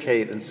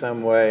indicate in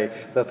some way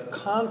that the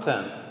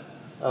content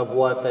of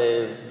what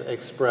they've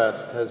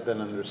expressed has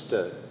been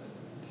understood.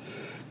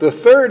 The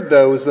third,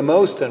 though, is the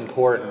most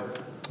important.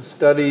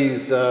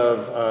 Studies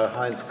of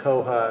Heinz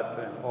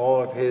Kohut and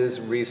all of his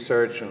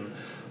research and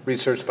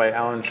research by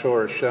Alan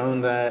Shore have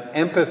shown that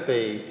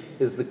empathy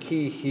is the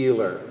key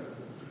healer.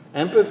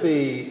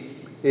 Empathy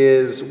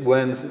is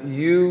when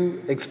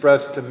you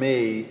express to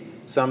me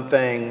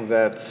something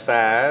that's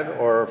sad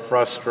or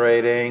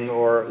frustrating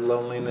or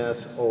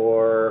loneliness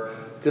or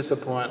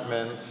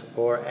disappointment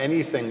or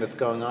anything that's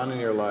going on in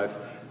your life,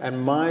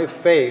 and my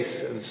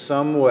face in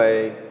some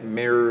way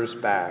mirrors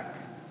back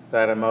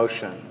that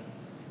emotion,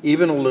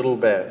 even a little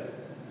bit.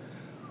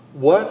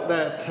 What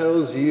that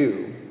tells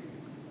you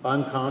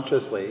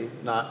unconsciously,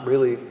 not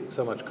really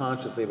so much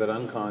consciously, but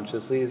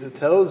unconsciously, is it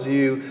tells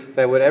you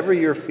that whatever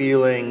you're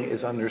feeling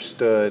is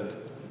understood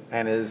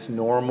and is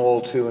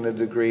normal to a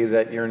degree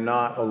that you're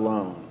not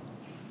alone.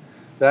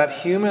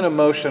 That human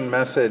emotion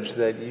message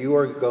that you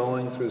are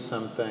going through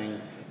something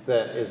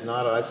that is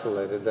not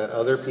isolated, that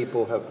other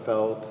people have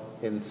felt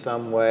in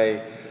some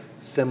way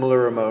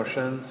similar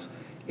emotions,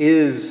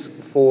 is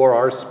for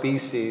our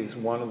species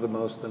one of the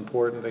most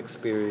important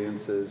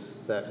experiences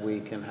that we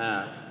can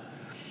have.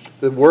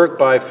 The work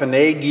by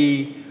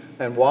Fonagy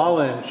and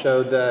Wallen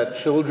showed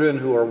that children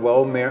who are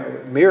well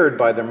mirrored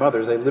by their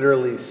mothers, they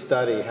literally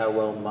study how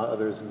well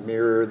mothers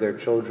mirror their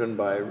children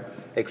by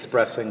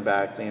expressing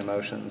back the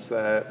emotions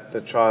that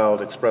the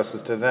child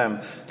expresses to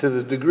them. To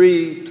the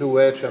degree to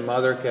which a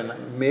mother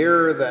can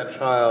mirror that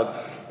child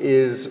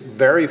is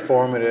very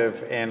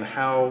formative in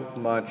how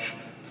much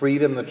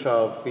freedom the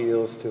child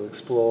feels to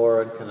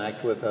explore and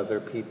connect with other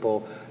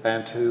people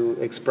and to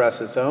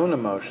express its own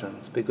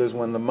emotions. Because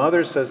when the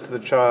mother says to the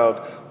child,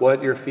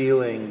 what you're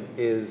feeling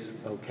is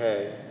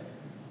okay,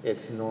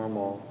 it's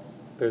normal,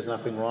 there's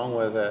nothing wrong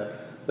with it,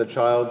 the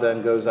child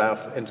then goes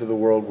out into the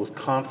world with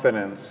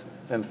confidence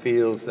and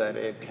feels that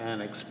it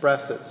can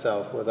express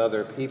itself with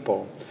other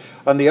people.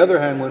 On the other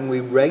hand, when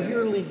we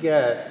regularly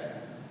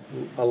get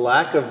a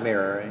lack of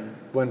mirroring,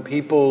 when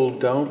people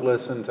don't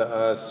listen to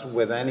us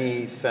with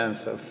any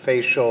sense of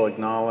facial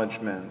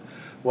acknowledgement,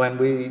 when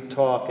we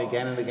talk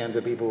again and again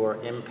to people who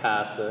are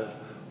impassive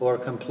or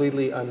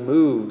completely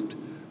unmoved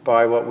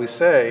by what we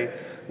say,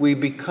 we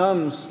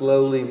become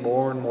slowly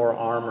more and more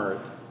armored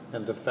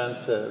and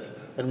defensive,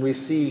 and we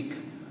seek,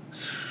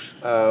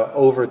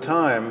 over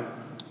time,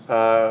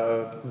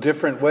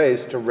 different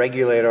ways to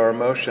regulate our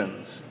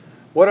emotions.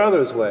 What are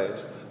those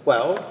ways?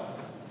 Well,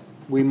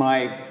 we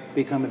might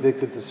become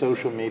addicted to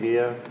social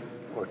media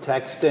or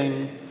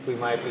texting. We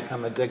might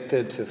become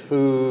addicted to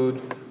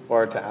food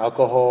or to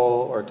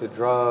alcohol or to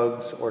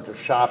drugs or to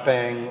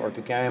shopping or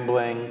to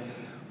gambling.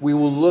 We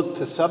will look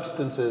to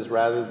substances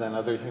rather than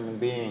other human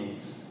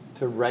beings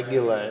to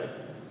regulate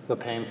the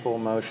painful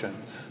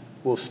emotions.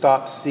 We'll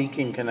stop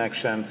seeking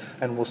connection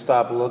and we'll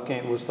start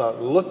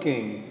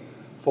looking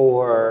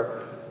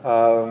for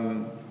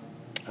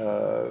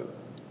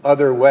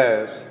other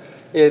ways.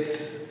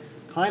 It's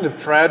kind of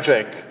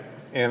tragic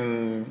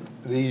in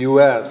the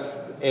U.S.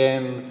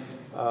 In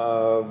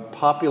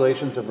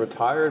populations of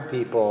retired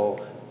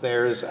people,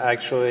 there's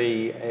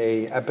actually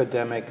an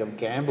epidemic of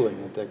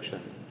gambling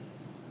addiction,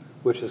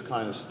 which is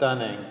kind of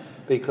stunning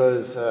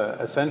because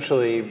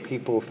essentially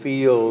people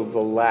feel the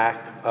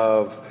lack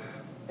of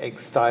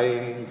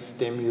exciting,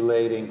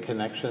 stimulating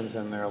connections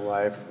in their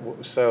life,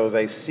 so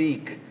they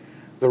seek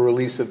the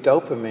release of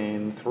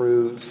dopamine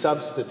through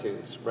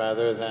substitutes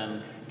rather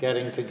than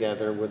getting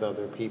together with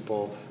other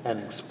people and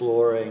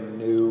exploring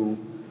new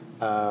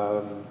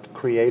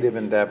creative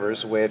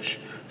endeavors which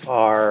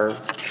trigger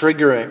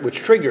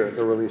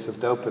the release of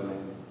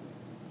dopamine.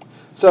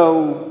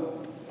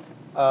 So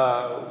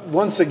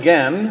once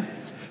again,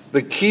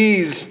 the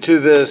keys to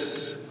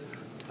this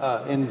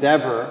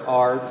endeavor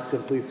are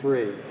simply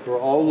three. We're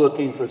all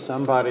looking for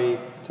somebody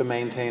to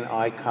maintain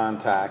eye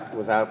contact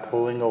without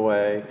pulling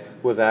away,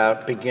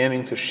 without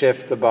beginning to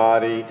shift the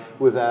body,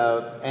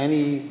 without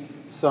any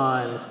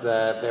signs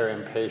that they're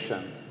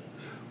impatient.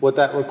 What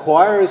that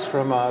requires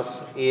from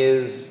us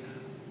is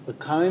a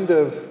kind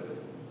of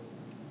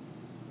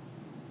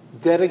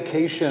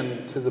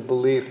dedication to the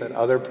belief that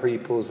other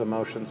people's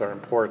emotions are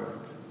important,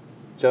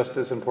 just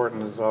as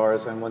important as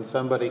ours. And when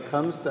somebody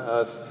comes to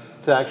us,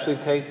 to actually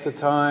take the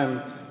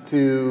time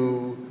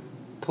to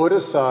put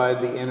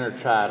aside the inner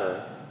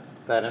chatter,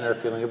 that inner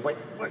feeling of,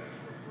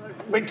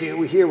 wait till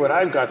you hear what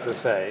I've got to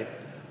say,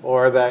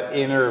 or that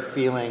inner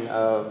feeling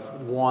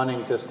of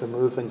wanting just to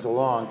move things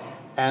along,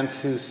 and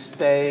to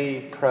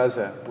stay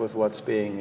present with what's being